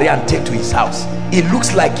of gari and take to his house. It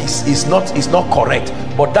looks like it's not correct,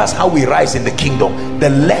 but that's how we rise in the kingdom. The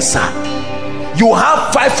lesser you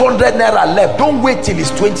have, 500 naira left, don't wait till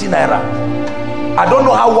it's 20 naira. I don't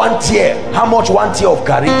know how much one tier of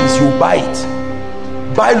gari is. You buy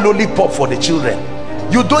it. Buy lollipop for the children.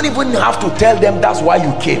 You don't even have to tell them that's why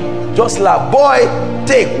you came. Just like, boy,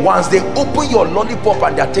 take. Once they open your lollipop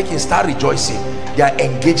and they're taking, start rejoicing. They are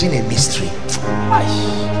engaging a mystery.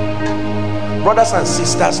 Brothers and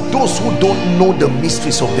sisters, those who don't know the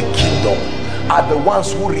mysteries of the kingdom are the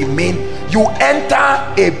ones who remain. You enter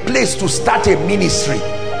a place to start a ministry,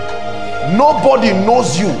 nobody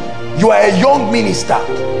knows you. You are a young minister.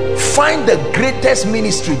 Find the greatest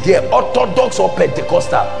ministry there, Orthodox or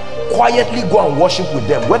Pentecostal. Quietly go and worship with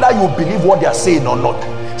them, whether you believe what they are saying or not.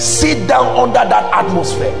 Sit down under that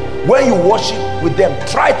atmosphere. When you worship with them,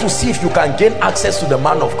 try to see if you can gain access to the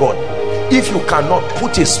man of God. If you cannot,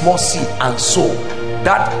 put a small seed and sow.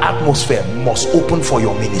 That atmosphere must open for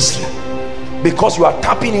your ministry, because you are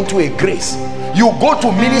tapping into a grace. You go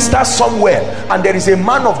to minister somewhere and there is a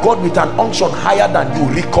man of God with an unction higher than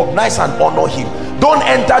you. Recognize and honor him. Don't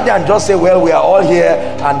enter there and just say, well, we are all here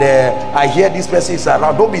and I hear this person is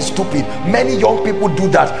around. Don't be stupid. Many young people do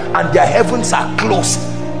that and their heavens are closed,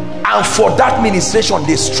 and for that ministration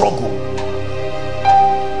they struggle.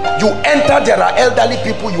 You enter, there are elderly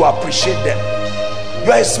people, you appreciate them.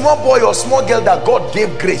 You are a small boy or small girl that God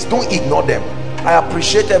gave grace, don't ignore them. I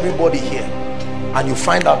appreciate everybody here. And you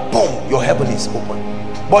find out, boom, your heaven is open.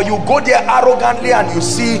 But you go there arrogantly and you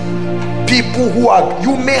see people who are,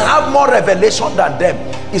 you may have more revelation than them,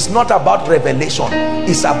 It's not about revelation,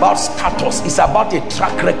 it's about status, it's about a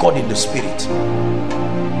track record in the spirit.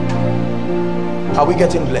 Are we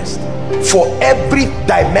getting blessed? For every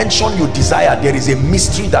dimension you desire, there is a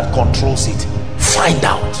mystery that controls it. Find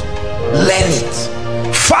out, learn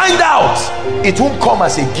it, find out. It won't come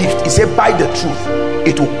as a gift. He said, buy the truth,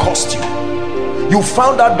 it will cost you. You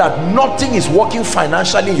found out that nothing is working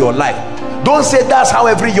financially in your life. Don't say that's how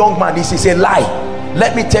every young man is. It's a lie.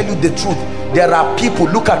 Let me tell you the truth. There are people,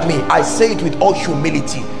 look at me, I say it with all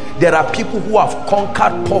humility, there are people who have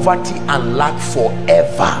conquered poverty and lack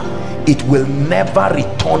forever. It will never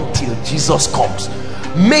return till Jesus comes.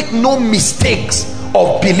 Make no mistakes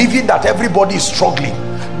of believing that everybody is struggling.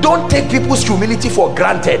 Don't take people's humility for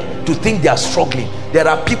granted to think they are struggling. There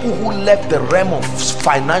are people who left the realm of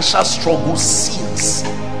financial struggle since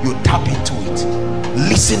you tap into it.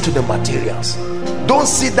 Listen to the materials. Don't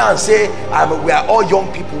sit down and say, we are all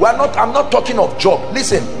young people. We are not. I'm not talking of job.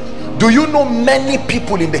 Listen, do you know many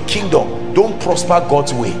people in the kingdom don't prosper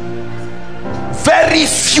God's way? Very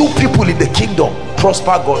few people in the kingdom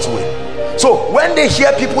prosper God's way. So when they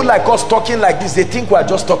hear people like us talking like this, they think we are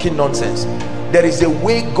just talking nonsense. There is a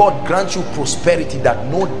way God grants you prosperity that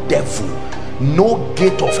no devil, no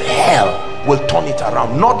gate of hell will turn it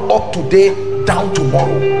around. Not up today, down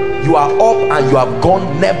tomorrow. You are up and you have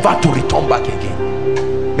gone, never to return back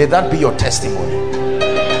again. May that be your testimony.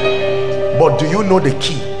 But do you know the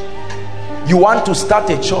key? You want to start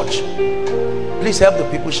a church? Please help the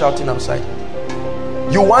people shouting outside.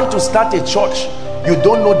 You want to start a church, you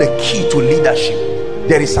don't know the key to leadership.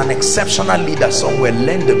 There is an exceptional leader somewhere.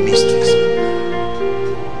 Learn the mysteries.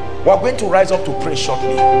 We're going to rise up to pray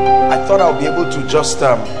shortly. I thought I'll be able to just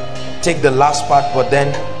take the last part, but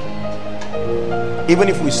then even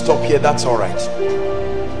if we stop here, that's all right.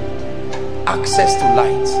 Access to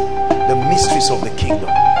light, the mysteries of the kingdom,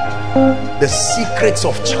 the secrets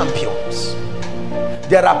of champions.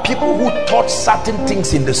 There are people who taught certain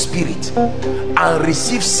things in the spirit and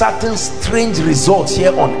received certain strange results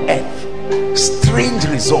here on earth. Strange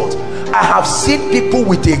results. I have seen people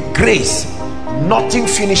with a grace, nothing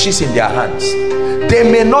finishes in their hands. They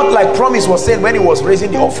may not, like Promise was saying when he was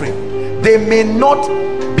raising the offering, they may not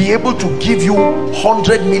be able to give you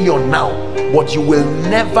 100 million now, but you will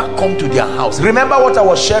never come to their house. Remember what I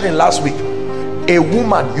was sharing last week? A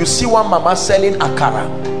woman, you see one mama selling akara.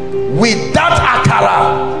 With that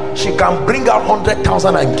akara, she can bring out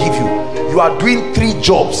 100,000 and give you. You are doing 3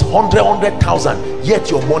 jobs, 100,000, yet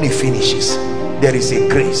your money finishes. There is a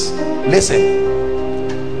grace. Listen,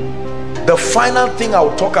 the final thing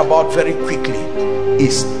I'll talk about very quickly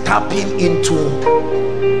is tapping into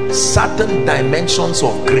certain dimensions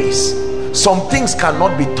of grace. Some things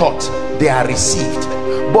cannot be taught, they are received.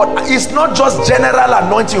 But it's not just general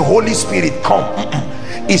anointing, Holy Spirit come.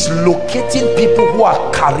 Is locating people who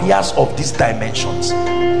are carriers of these dimensions.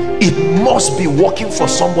 It must be working for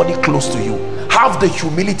somebody close to you. Have the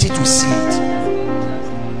humility to see it.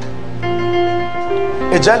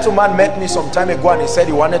 A gentleman met me some time ago and he said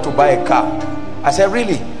he wanted to buy a car. I said,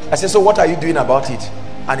 really? I said, so what are you doing about it?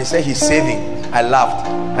 And he said he's saving. I laughed.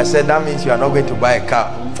 I said, that means you are not going to buy a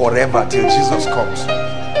car forever till Jesus comes.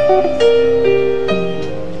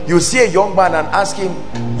 You see a young man and ask him,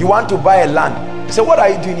 you want to buy a land? He said, what are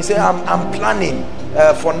you doing? He said, I'm planning.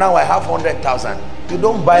 For now I have 100,000. You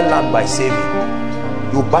don't buy land by saving.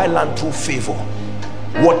 You buy land through favor.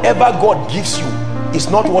 Whatever God gives you is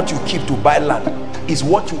not what you keep to buy land. It's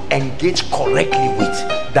what you engage correctly with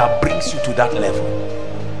that brings you to that level.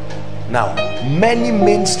 Now, many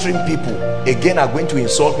mainstream people, again, are going to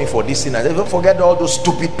insult me for this thing. And don't forget all those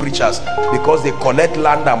stupid preachers because they collect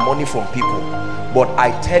land and money from people. But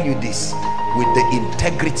I tell you this, with the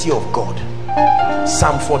integrity of God.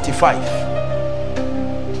 Psalm 44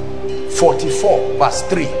 verse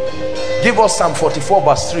 3. Give us Psalm 44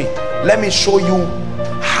 verse 3. Let me show you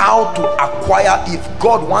how to acquire. If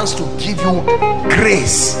God wants to give you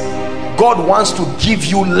grace, God wants to give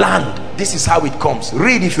you land, this is how it comes.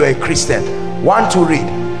 Read if you're a Christian. 1 to read.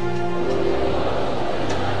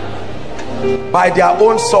 By their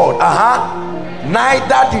own sword,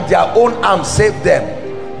 neither did their own arm save them,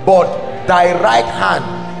 but thy right hand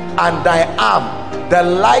and thy arm, the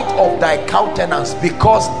light of thy countenance,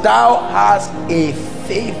 because thou hast a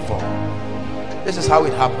favor. This is how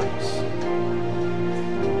it happens.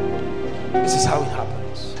 This is how it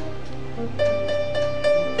happens.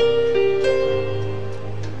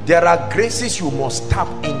 There are graces you must tap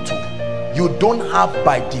into. You don't have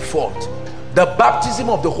by default. The baptism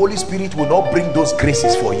of the Holy Spirit will not bring those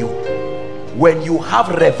graces for you. When you have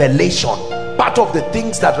revelation, part of the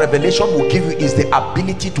things that revelation will give you is the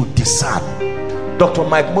ability to discern. Dr.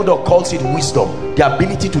 Mike Murdoch calls it wisdom, the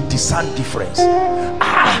ability to discern difference.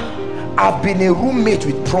 I've been a roommate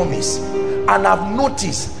with Promise, and I've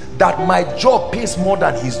noticed that my job pays more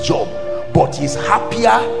than his job, but he's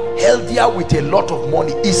happier, healthier, with a lot of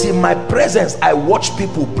money. It's in my presence I watch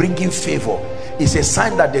people bringing favor. It's a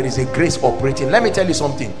sign that there is a grace operating. Let me tell you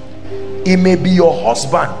something. It may be your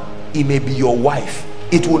husband, it may be your wife.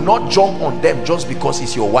 It will not jump on them just because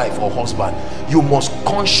it's your wife or husband. You must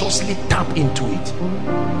consciously tap into it.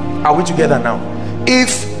 Are we together now?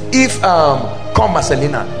 Come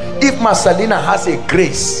Marcelina, if Marcelina has a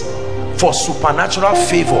grace for supernatural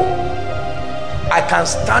favor, I can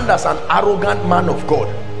stand as an arrogant man of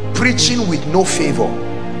God preaching with no favor,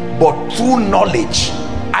 but through knowledge.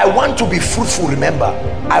 I want to be fruitful. Remember,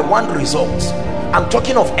 I want results. I'm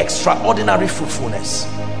talking of extraordinary fruitfulness.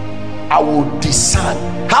 I will discern.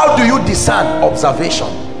 How do you discern? Observation.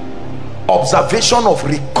 Observation of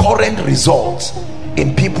recurrent results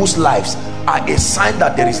in people's lives are a sign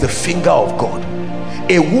that there is the finger of God.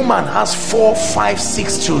 A woman has 4, 5,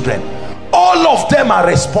 6 children. All of them are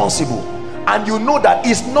responsible, and you know that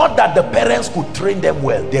it's not that the parents could train them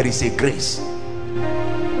well. There is a grace.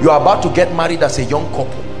 You are about to get married as a young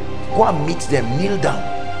couple. Go and meet them, kneel down,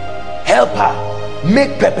 help her,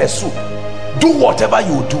 make pepper soup, do whatever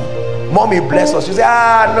you do. Mommy bless us. You say,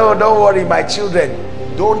 no, don't worry, my children.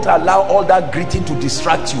 Don't allow all that greeting to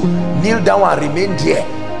distract you. Kneel down and remain there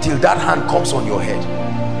till that hand comes on your head.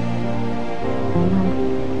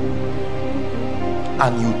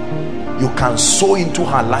 And you can sow into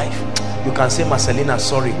her life. You can say, Marcelina,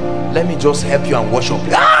 sorry, let me just help you and worship.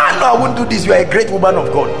 No, I won't do this. You are a great woman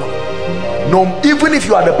of God. No, even if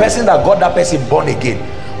you are the person that got that person born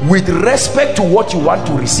again, with respect to what you want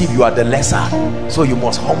to receive, you are the lesser. So you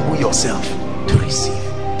must humble yourself to receive.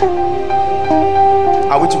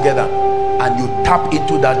 Are we together? And you tap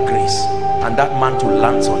into that grace, and that mantle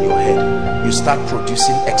lands on your head. You start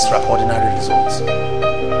producing extraordinary results.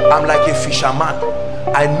 I'm like a fisherman.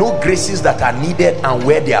 I know graces that are needed and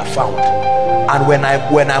where they are found. And when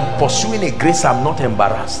I'm pursuing a grace, I'm not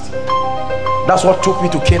embarrassed. That's what took me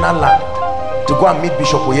to Canaan land, to go and meet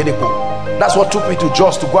Bishop Oyedepo. That's what took me to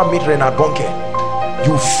Jos, to go and meet Renard Bonke.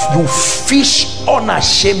 You fish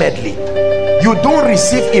unashamedly. You don't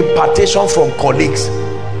receive impartation from colleagues.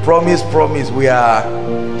 Promise, we are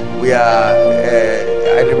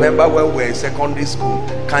I remember when we were in secondary school.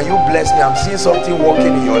 Can you bless me? I'm seeing something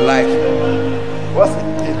working in your life. What's it?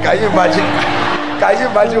 Can you imagine? Can you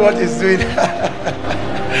imagine what he's doing?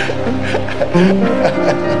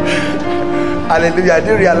 Hallelujah. I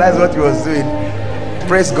didn't realize what he was doing.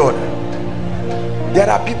 Praise God. There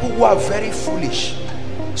are people who are very foolish.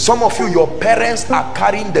 Some of you, your parents are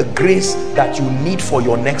carrying the grace that you need for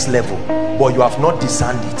your next level, but you have not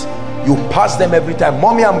discerned it. You pass them every time.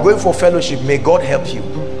 Mommy, I'm going for fellowship, may God help you.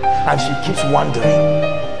 And she keeps wondering.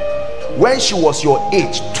 When she was your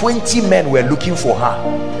age, 20 men were looking for her.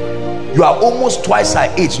 You are almost twice her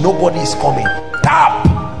age, nobody is coming. Tap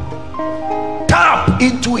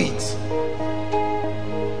into it.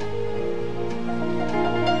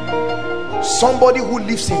 Somebody who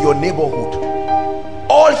lives in your neighborhood,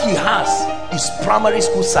 all he has is primary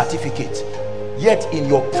school certificate, yet in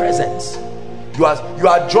your presence you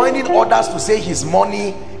are joining others to say his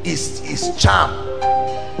money is charm,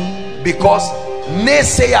 because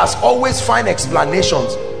naysayers always find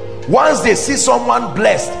explanations. Once they see someone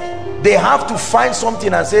blessed, they have to find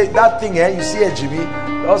something and say, that thing here, you see a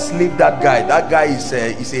GB, just leave that guy. That guy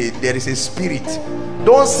there is a spirit.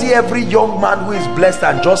 Don't see every young man who is blessed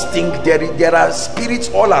and just think there are spirits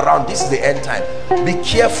all around. This is the end time. Be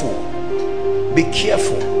careful. Be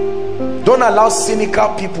careful. Don't allow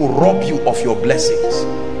cynical people rob you of your blessings.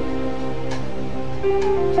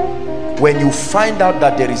 When you find out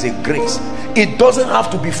that there is a grace, it doesn't have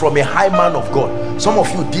to be from a high man of God. Some of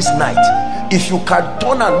you this night, if you can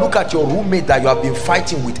turn and look at your roommate that you have been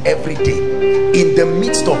fighting with every day, in the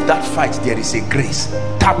midst of that fight there is a grace.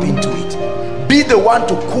 Tap into it. Be the one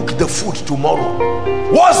to cook the food tomorrow.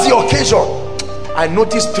 What's the occasion? I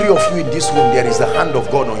noticed 3 of you in this room, there is the hand of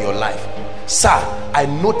God on your life. Sir, I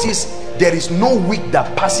noticed there is no week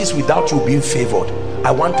that passes without you being favored.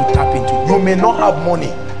 I want to tap into it. You may not have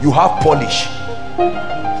money, you have polish.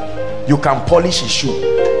 You can polish a shoe.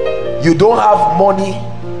 You don't have money,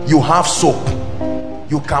 you have soap.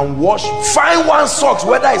 You can wash. Find one socks,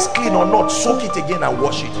 whether it's clean or not, soak it again and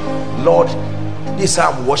wash it. Lord, this is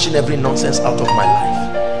how I'm washing every nonsense out of my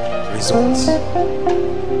life. Results.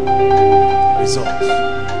 Results.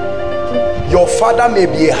 Your father may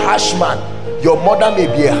be a harsh man, your mother may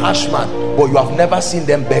be a harsh man, but you have never seen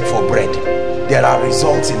them beg for bread. There are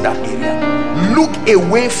results in that area. look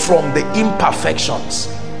away from the imperfections.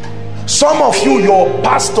 Some of you, your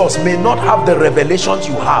pastors may not have the revelations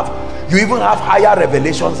you have. You even have higher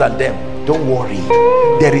revelations than them. Don't worry,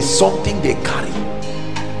 there is something they carry.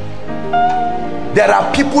 There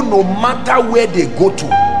are people, no matter where they go to,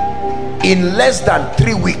 in less than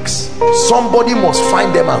 3 weeks, somebody must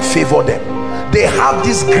find them and favor them. They have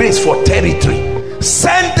this grace for territory.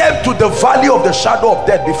 Send them to the valley of the shadow of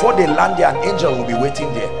death. Before they land there, an angel will be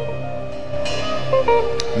waiting there.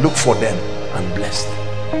 Look for them and bless them.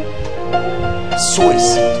 Sow a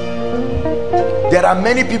seed. There are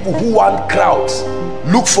many people who want crowds.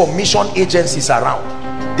 Look for mission agencies around.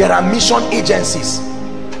 There are mission agencies.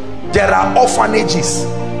 There are orphanages.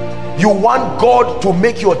 You want God to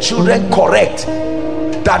make your children correct,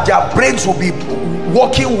 that their brains will be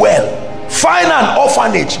working well. Find an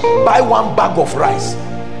orphanage, buy 1 bag of rice,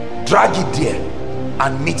 drag it there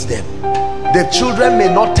and meet them. The children may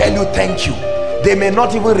not tell you thank you. They may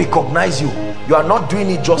not even recognize you. You are not doing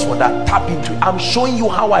it just for that. Tap into it. I'm showing you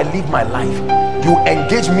how I live my life. You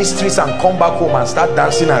engage mysteries and come back home and start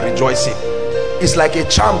dancing and rejoicing. It's like a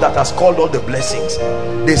charm that has called all the blessings.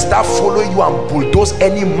 They start following you and bulldoze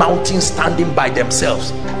any mountain standing by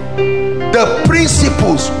themselves. The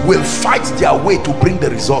principles will fight their way to bring the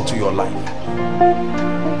result to your life.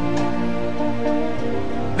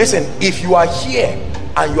 Listen, if you are here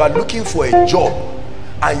and you are looking for a job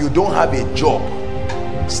and you don't have a job,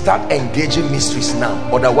 start engaging mysteries now.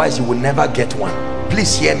 Otherwise you will never get one.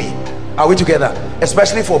 Please hear me. Are we together?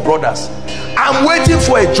 Especially for brothers. I'm waiting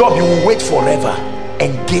for a job. You will wait forever.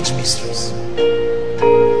 Engage mysteries.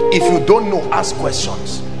 If you don't know, ask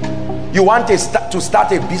questions. You want to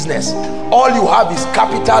start a business, all you have is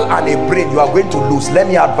capital and a brain. You are going to lose. Let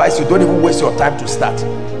me advise you, don't even waste your time to start.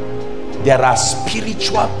 There are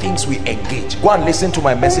spiritual things we engage. Go and listen to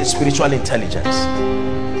my message, Spiritual Intelligence.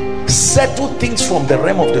 Settle things from the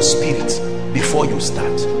realm of the spirit before you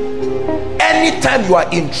start. Anytime you are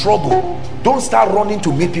in trouble, don't start running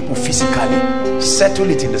to meet people physically. Settle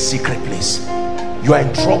it in the secret place. You are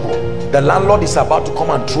in trouble. The landlord is about to come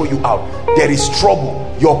and throw you out. There is trouble.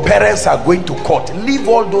 Your parents are going to court. Leave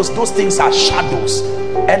all those things are shadows.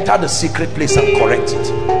 Enter the secret place and correct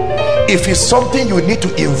it. If it's something you need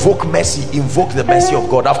to invoke mercy, invoke the mercy of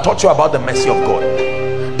God. I've taught you about the mercy of God.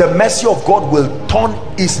 The mercy of God will turn,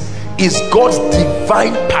 is God's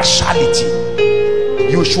divine partiality.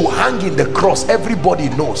 You should hang in the cross. Everybody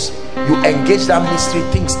knows. You engage that mystery,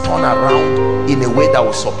 things turn around in a way that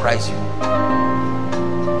will surprise you.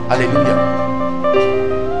 Hallelujah.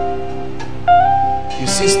 You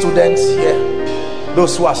see students here,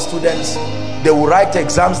 those who are students, they will write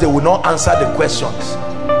exams, they will not answer the questions,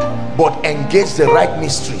 but engage the right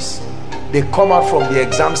mysteries. They come out from the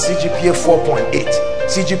exam CGPA 4.8,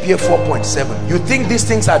 CGPA 4.7. You think these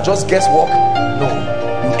things are just guesswork? No,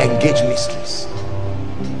 you engage mysteries.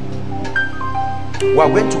 We are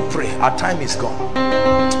going to pray. Our time is gone,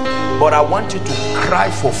 but I want you to cry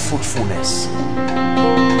for fruitfulness,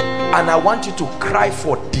 and I want you to cry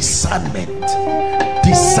for discernment.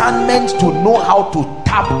 Discernment to know how to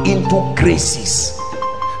tap into graces.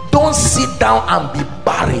 Don't sit down and be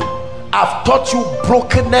barren. I've taught you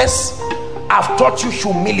brokenness, I've taught you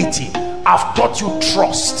humility, I've taught you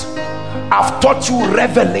trust, I've taught you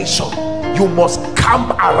revelation. You must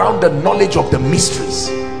camp around the knowledge of the mysteries.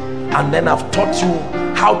 And then I've taught you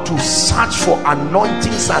how to search for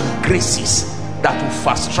anointings and graces that will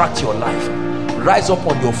fast track your life. Rise up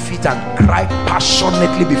on your feet and cry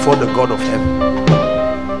passionately before the God of heaven.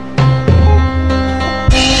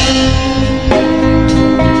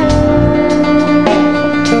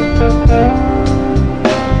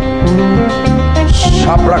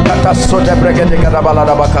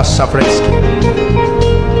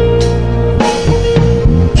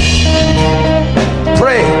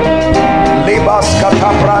 Pray.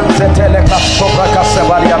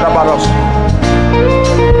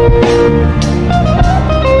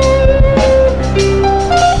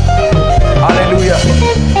 Hallelujah.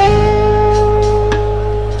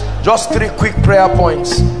 Just 3 quick prayer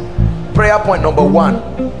points. Prayer point number 1,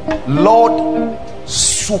 Lord,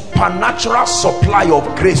 supernatural supply of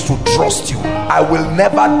grace to trust you. I will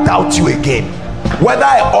never doubt you again, whether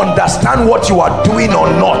I understand what you are doing or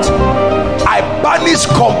not. I banish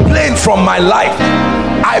complaint from my life.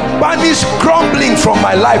 I banish grumbling from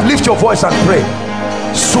my life. Lift your voice and pray.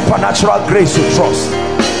 Supernatural grace to trust.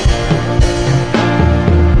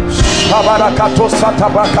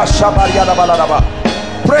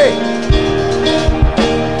 Pray.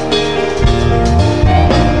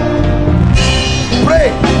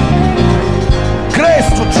 Pray. Grace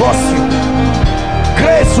to trust you.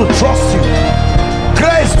 Grace to trust you.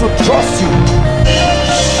 Grace to trust you.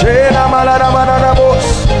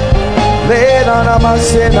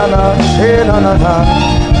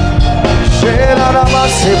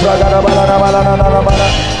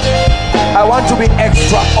 I want to be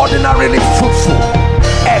extraordinarily fruitful,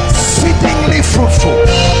 exceedingly fruitful.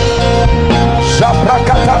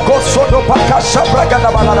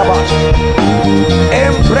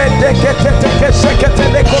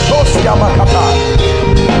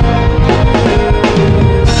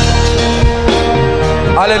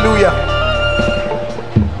 Hallelujah.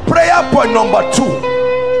 Prayer point number 2.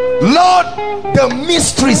 Lord, the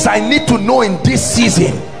mysteries I need to know in this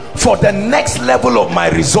season for the next level of my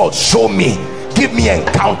results, show me. Give me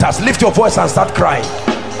encounters. Lift your voice and start crying.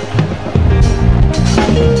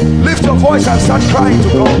 Lift your voice and start crying to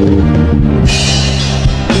God.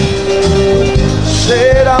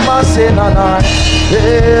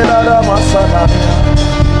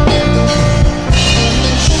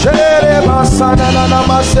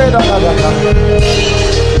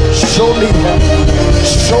 Show me,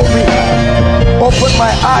 show me, open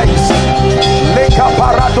my eyes.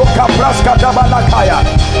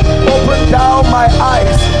 Open down my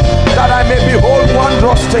eyes that I may behold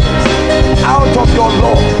wondrous things out of your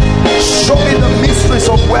law. Show me the mysteries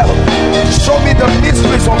of wealth. Show me the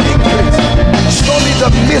mysteries of increase. Show me the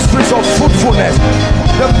mysteries of fruitfulness,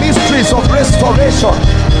 the mysteries of restoration,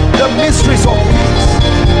 the mysteries of peace.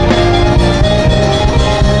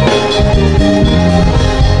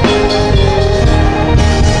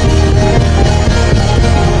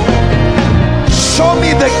 Show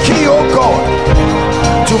me the key, oh God,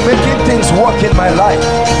 to making things work in my life.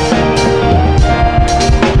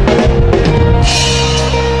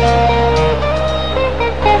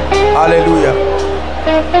 Hallelujah.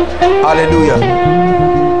 Hallelujah.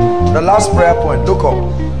 The last prayer point, look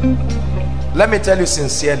up. Let me tell you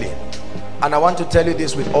sincerely, and I want to tell you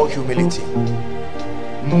this with all humility.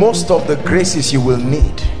 Most of the graces you will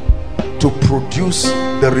need to produce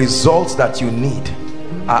the results that you need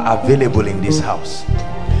are available in this house.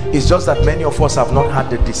 It's just that many of us have not had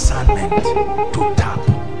the discernment to tap.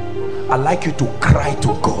 I'd like you to cry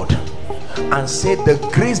to God and say, the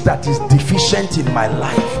grace that is deficient in my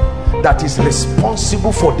life, that is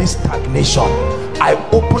responsible for this stagnation, I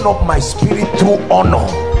open up my spirit through honor.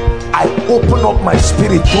 I open up my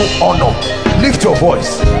spirit through honor. Lift your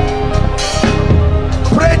voice.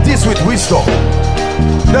 Pray this with wisdom.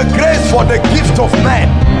 The grace for the gift of man,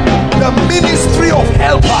 the ministry of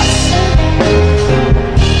helpers.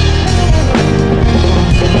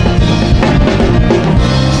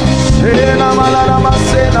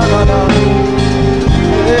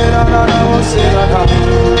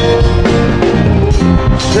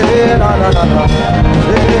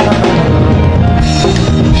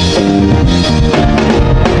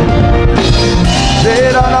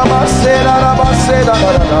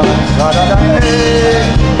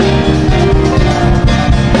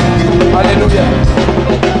 Hallelujah.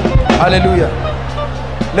 Hallelujah.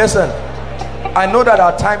 Listen, I know that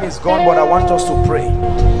our time is gone, but I want us to pray.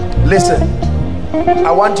 Listen,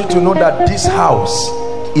 I want you to know that this house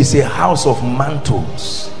is a house of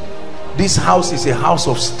mantles. This house is a house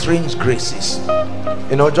of strange graces.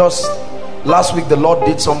 You know, just last week the Lord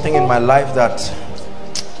did something in my life that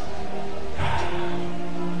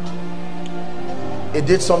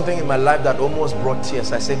almost brought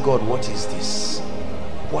tears. I said, God, what is this?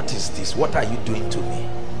 What is this? What are you doing to me?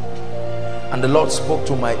 And the Lord spoke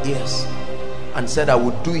to my ears and said, I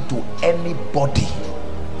would do it to anybody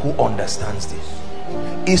who understands this.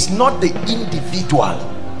 It's not the individual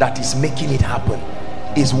that is making it happen.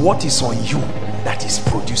 It's what is on you that is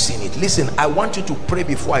producing it. Listen, I want you to pray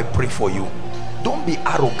before I pray for you. Don't be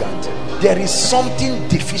arrogant. There is something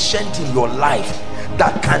deficient in your life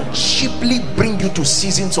that can cheaply bring you to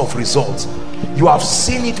seasons of results. You have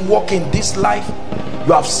seen it work in this life.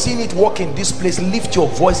 You have seen it work in this place. Lift your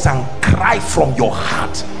voice and cry from your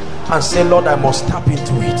heart and say, Lord, I must tap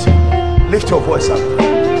into it. Lift your voice and pray.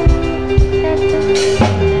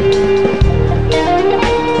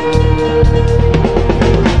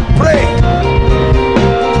 Pray.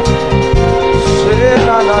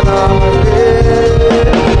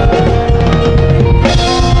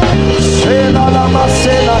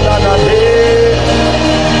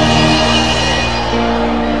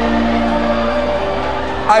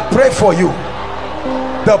 I pray for you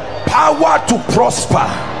the power to prosper.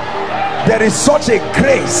 There is such a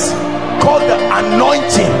grace called the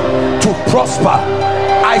anointing to prosper.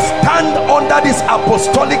 I stand under this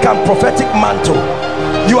apostolic and prophetic mantle.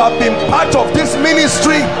 You have been part of this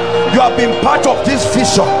ministry. You have been part of this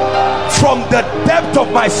vision. From the depth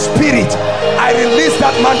of my spirit, I release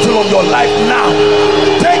that mantle on your life now.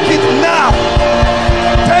 Take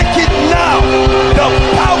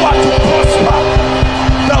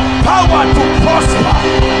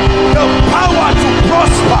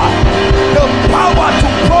prosper, the power to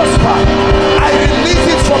prosper, I release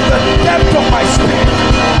it from the depth of my spirit.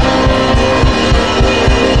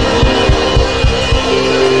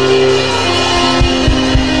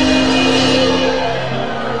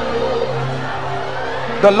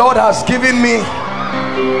 The Lord has given me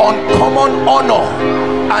uncommon honor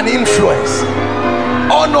and influence.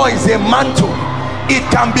 Honor is a mantle. It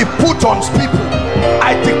can be put on people.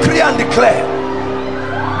 I decree and declare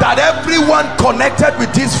that everyone connected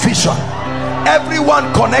with this vision,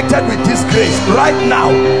 everyone connected with this grace, right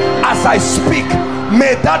now as I speak,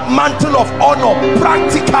 may that mantle of honor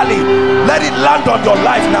practically let it land on your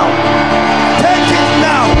life now. Take it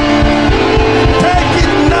now. Take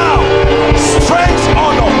it now. Strength,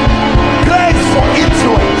 honor, grace for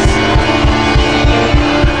influence.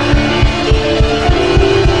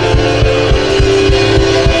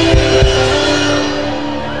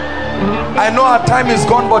 I know our time is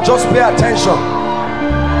gone, but just pay attention.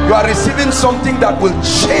 You are receiving something that will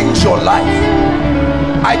change your life.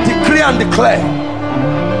 I decree and declare,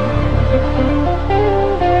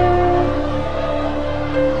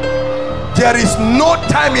 there is no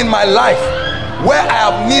time in my life where I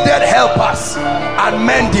have needed helpers and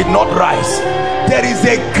men did not rise. There is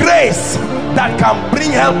a grace that can bring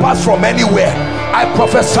helpers from anywhere. I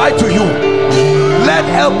prophesy to you, let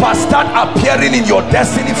helpers start appearing in your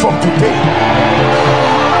destiny from today.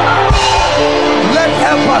 Let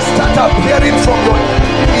helpers start appearing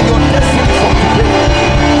in your destiny from today.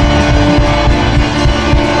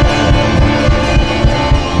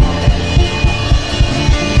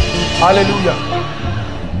 Hallelujah.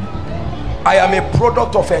 I am a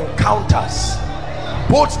product of encounters,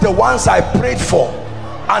 both the ones I prayed for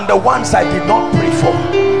and the ones I did not pray for.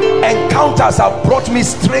 Encounters have brought me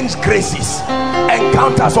strange graces,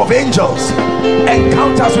 encounters of angels,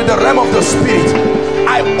 encounters with the realm of the spirit.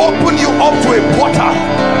 I open you up to a portal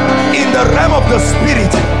in the realm of the spirit.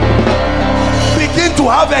 Begin to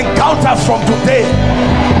have encounters from today.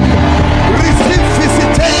 Receive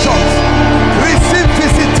visitations, receive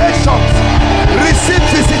visitations, receive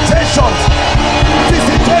visitations,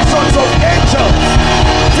 visitations of angels,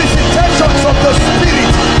 visitations of the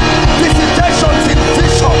spirit, visitations in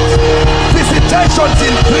visions, visitations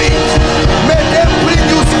in dreams. May they bring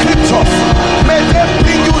you scriptures, may they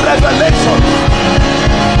bring you revelation.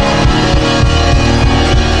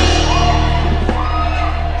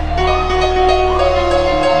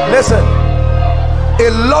 Listen, a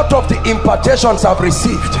lot of the impartations I've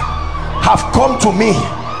received have come to me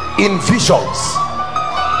in visions,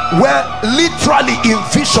 where literally in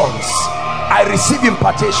visions I receive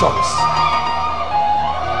impartations.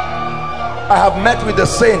 I have met with the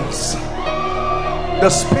saints, the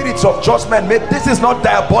spirits of judgment. This is not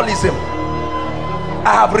diabolism.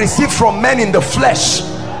 I have received from men in the flesh,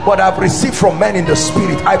 but I have received from men in the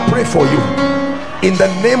spirit. I pray for you in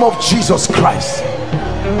the name of Jesus Christ,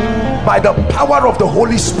 by the power of the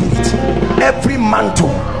Holy Spirit, every mantle,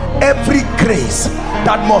 every grace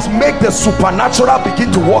that must make the supernatural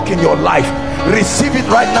begin to work in your life, receive it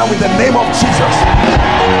right now in the name of Jesus.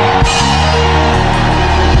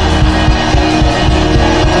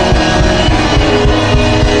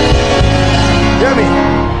 Hear me.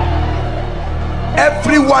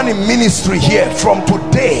 Everyone in ministry here, from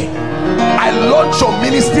today I launch your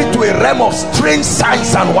ministry to a realm of strange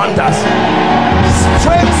signs and wonders.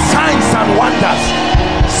 Strange signs and wonders,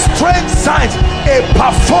 strange signs, a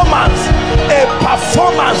performance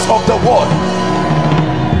of the word.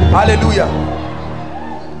 Hallelujah.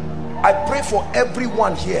 I pray for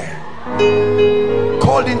everyone here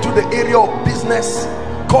called into the area of business,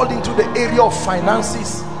 called into the area of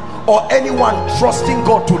finances, or anyone trusting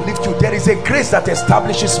God to lift you. There is a grace that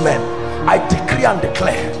establishes men. I decree and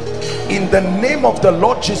declare in the name of the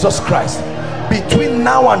Lord Jesus Christ, between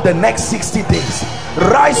now and the next 60 days,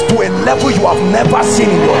 rise to a level you have never seen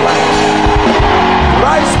in your life.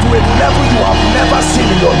 Rise to a level you have never seen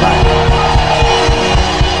in your life.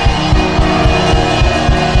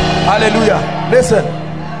 Hallelujah.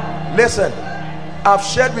 Listen, I've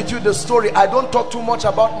shared with you the story. I don't talk too much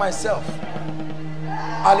about myself.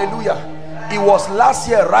 Hallelujah. It was last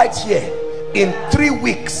year right here. In 3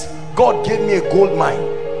 weeks, God gave me a gold mine.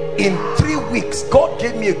 In 3 weeks, God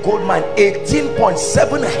gave me a gold mine,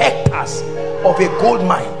 18.7 hectares of a gold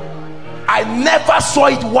mine. I never saw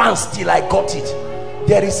it once till I got it.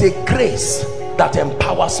 There is a grace that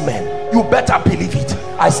empowers men. You better believe it.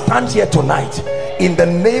 I stand here tonight in the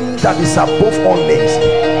name that is above all names.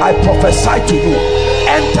 I prophesy to you,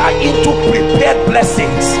 enter into prepared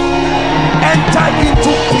blessings. Enter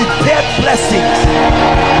into prepared blessings.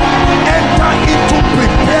 Enter into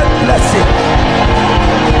prepared blessings.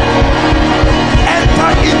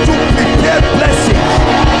 Enter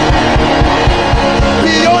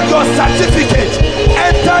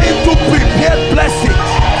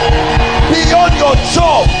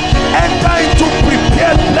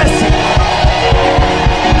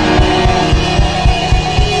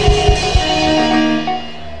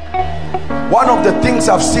One of the things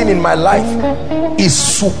I've seen in my life is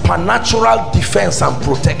supernatural defense and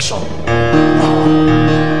protection.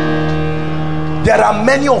 There are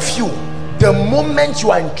many of you, the moment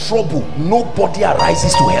you are in trouble, nobody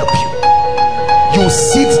arises to help you. You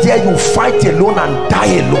sit there, you fight alone and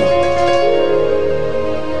die alone.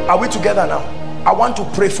 Are we together now? I want to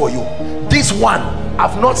pray for you. This one,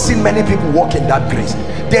 I've not seen many people walk in that grace.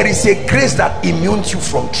 There is a grace that immunes you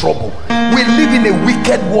from trouble. We live in a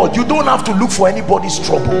wicked world. You don't have to look for anybody's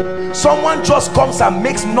trouble. Someone just comes and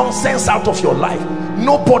makes nonsense out of your life.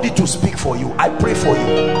 Nobody to speak for you. I pray for you.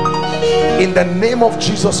 In the name of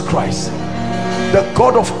Jesus Christ, the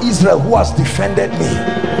God of Israel who has defended me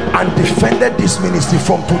and defended this ministry,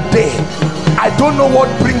 from today, I don't know what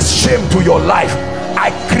brings shame to your life.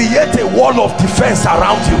 I create a wall of defense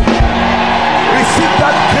around you. Receive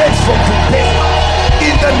that grace from today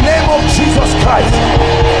in the name of Jesus Christ.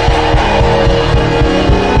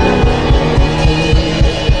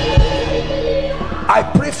 I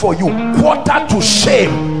pray for you. Quarter to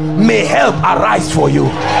shame, may help arise for you.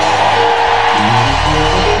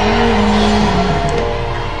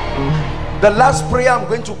 The last prayer I'm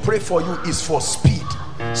going to pray for you is for speed.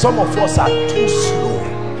 Some of us are too slow,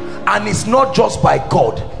 and it's not just by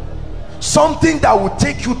God. Something that will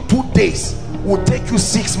take you 2 days will take you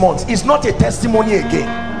 6 months. It's not a testimony again.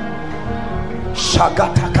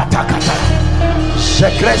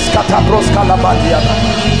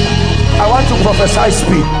 I want to prophesy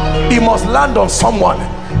speed. It must land on someone.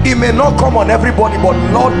 It may not come on everybody, but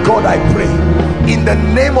Lord God, I pray in the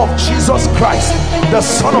name of Jesus Christ, the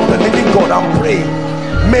Son of the living God, I'm praying,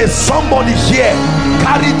 may somebody here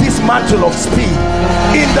carry this mantle of speed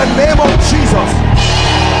in the name of Jesus.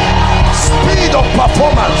 Speed of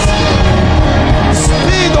performance,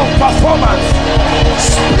 speed of performance,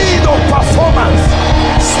 speed of performance,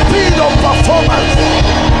 speed of performance.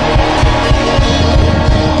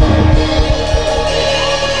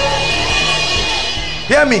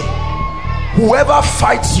 Hear me. Whoever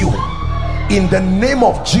fights you, in the name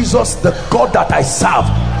of Jesus, the God that I serve,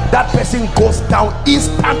 that person goes down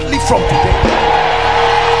instantly from today.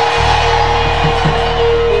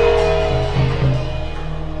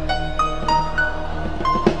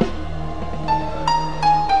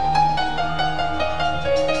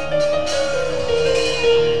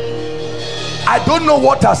 I don't know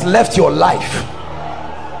what has left your life.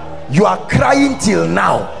 You are crying till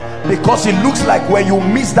now because it looks like when you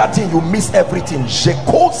miss that thing, you miss everything.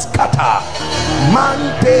 Jekos kata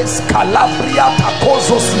mantes calabria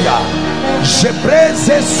takozosia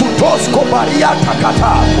jebreze sutos kobaria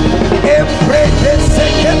takata embrede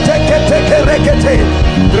sekete kete kerekete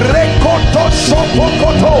rekoto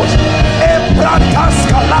shopokotos embratas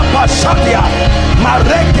kalapa shadia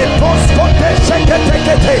mareketos kote sekete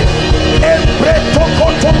kete embreto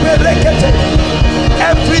koto perekete.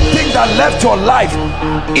 Everything that left your life,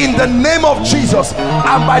 in the name of Jesus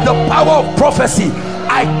and by the power of prophecy,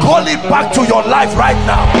 I call it back to your life right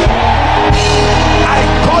now. I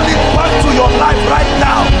call it back to your life right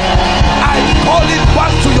now. I call it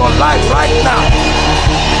back to your life right now.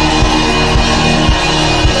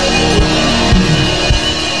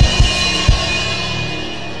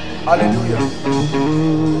 Hallelujah.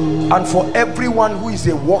 And for everyone who is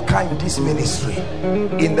a worker in this ministry,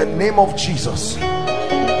 in the name of Jesus,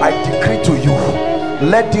 I decree to you,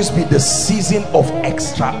 let this be the season of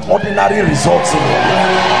extraordinary results in your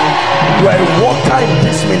life. You are a worker in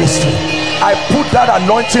this ministry. I put that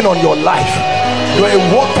anointing on your life. You are a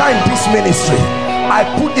worker in this ministry. I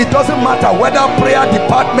put, it doesn't matter whether prayer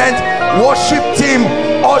department, worship team,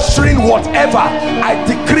 ushering, whatever. I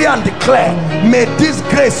decree and declare, may this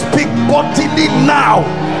grace speak bodily now.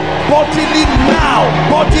 Bodily now,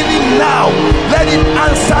 bodily now. Let it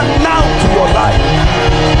answer now to your life.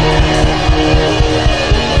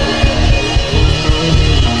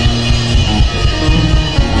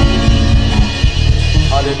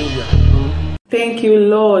 Hallelujah. Thank you,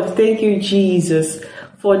 Lord. Thank you, Jesus,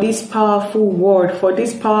 for this powerful word, for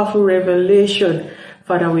this powerful revelation.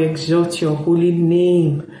 Father, we exalt your holy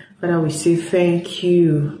name. Father, we say thank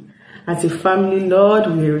you. As a family, Lord,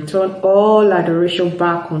 we return all adoration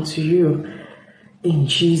back unto you. In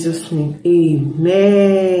Jesus' name,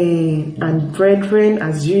 amen. And brethren,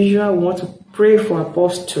 as usual, we want to pray for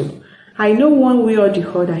Apostle. I know one way or the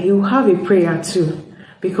other, he will have a prayer too,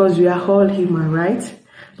 because we are all human, right?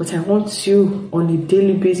 But I want you on a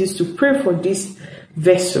daily basis to pray for this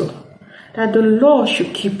vessel, that the Lord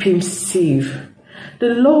should keep him safe.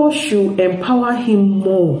 The Lord should empower him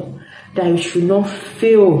more, that he should not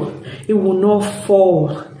fail, he will not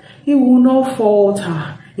fall, he will not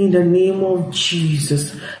falter in the name of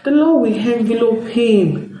Jesus. The Lord will envelop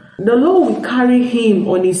him The Lord will carry him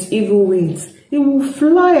on his evil wings. He will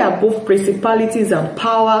fly above principalities and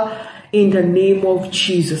power in the name of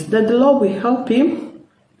Jesus. That the Lord will help him.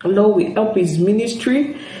 The Lord will help his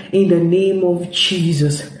ministry in the name of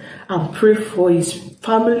Jesus. And pray for his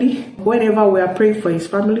family. Whenever we are praying for his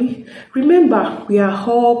family, remember we are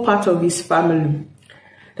all part of his family.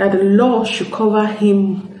 That the Lord should cover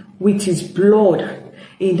him with his blood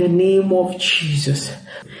in the name of Jesus.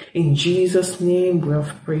 In Jesus' name we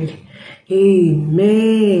have prayed.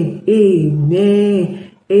 Amen.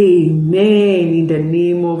 Amen. Amen. In the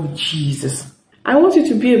name of Jesus. I want you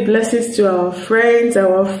to be a blessing to our friends,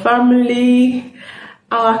 our family,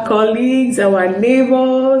 our colleagues, our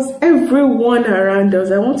neighbors, everyone around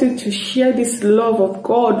us. I want you to share this love of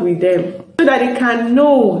God with them so that they can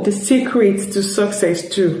know the secrets to success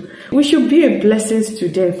too. We should be a blessing to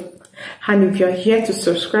them. And if you're here to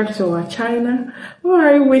subscribe to our channel, what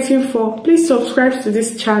are you waiting for? Please subscribe to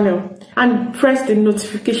this channel and press the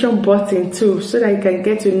notification button too so that you can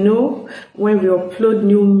get to know when we upload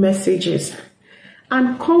new messages.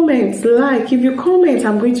 And comment, like. If you comment,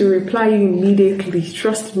 I'm going to reply you immediately.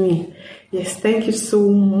 Trust me. Yes, thank you so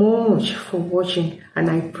much for watching. And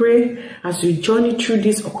I pray as we journey through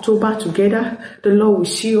this October together, the Lord will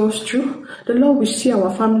see us through. The Lord will see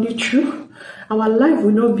our family through. Our life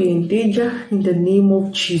will not be in danger in the name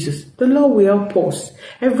of Jesus. The Lord will help us.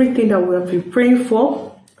 Everything that we have been praying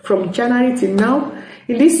for from January till now,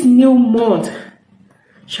 in this new month,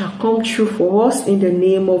 shall come true for us in the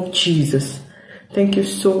name of Jesus. Thank you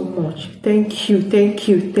so much. Thank you, thank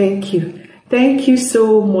you, thank you. Thank you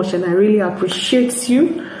so much, and I really appreciate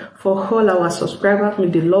you. For all our subscribers, may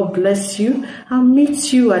the Lord bless you and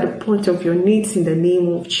meet you at the point of your needs in the name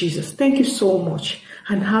of Jesus. Thank you so much,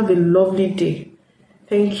 and have a lovely day.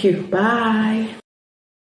 Thank you. Bye.